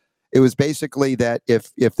opinion. It was basically that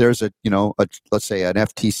if there's let's say an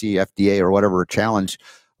FTC, FDA, or whatever challenge,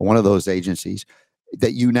 one of those agencies,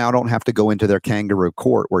 that you now don't have to go into their kangaroo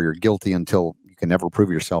court where you're guilty until you can never prove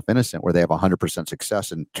yourself innocent, where they have 100%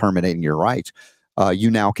 success in terminating your rights.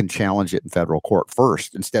 You now can challenge it in federal court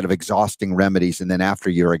first instead of exhausting remedies. And then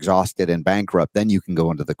after you're exhausted and bankrupt, then you can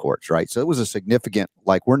go into the courts, right? So it was a significant,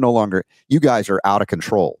 like, we're no longer, you guys are out of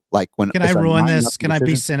control. Like, when can I ruin this? Can I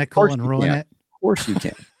be cynical and ruin it? Of course you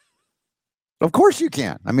can. Of course you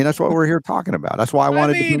can. I mean, that's what we're here talking about. That's why I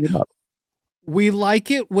wanted to bring it up. We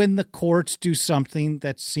like it when the courts do something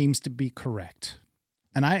that seems to be correct.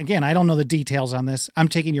 And I don't know the details on this. I'm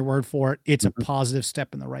taking your word for it. It's a positive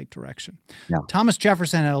step in the right direction. Yeah. Thomas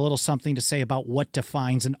Jefferson had a little something to say about what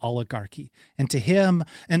defines an oligarchy. And to him,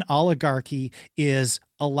 an oligarchy is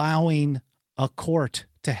allowing a court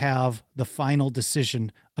to have the final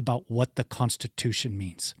decision about what the Constitution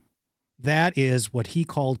means. That is what he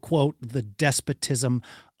called, quote, the despotism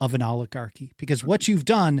of an oligarchy. Because what you've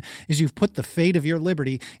done is you've put the fate of your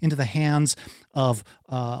liberty into the hands of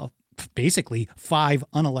basically 5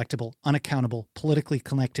 unelectable, unaccountable, politically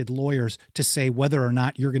connected lawyers to say whether or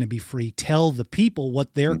not you're going to be free. Tell the people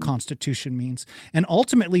what their Constitution means. And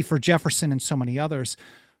ultimately, for Jefferson and so many others,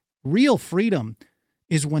 real freedom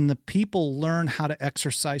is when the people learn how to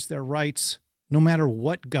exercise their rights, no matter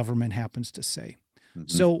what government happens to say.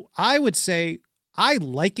 So I would say I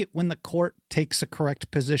like it when the court takes a correct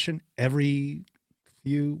position every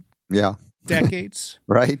few decades.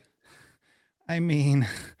 Right. I mean,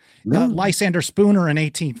 Lysander Spooner in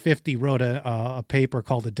 1850 wrote a paper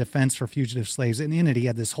called The Defense for Fugitive Slaves. And in it, he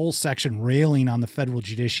had this whole section railing on the federal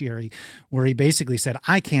judiciary, where he basically said,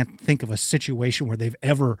 I can't think of a situation where they've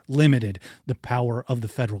ever limited the power of the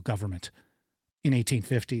federal government. In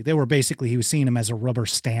 1850, he was seeing him as a rubber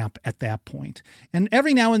stamp at that point. And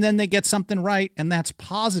every now and then they get something right, and that's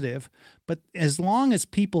positive. But as long as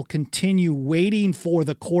people continue waiting for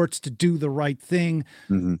the courts to do the right thing,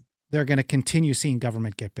 they're going to continue seeing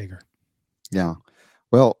government get bigger. Yeah.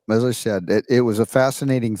 Well, as I said, it was a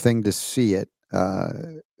fascinating thing to see it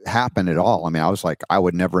happen at all. I mean, I was like, I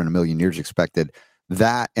would never in a million years expected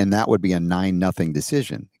that, and that would be a 9-0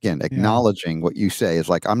 decision. Again, acknowledging what you say is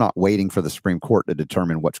like, I'm not waiting for the Supreme Court to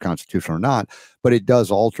determine what's constitutional or not, but it does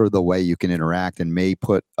alter the way you can interact and may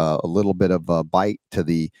put a little bit of a bite to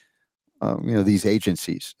the, these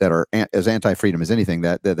agencies that are as anti-freedom as anything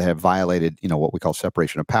that have violated, what we call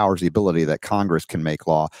separation of powers, the ability that Congress can make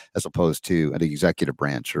law as opposed to the executive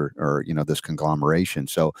branch or this conglomeration.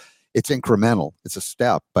 So it's incremental. It's a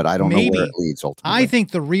step, but I don't know where it leads ultimately. I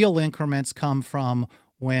think the real increments come from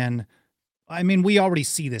when, we already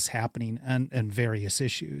see this happening and various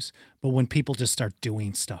issues, but when people just start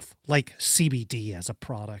doing stuff like CBD as a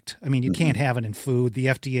product. I mean, you can't have it in food. The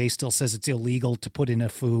FDA still says it's illegal to put in a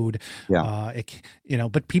food.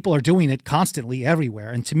 But people are doing it constantly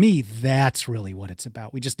everywhere. And to me, that's really what it's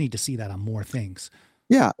about. We just need to see that on more things.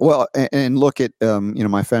 Yeah, well, and look at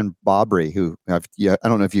my friend Bobry, who I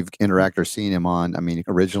don't know if you've interacted or seen him on.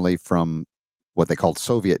 Originally from what they called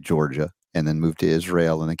Soviet Georgia, and then moved to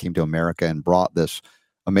Israel, and then came to America and brought this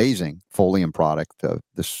amazing Folium product.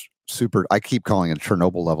 This super, I keep calling it a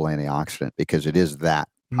Chernobyl level antioxidant because it is that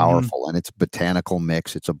powerful, and it's botanical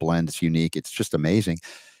mix. It's a blend. It's unique. It's just amazing.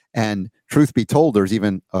 And truth be told, there's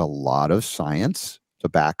even a lot of science to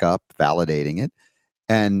back up validating it,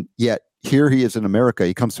 and yet. Here he is in America.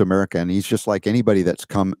 He comes to America, and he's just like anybody that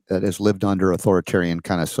has lived under authoritarian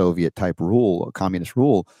kind of Soviet type rule, communist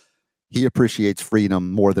rule. He appreciates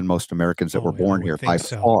freedom more than most Americans that were born here by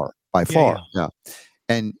far. Yeah.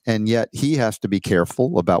 And yet he has to be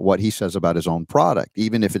careful about what he says about his own product,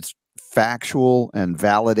 even if it's factual and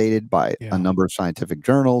validated by a number of scientific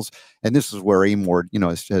journals. And this is where Amor,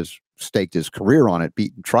 has staked his career on it,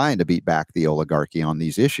 trying to beat back the oligarchy on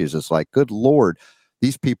these issues. It's like, good Lord.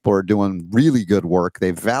 These people are doing really good work.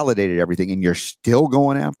 They've validated everything, and you're still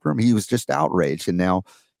going after him. He was just outraged. And now,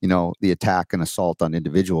 the attack and assault on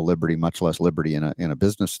individual liberty, much less liberty in a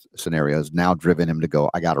business scenario, has now driven him to go,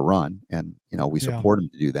 I got to run. And, we support him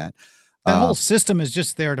to do that. The whole system is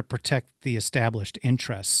just there to protect the established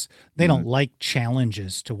interests. They don't like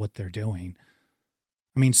challenges to what they're doing.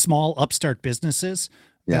 Small upstart businesses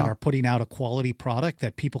that are putting out a quality product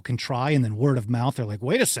that people can try, and then word of mouth, they're like,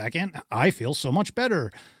 wait a second, I feel so much better.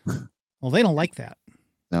 Well, they don't like that.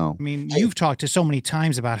 No. You've talked to so many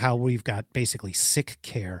times about how we've got basically sick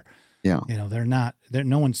care. Yeah.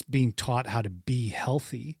 No one's being taught how to be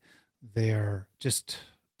healthy. They're just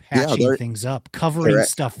patching things up, covering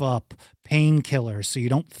stuff up, painkillers, so you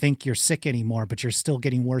don't think you're sick anymore, but you're still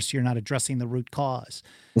getting worse. You're not addressing the root cause.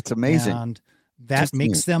 It's amazing. And that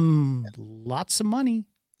makes them lots of money.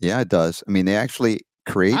 Yeah, it does. They actually,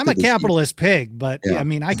 create. I'm a capitalist pig, but I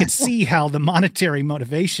mean, I could see how the monetary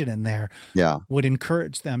motivation in there would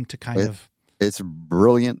encourage them to kind of. It's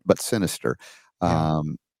brilliant, but sinister.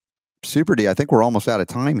 Super D, I think we're almost out of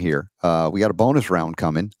time here. We got a bonus round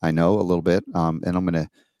coming. I know a little bit. And I'm going to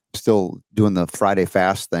still doing the Friday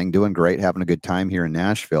fast thing, doing great, having a good time here in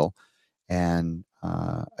Nashville. And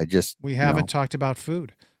we haven't talked about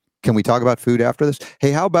food. Can we talk about food after this?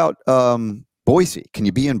 Hey, how about Boise? Can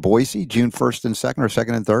you be in Boise June 1st and 2nd or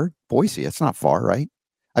 2nd and 3rd? Boise, it's not far, right?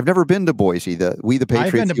 I've never been to Boise. We the Patriots.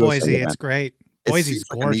 I've been to Boise. Event. It's great. Boise's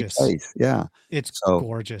gorgeous. Yeah. It's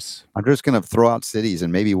gorgeous. I'm just going to throw out cities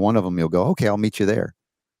and maybe one of them you'll go, okay, I'll meet you there.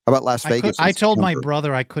 How about Las Vegas? I told my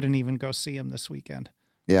brother I couldn't even go see him this weekend.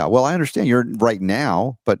 Yeah. Well, I understand you're right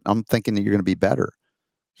now, but I'm thinking that you're going to be better.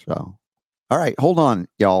 So, all right, hold on,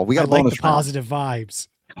 y'all. We got bonus round. Positive vibes.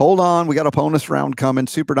 Hold on. We got a bonus round coming.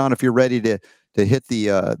 Super Don, if you're ready to hit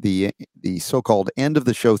the so-called end of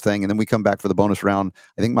the show thing, and then we come back for the bonus round.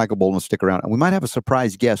 I think Michael Boldin will stick around, and we might have a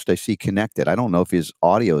surprise guest I see connected. I don't know if his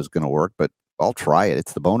audio is going to work, but I'll try it.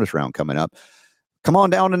 It's the bonus round coming up. Come on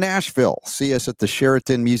down to Nashville. See us at the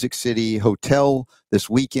Sheraton Music City Hotel this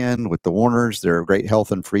weekend with the Warners. Their great health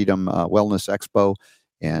and freedom wellness expo,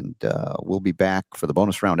 and we'll be back for the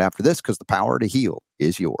bonus round after this because the power to heal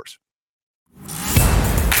is yours.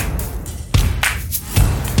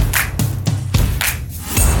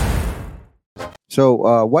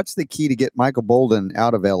 So what's the key to get Michael Boldin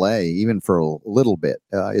out of L.A., even for a little bit?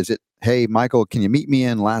 Is it, hey, Michael, can you meet me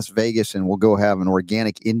in Las Vegas and we'll go have an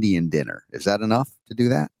organic Indian dinner? Is that enough to do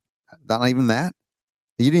that? Not even that?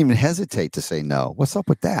 You didn't even hesitate to say no. What's up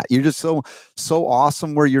with that? You're just so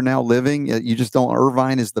awesome where you're now living. You just don't,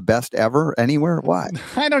 Irvine is the best ever anywhere? What?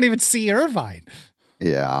 I don't even see Irvine.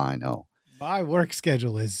 Yeah, I know. My work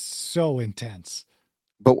schedule is so intense.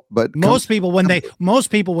 But most people when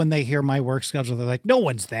they hear my work schedule, they're like, no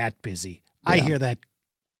one's that busy. Yeah. I hear that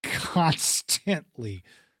constantly.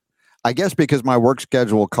 I guess because my work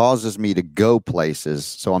schedule causes me to go places,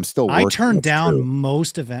 so I'm still working. I turn down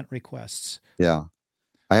most event requests. Yeah.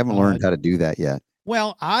 I haven't learned how to do that yet.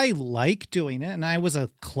 Well, I like doing it, and I was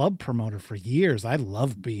a club promoter for years. I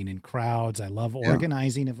love being in crowds. I love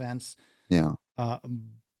organizing events. Yeah.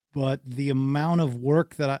 But the amount of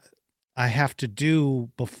work that I have to do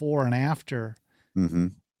before and after,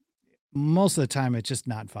 most of the time, it's just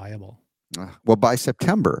not viable. Well, by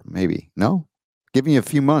September, maybe. No? Give me a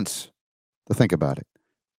few months to think about it.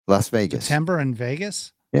 Las Vegas. September in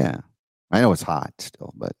Vegas? Yeah. I know it's hot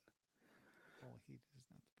still, but.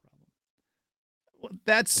 Well,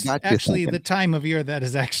 that's actually the time of year that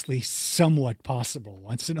is actually somewhat possible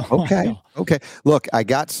once in a while. Okay. Look, I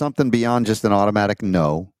got something beyond just an automatic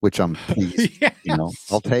no, which I'm pleased. Yes. You know,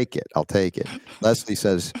 I'll take it. Leslie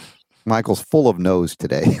says, Michael's full of no's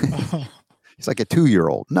today. He's like a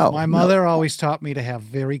 2-year-old. No. My mother always taught me to have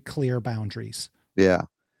very clear boundaries. Yeah.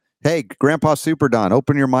 Hey, Grandpa Super Don,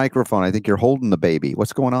 open your microphone. I think you're holding the baby.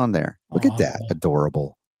 What's going on there? Look at that.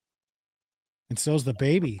 Adorable. And so's the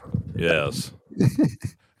baby. Yes.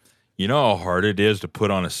 You know how hard it is to put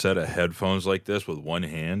on a set of headphones like this with one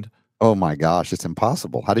hand? Oh my gosh, it's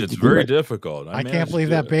impossible. How did it's you do very it? difficult. I can't believe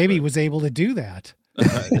that baby was able to do that.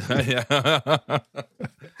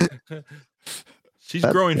 She's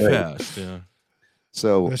growing fast. Yeah.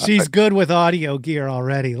 So she's good with audio gear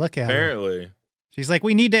already. Look at her. Apparently. She's like,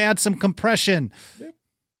 we need to add some compression.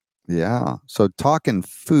 Yeah. So talking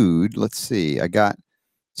food, let's see. I got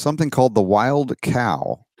something called the Wild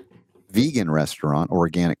Cow vegan restaurant,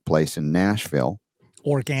 organic place in Nashville.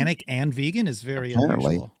 Organic and vegan is very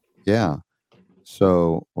unusual. Yeah.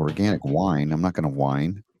 So organic wine. I'm not going to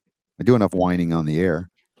whine. I do enough whining on the air.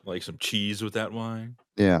 Like some cheese with that wine.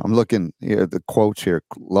 Yeah. I'm looking here. The quotes here.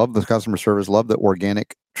 Love the customer service. Love the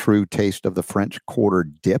organic, true taste of the French Quarter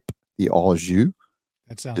dip, the au jus.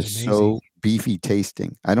 That sounds amazing. So beefy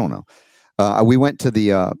tasting. I don't know. We went to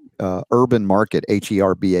the Urban Market,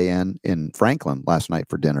 HERBAN, in Franklin last night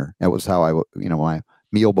for dinner. That was how my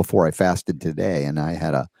meal before I fasted today, and I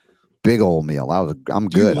had a big old meal. I'm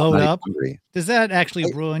good. You load I'm not up. Hungry. Does that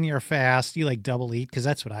actually ruin your fast? You like double eat? Because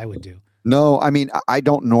that's what I would do. No, I mean I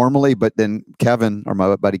don't normally, but then Kevin, or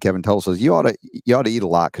my buddy Kevin, tells us you ought to eat a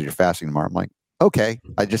lot because you're fasting tomorrow. I'm like, okay,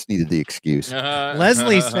 I just needed the excuse.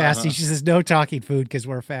 Leslie's fasting. She says no talking food because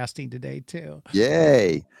we're fasting today too.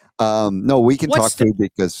 Yay. No, we can talk food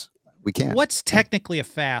because we can. What's technically a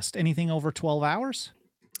fast? Anything over 12 hours?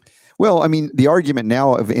 Well, I mean, the argument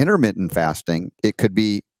now of intermittent fasting, it could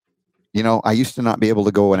be, I used to not be able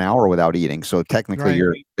to go an hour without eating. So technically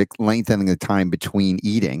you're lengthening the time between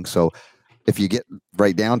eating. So if you get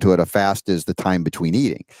right down to it, a fast is the time between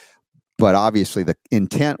eating. But obviously the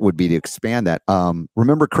intent would be to expand that.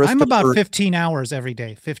 Remember, Christopher? I'm about 15 hours every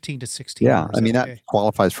day, 15 to 16 hours. Yeah, I mean, that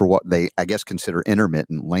qualifies for what they, I guess, consider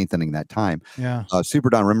intermittent, lengthening that time. Yeah.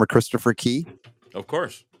 Super Don, remember Christopher Key? Of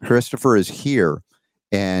course. Christopher is here.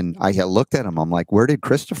 And I had looked at him. I'm like, where did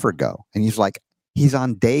Christopher go? And he's like, he's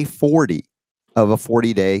on day 40 of a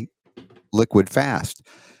 40-day liquid fast.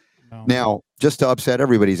 Oh. Now, just to upset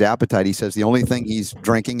everybody's appetite, he says the only thing he's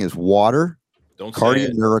drinking is water, Cardio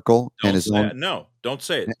Miracle, and his own. No, don't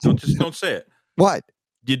say it. Don't say it. What?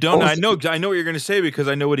 You don't. I know what you're going to say because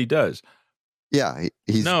I know what he does. Yeah,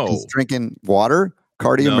 he's drinking water,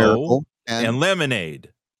 Cardio Miracle, and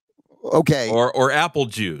lemonade. Okay. Or apple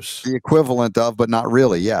juice. The equivalent of, but not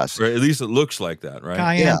really, yes. Or at least it looks like that, right?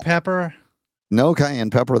 Cayenne pepper? No cayenne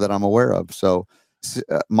pepper that I'm aware of. So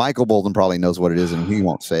Michael Boldin probably knows what it is, and he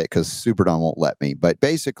won't say it because Super Don won't let me. But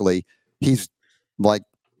basically, he's like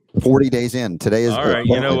 40 days in. Today is... All right,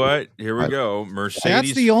 you know what? Here we go. Mercedes.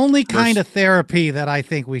 That's the only kind of therapy that I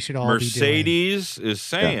think we should all be doing. Mercedes is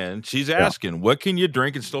saying, she's asking, what can you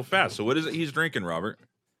drink and still fast? So what is it he's drinking, Robert?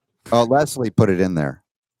 Leslie put it in there.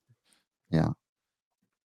 Yeah.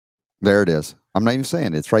 There it is. I'm not even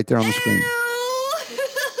saying it. It's right there on the screen.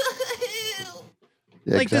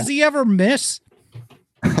 Like, does he ever miss?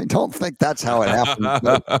 I don't think that's how it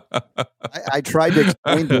happens. I tried to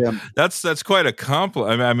explain to him. That's quite a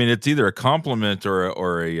compliment. I mean, it's either a compliment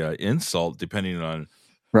or a insult, depending on.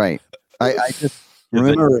 Right. I just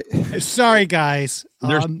remember. Sorry, guys.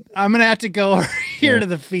 I'm gonna have to go over here to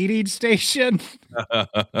the feeding station.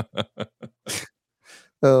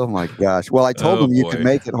 Oh my gosh. Well, I told him you could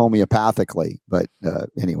make it homeopathically, but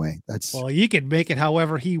anyway, that's... Well, you could make it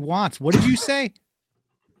however he wants. What did you say?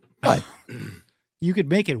 What? You could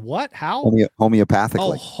make it what? How? Homeopathically.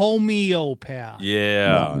 Oh, homeopath.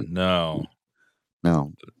 Yeah, no.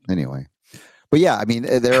 Anyway. But yeah, I mean,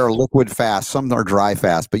 there are liquid fasts. Some are dry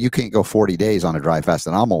fast, but you can't go 40 days on a dry fast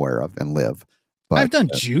that I'm aware of and live. But, I've done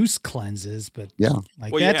juice cleanses, but that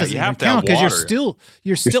doesn't even count because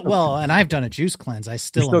you're still well. And I've done a juice cleanse. I'm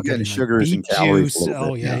still getting sugars and calories.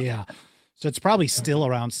 Oh yeah. So it's probably still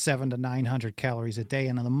around 700 to 900 calories a day.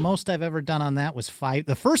 And the most I've ever done on that was 5.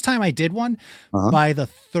 The first time I did one, by the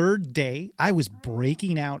third day, I was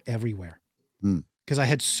breaking out everywhere because I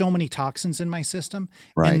had so many toxins in my system.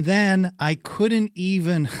 Right. And then I couldn't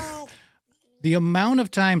even. The amount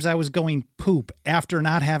of times I was going poop after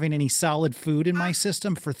not having any solid food in my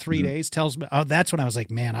system for 3 days tells me, that's when I was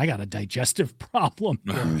like, man, I got a digestive problem.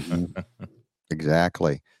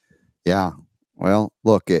 Exactly. Yeah. Well,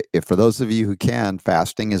 look, if for those of you who can,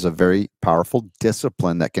 fasting is a very powerful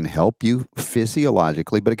discipline that can help you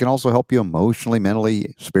physiologically, but it can also help you emotionally,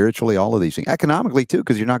 mentally, spiritually, all of these things. Economically, too,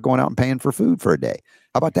 because you're not going out and paying for food for a day.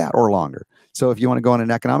 How about that? Or longer. So if you want to go on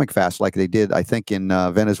an economic fast like they did, I think, in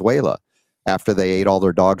Venezuela, after they ate all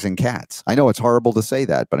their dogs and cats. I know it's horrible to say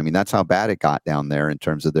that, but I mean, that's how bad it got down there in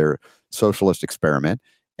terms of their socialist experiment.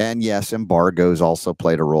 And yes, embargoes also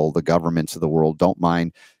played a role. The governments of the world don't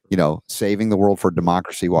mind, saving the world for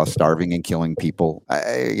democracy while starving and killing people.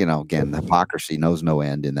 Again, hypocrisy knows no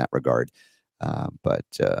end in that regard. But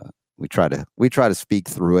we try to speak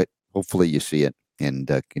through it. Hopefully you see it and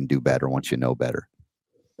can do better once you know better.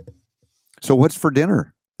 So what's for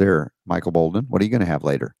dinner there, Michael Boldin? What are you going to have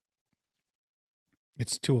later?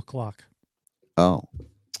 It's 2:00. Oh,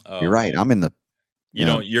 you're right. I'm in the.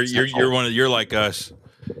 You're like us.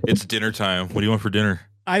 It's dinner time. What do you want for dinner?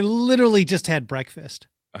 I literally just had breakfast.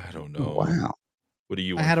 I don't know. Wow. What do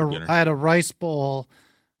you want for dinner? I had a rice bowl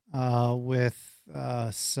with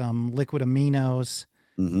some liquid aminos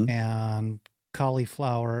and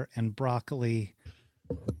cauliflower and broccoli,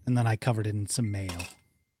 and then I covered it in some mayo.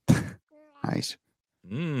 Nice.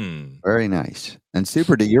 Very nice. And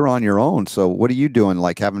Super D, you're on your own. So what are you doing?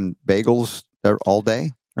 Like having bagels all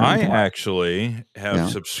day? I actually have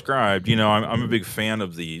subscribed. I'm a big fan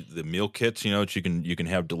of the meal kits. That you can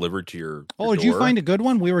have delivered to your. Oh, did you find a good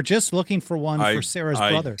one? We were just looking for one for Sarah's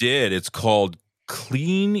brother. I did. It's called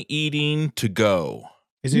Clean Eating to Go.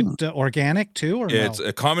 Is it organic too, or it's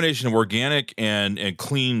a combination of organic and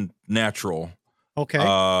clean, natural. Okay.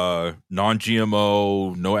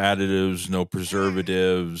 Non-GMO, no additives, no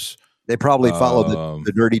preservatives. They probably follow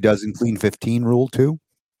the Dirty Dozen Clean 15 rule too.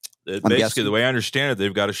 Basically, the way I understand it,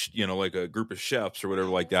 they've got like a group of chefs or whatever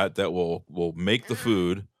like that will make the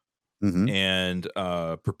food and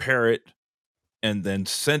prepare it and then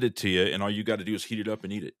send it to you, and all you got to do is heat it up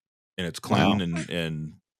and eat it, and it's clean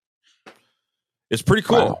and it's pretty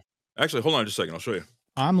cool. Wow. Actually, hold on just a second, I'll show you.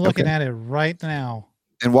 I'm looking at it right now.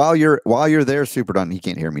 And while you're there, Super Don, he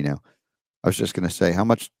can't hear me now. I was just going to say how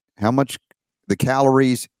much the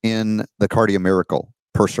calories in the Cardio Miracle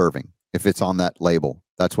per serving. if it's on that label.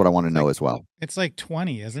 That's what I want to know as well. It's like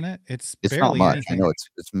 20, isn't it? It's barely not much. Anything. I know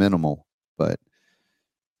it's minimal, but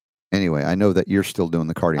anyway, I know that you're still doing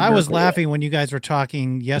the cardio. I was laughing when you guys were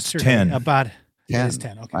talking yesterday about 10. It is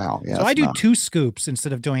 10. Okay. Wow. Yeah, so I do 2 scoops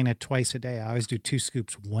instead of doing it twice a day. I always do 2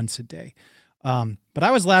 scoops once a day. But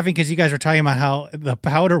I was laughing because you guys were talking about how the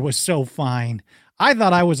powder was so fine. I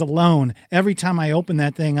thought I was alone. Every time I opened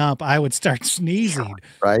that thing up, I would start sneezing.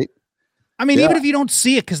 Right. I mean, even if you don't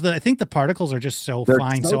see it, because I think the particles are just They're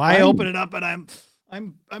fine. So I open it up and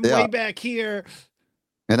I'm way back here.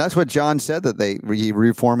 And that's what John said, that he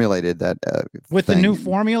reformulated that with thing. The new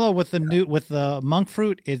formula, with the monk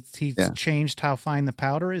fruit. He's changed how fine the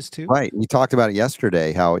powder is too. Right. We talked about it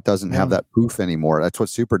yesterday, how it doesn't have that poof anymore. That's what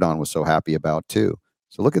Super Don was so happy about too.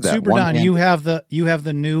 So look at that. Super Don, you have the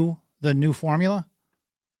new formula.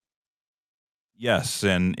 Yes,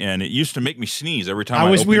 and it used to make me sneeze every time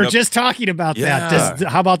we were just talking about that.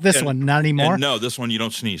 How about this one? Not anymore. No, this one you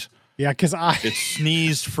don't sneeze. Yeah, because it's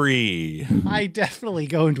sneeze free. I definitely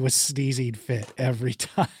go into a sneezing fit every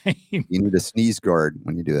time. You need a sneeze guard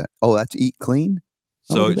when you do that. Oh, that's Eat Clean.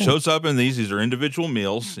 So it shows up in these. These are individual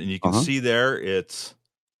meals, and you can see there it's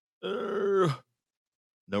no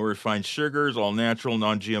refined sugars, all natural,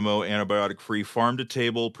 non-GMO, antibiotic-free,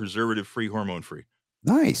 farm-to-table, preservative-free, hormone-free.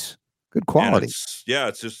 Nice. Good quality. It's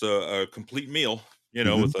just a complete meal,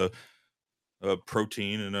 with a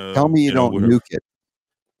protein and a. Tell me you don't nuke it.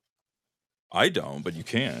 I don't, but you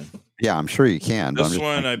can. Yeah, I'm sure you can. This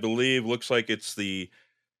one, I believe, looks like it's the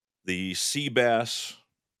sea bass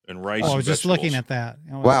and rice. Oh, I was just looking at that.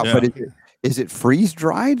 Wow, but is it freeze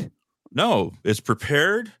dried? No, it's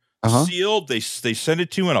prepared, sealed. They send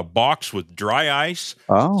it to you in a box with dry ice.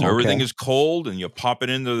 Oh, so everything is cold, and you pop it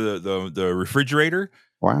into the refrigerator.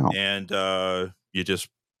 Wow. And you just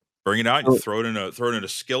bring it out, and throw it in a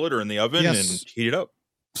skillet or in the oven and heat it up.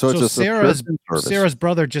 So it's a Sarah's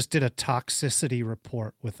brother just did a toxicity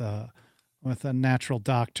report with a natural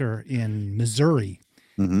doctor in Missouri.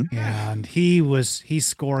 Mm-hmm. And he's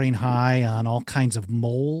scoring high on all kinds of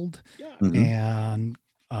mold and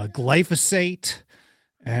glyphosate.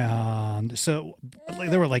 And so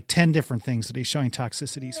there were like 10 different things that he's showing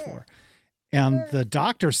toxicities for. And the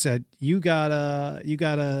doctor said, you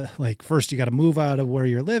gotta like, first you gotta move out of where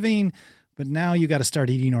you're living, but now you got to start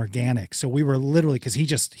eating organic. So we were literally, because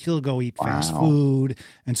he'll go eat fast food.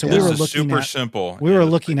 And so we were looking simple. We were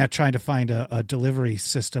looking at trying to find a delivery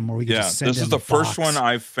system where we could just send this is the first one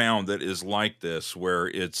I've found that is like this, where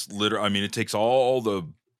it's literally, I mean, it takes all the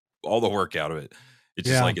work out of it. It's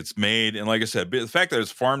just like it's made, and like I said, the fact that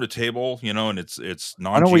it's farm to table, and it's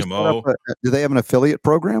non-GMO. Do they have an affiliate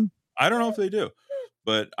program? I don't know if they do,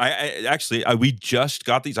 but we just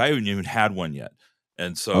got these. I haven't even had one yet,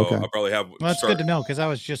 and so I'll probably have. Well, that's good to know, because I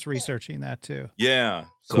was just researching that too. Yeah,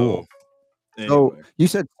 so, cool. Anyway. So you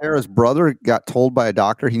said Sarah's brother got told by a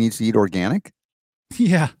doctor he needs to eat organic?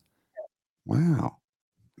 Yeah. Wow.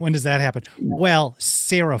 When does that happen? Well,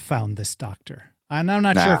 Sarah found this doctor. And I'm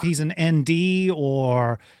not sure if he's an ND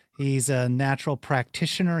or he's a natural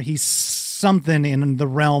practitioner. He's something in the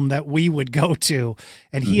realm that we would go to.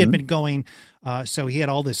 And he had been going, so he had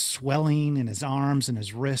all this swelling in his arms and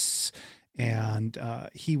his wrists. And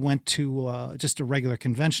he went to just a regular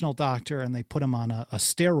conventional doctor, and they put him on a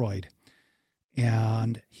steroid.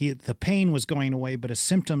 And the pain was going away, but his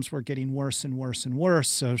symptoms were getting worse and worse and worse.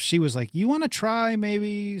 So she was like, you want to try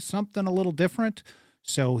maybe something a little different?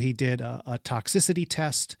 So he did a toxicity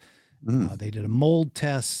test. They did a mold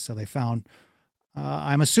test. So they found,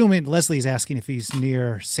 I'm assuming Leslie's asking if he's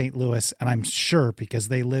near St. Louis, and I'm sure because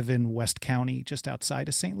they live in West County, just outside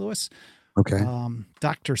of St. Louis. Okay.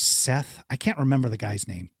 Dr. Seth, I can't remember the guy's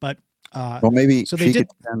name, but well, maybe so she could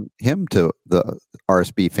send him to the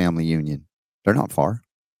RSB Family Union. They're not far.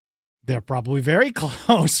 They're probably very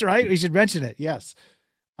close, right? We should mention it. Yes.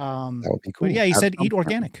 That would be cool. But yeah, he said eat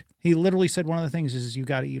organic. He literally said one of the things is you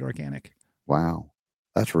got to eat organic. Wow.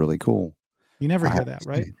 That's really cool. You never hear that,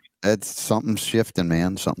 right? It's something shifting,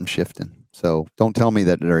 man. Something shifting. So don't tell me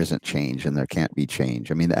that there isn't change and there can't be change.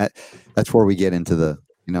 I mean, that's where we get into the,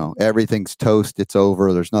 everything's toast. It's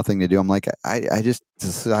over. There's nothing to do. I'm like, I just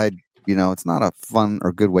decide, it's not a fun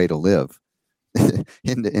or good way to live.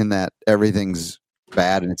 in that everything's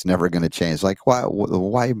bad and it's never going to change. Like,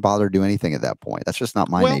 why bother do anything at that point? That's just not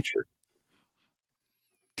my nature.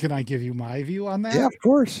 Can I give you my view on that? Yeah, of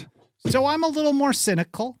course. So I'm a little more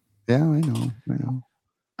cynical. Yeah, I know.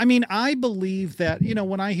 I mean, I believe that,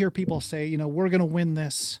 when I hear people say, we're going to win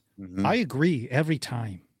this, I agree every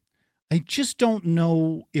time. I just don't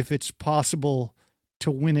know if it's possible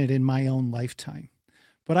to win it in my own lifetime.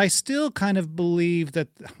 But I still kind of believe that,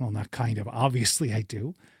 well, not kind of, obviously I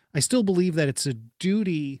do. I still believe that it's a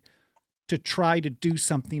duty to try to do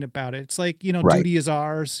something about it. It's like, Right. duty is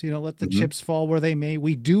ours, let the chips fall where they may.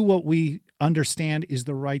 We do what we understand is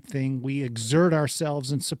the right thing. We exert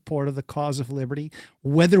ourselves in support of the cause of liberty,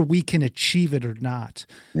 whether we can achieve it or not.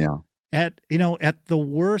 Yeah. At the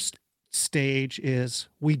worst stage is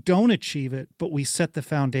we don't achieve it, but we set the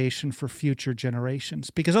foundation for future generations,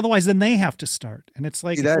 because otherwise then they have to start. And it's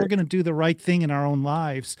like, if we're going to do the right thing in our own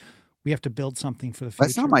lives, we have to build something for the future.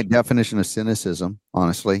 That's not my definition of cynicism,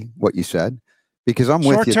 honestly, what you said, because I'm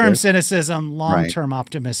with you. Short-term cynicism, long-term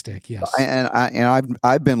optimistic. Yes.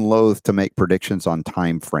 I've been loath to make predictions on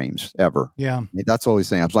time frames ever. Yeah. That's always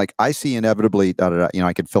the thing. I was like, I see inevitably,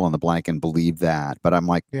 I could fill in the blank and believe that, but I'm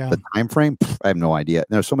like, the time frame, I have no idea. And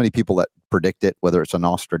there's so many people that predict it, whether it's a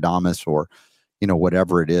Nostradamus or,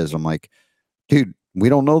 whatever it is. I'm like, dude, we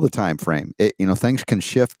don't know the time frame. Things can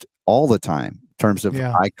shift all the time. Terms of,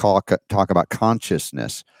 I talk about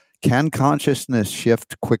consciousness. Can consciousness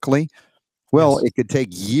shift quickly? Well, it could take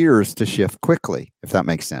years to shift quickly, if that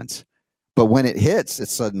makes sense. But when it hits,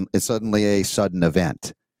 it's suddenly a sudden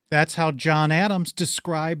event. That's how John Adams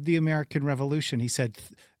described the American Revolution. He said,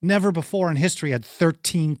 never before in history had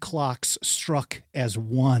 13 clocks struck as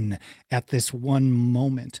one at this one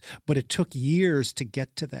moment. But it took years to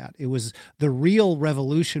get to that. It was the real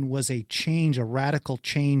revolution was a change, a radical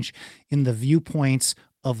change in the viewpoints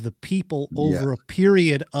of the people over a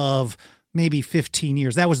period of maybe 15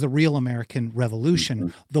 years. That was the real American Revolution.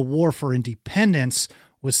 Mm-hmm. The war for independence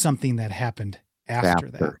was something that happened after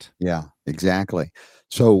that. Yeah, exactly.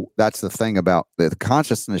 So that's the thing about the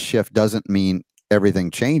consciousness shift doesn't mean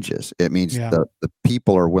everything changes. It means the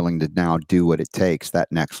people are willing to now do what it takes,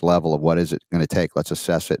 that next level of what is it going to take. Let's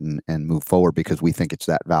assess it and move forward because we think it's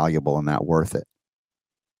that valuable and that worth it.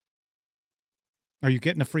 Are you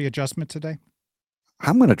getting a free adjustment today?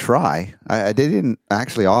 I'm going to try. I didn't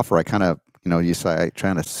actually offer. I kind of, you say I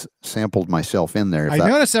kind of sampled myself in there. I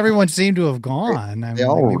noticed everyone seemed to have gone. They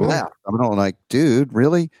all left. I'm like, dude,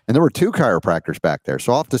 really? And there were 2 chiropractors back there.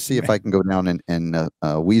 So I'll have to see if I can go down and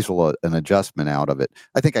weasel an adjustment out of it.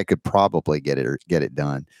 I think I could probably get it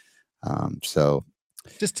done. So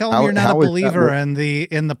just tell them you're not a believer in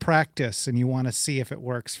the practice and you want to see if it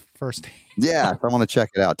works first. Yeah, I want to check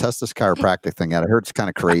it out. Test this chiropractic thing out. I heard it's kind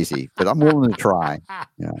of crazy, but I'm willing to try.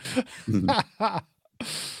 Yeah.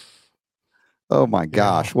 Oh my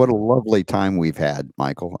gosh, what a lovely time we've had,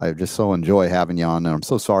 Michael. I just so enjoy having you on, and I'm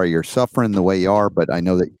so sorry you're suffering the way you are, but I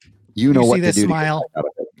know that you know what to do. Smile. To get out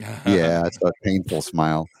of it. Yeah, it's a painful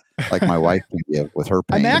smile, like my wife can give with her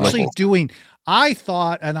pain. I'm actually I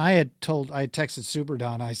thought, and I had texted Super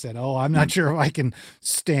Don. I said, "Oh, I'm not sure if I can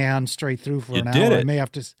stand straight through for an hour. I may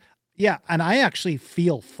have to." Yeah, and I actually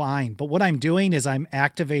feel fine. But what I'm doing is I'm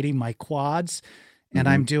activating my quads, and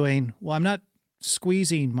I'm doing I'm not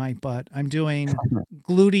squeezing my butt. I'm doing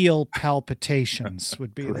gluteal palpitations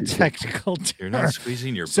would be the technical term. You're not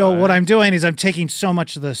squeezing your butt. So what I'm doing is I'm taking so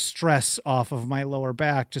much of the stress off of my lower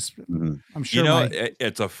back. Just I'm sure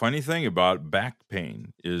it's a funny thing about back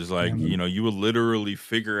pain is like, you will literally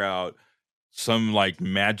figure out some like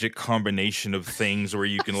magic combination of things where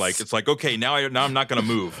you can like, it's like, okay, now I'm not going to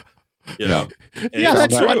move. Yeah,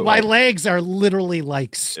 that's what my legs are literally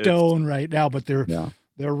like stone right now, but they're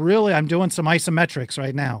really, I'm doing some isometrics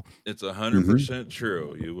right now. It's 100%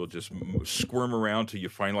 true. You will just squirm around till you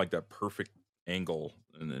find like that perfect angle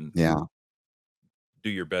and then do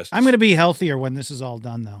your best. I'm going to be healthier when this is all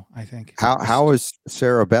done though, I think. How is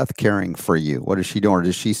Sarah Beth caring for you? What is she doing? Or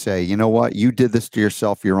does she say, you know what, you did this to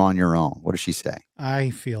yourself, you're on your own? What does she say?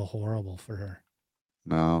 I feel horrible for her.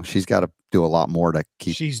 No, she's got to do a lot more to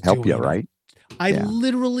help you, right? I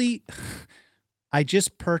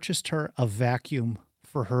just purchased her a vacuum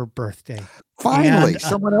for her birthday. Finally,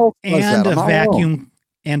 someone else does and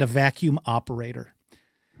that. A vacuum operator.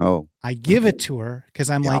 Oh, I give it to her because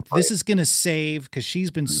I'm like, this is going to save, because she's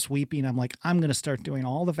been sweeping. I'm like, I'm going to start doing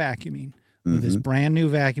all the vacuuming with this brand new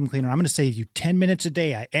vacuum cleaner. I'm going to save you 10 minutes a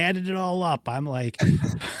day. I added it all up. I'm like,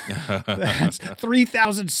 that's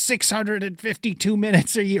 3,652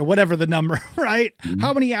 minutes a year, whatever the number, right?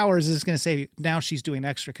 How many hours is this going to save you? Now she's doing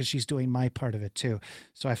extra because she's doing my part of it too.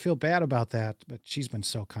 So I feel bad about that, but she's been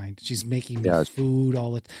so kind. She's making me food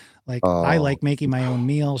all the I like making my own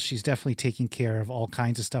meals. She's definitely taking care of all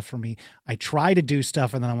kinds of stuff for me. I try to do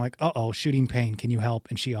stuff and then I'm like, shooting pain. Can you help?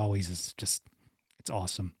 And she always is just, it's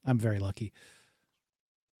awesome. I'm very lucky.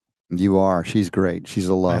 You are. She's great. She's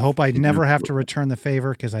a love. I hope I never have to return the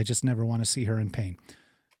favor because I just never want to see her in pain.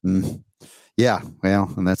 Yeah.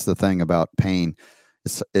 Well, and that's the thing about pain.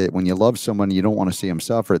 When you love someone, you don't want to see them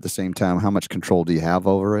suffer. At the same time, how much control do you have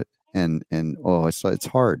over it? And it's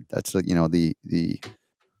hard. That's the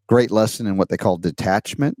great lesson in what they call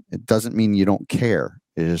detachment. It doesn't mean you don't care.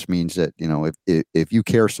 It just means that, if you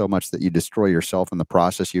care so much that you destroy yourself in the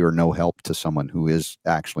process, you are no help to someone who is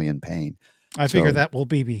actually in pain. I figure that will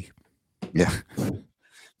be me. Yeah.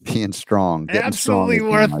 Being strong. Absolutely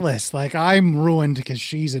worthless. Like I'm ruined because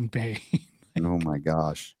she's in pain. Oh my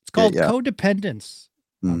gosh. It's called codependence.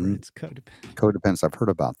 Mm-hmm. It's codependence. Codependence. I've heard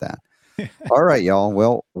about that. All right, y'all.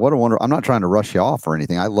 Well, what a wonder. I'm not trying to rush you off or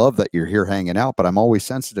anything. I love that you're here hanging out, but I'm always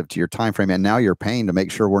sensitive to your time frame. And now you're paying to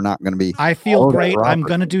make sure we're not going to be. I feel great. I'm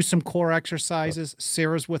going to do some core exercises.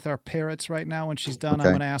 Sarah's with our parrots right now. When she's done, I'm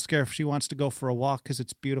going to ask her if she wants to go for a walk because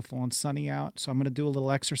it's beautiful and sunny out. So I'm going to do a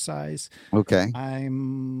little exercise. Okay.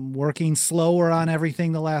 I'm working slower on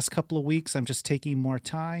everything the last couple of weeks. I'm just taking more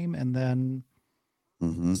time and then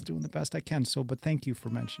just doing the best I can. So, but thank you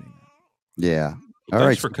for mentioning that. Yeah. Well,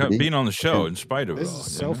 thanks for being on the show in spite of it. This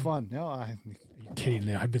is so fun. No, I'm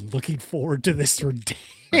kidding. I've been looking forward to this for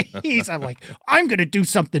days. I'm like, I'm going to do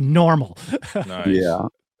something normal. Nice. Yeah.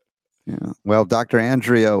 Well, Dr.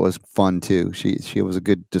 Andrea was fun too. She was a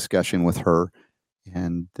good discussion with her,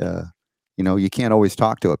 and you can't always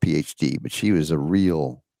talk to a PhD, but she was a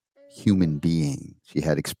real human being. She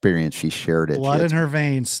had experience. She shared it. Blood in her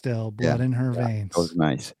veins still. Blood in her veins. It was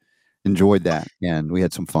nice. Enjoyed that, and we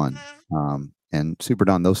had some fun. And Super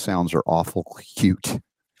Don, those sounds are awful cute.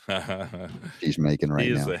 She's making right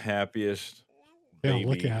now. She is the happiest baby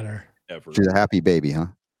look at her. Ever. She's a happy baby, huh?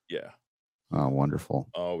 Yeah. Oh, wonderful.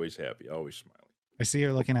 Always happy, always smiling. I see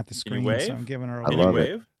her looking at the screen, so I'm giving her a love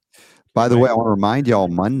it. By the way, I want to remind y'all,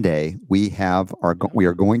 Monday we are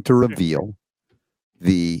going to reveal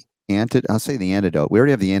the antidote. We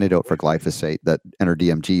already have the antidote for glyphosate, that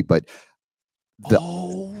NRDMG, but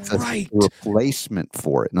the replacement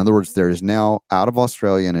for it. In other words, there is now out of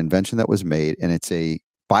Australia an invention that was made, and it's a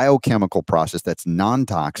biochemical process that's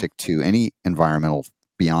non-toxic to any environmental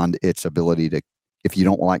beyond its ability to, if you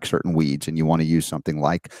don't like certain weeds and you want to use something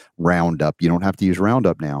like Roundup, you don't have to use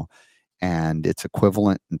Roundup now. And it's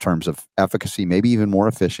equivalent in terms of efficacy, maybe even more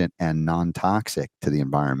efficient and non-toxic to the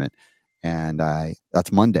environment. And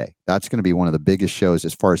that's Monday. That's going to be one of the biggest shows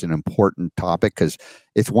as far as an important topic, because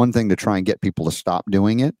it's one thing to try and get people to stop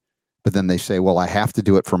doing it, but then they say, well, I have to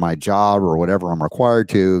do it for my job or whatever I'm required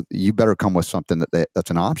to. You better come with something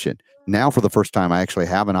that's an option. Now, for the first time, I actually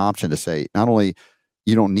have an option to say, not only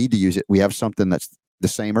you don't need to use it, we have something that's the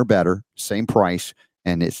same or better, same price,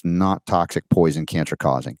 and it's not toxic, poison, cancer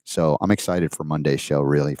causing. So I'm excited for Monday's show,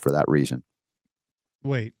 really, for that reason.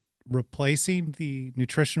 Wait. Replacing the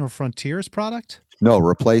Nutritional Frontiers product? No,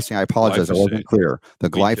 replacing. I apologize. I wasn't clear. The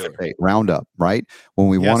glyphosate Roundup, right? When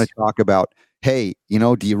we want to talk about, hey,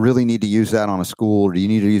 do you really need to use that on a school, or do you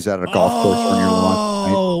need to use that at a golf course on your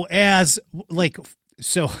lawn? Oh, as like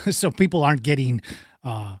so people aren't getting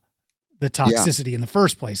the toxicity in the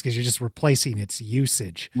first place because you're just replacing its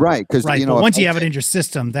usage. Right. Because but once you have it in your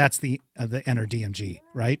system, that's the NRDMG,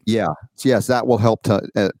 right? Yeah. Yes, that will help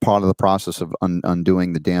to part of the process of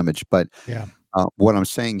undoing the damage. But what I'm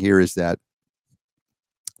saying here is that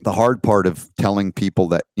the hard part of telling people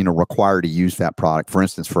that, require to use that product, for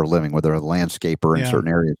instance, for a living, whether a landscaper in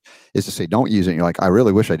certain areas, is to say, don't use it. And you're like, I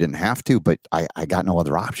really wish I didn't have to, but I got no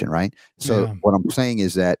other option, right? So what I'm saying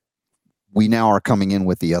is that we now are coming in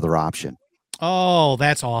with the other option. Oh,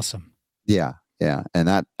 that's awesome. Yeah. Yeah. And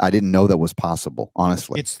that, I didn't know that was possible,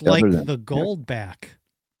 honestly. It's like the gold back.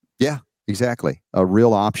 Yeah, exactly. A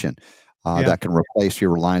real option that can replace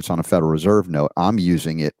your reliance on a Federal Reserve note. I'm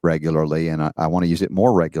using it regularly, and I want to use it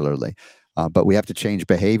more regularly. But we have to change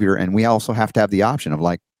behavior, and we also have to have the option of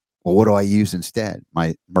like, well, what do I use instead?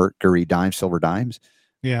 My Mercury dimes, silver dimes?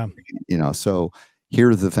 Yeah. So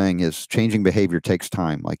here the thing is, changing behavior takes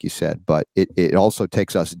time, like you said, but it also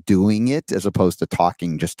takes us doing it as opposed to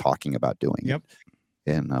just talking about doing it.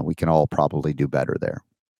 And we can all probably do better there.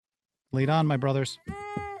 Lead on, my brothers.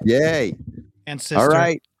 Yay. And sister. All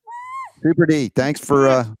right. Super D, thanks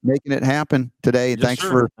for making it happen today. Yes, thanks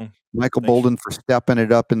sir. for Michael Boldin for stepping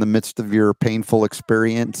it up in the midst of your painful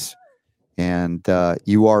experience. And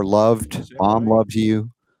you are loved. Mom loves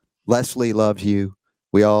you. Leslie loves you.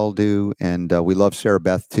 We all do. And we love Sarah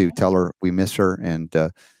Beth too. Tell her we miss her. And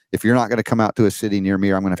if you're not going to come out to a city near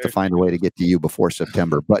me, I'm going to have to find a way to get to you before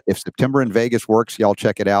September. But if September in Vegas works, y'all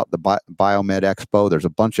check it out. The Biomed Expo. There's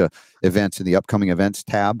a bunch of events in the upcoming events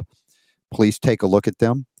tab. Please take a look at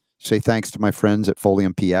them. Say thanks to my friends at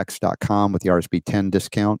foliumpx.com with the RSB 10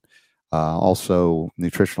 discount. Also,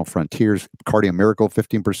 Nutritional Frontiers, Cardio Miracle,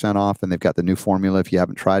 15% off. And they've got the new formula if you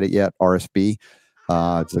haven't tried it yet, RSB.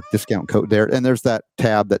 It's a discount code there. And there's that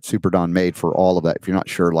tab that Super Don made for all of that. If you're not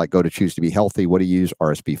sure, like go to Choose to Be Healthy. What do you use?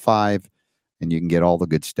 RSB 5. And you can get all the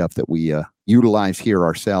good stuff that we utilize here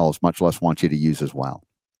ourselves, much less want you to use as well.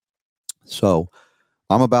 So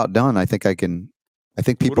I'm about done. I think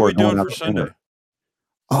people are doing going for Sunday.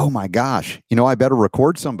 Oh my gosh. I better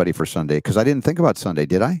record somebody for Sunday because I didn't think about Sunday.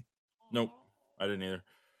 Did I? Nope. I didn't either.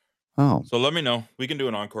 Oh. So let me know. We can do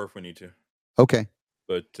an encore if we need to. Okay.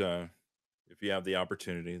 But if you have the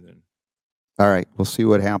opportunity, then. All right. We'll see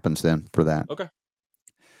what happens then for that. Okay.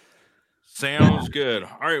 Sounds good.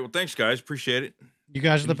 All right. Well, thanks, guys. Appreciate it. You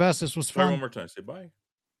guys are the best. This was fun. One more time. Say bye.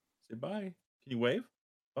 Say bye. Can you wave?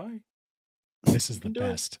 Bye. This is the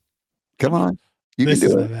best. Come on. This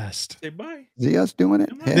is the best. Say bye. See us doing it?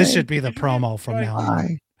 Hey. This should be the promo from now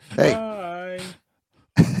on. Hey. Bye.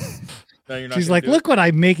 She's like, look what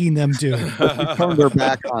I'm making them do. Turn their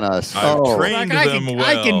back on us. I've trained them well.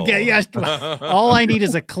 I can get, yes. All I need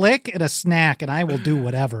is a click and a snack, and I will do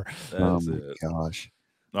whatever. Oh, my gosh.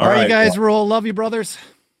 All right, you guys rule. Love you, brothers.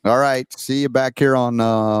 All right. See you back here on,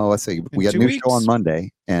 let's see. We got a new show on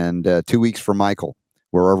Monday and 2 weeks for Michael,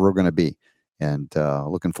 wherever we're going to be. And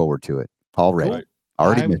looking forward to it. Already. Cool.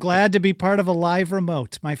 I'm glad to be part of a live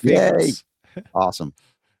remote. My favorites. Yay. Awesome.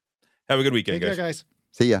 Have a good weekend, guys.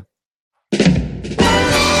 See ya.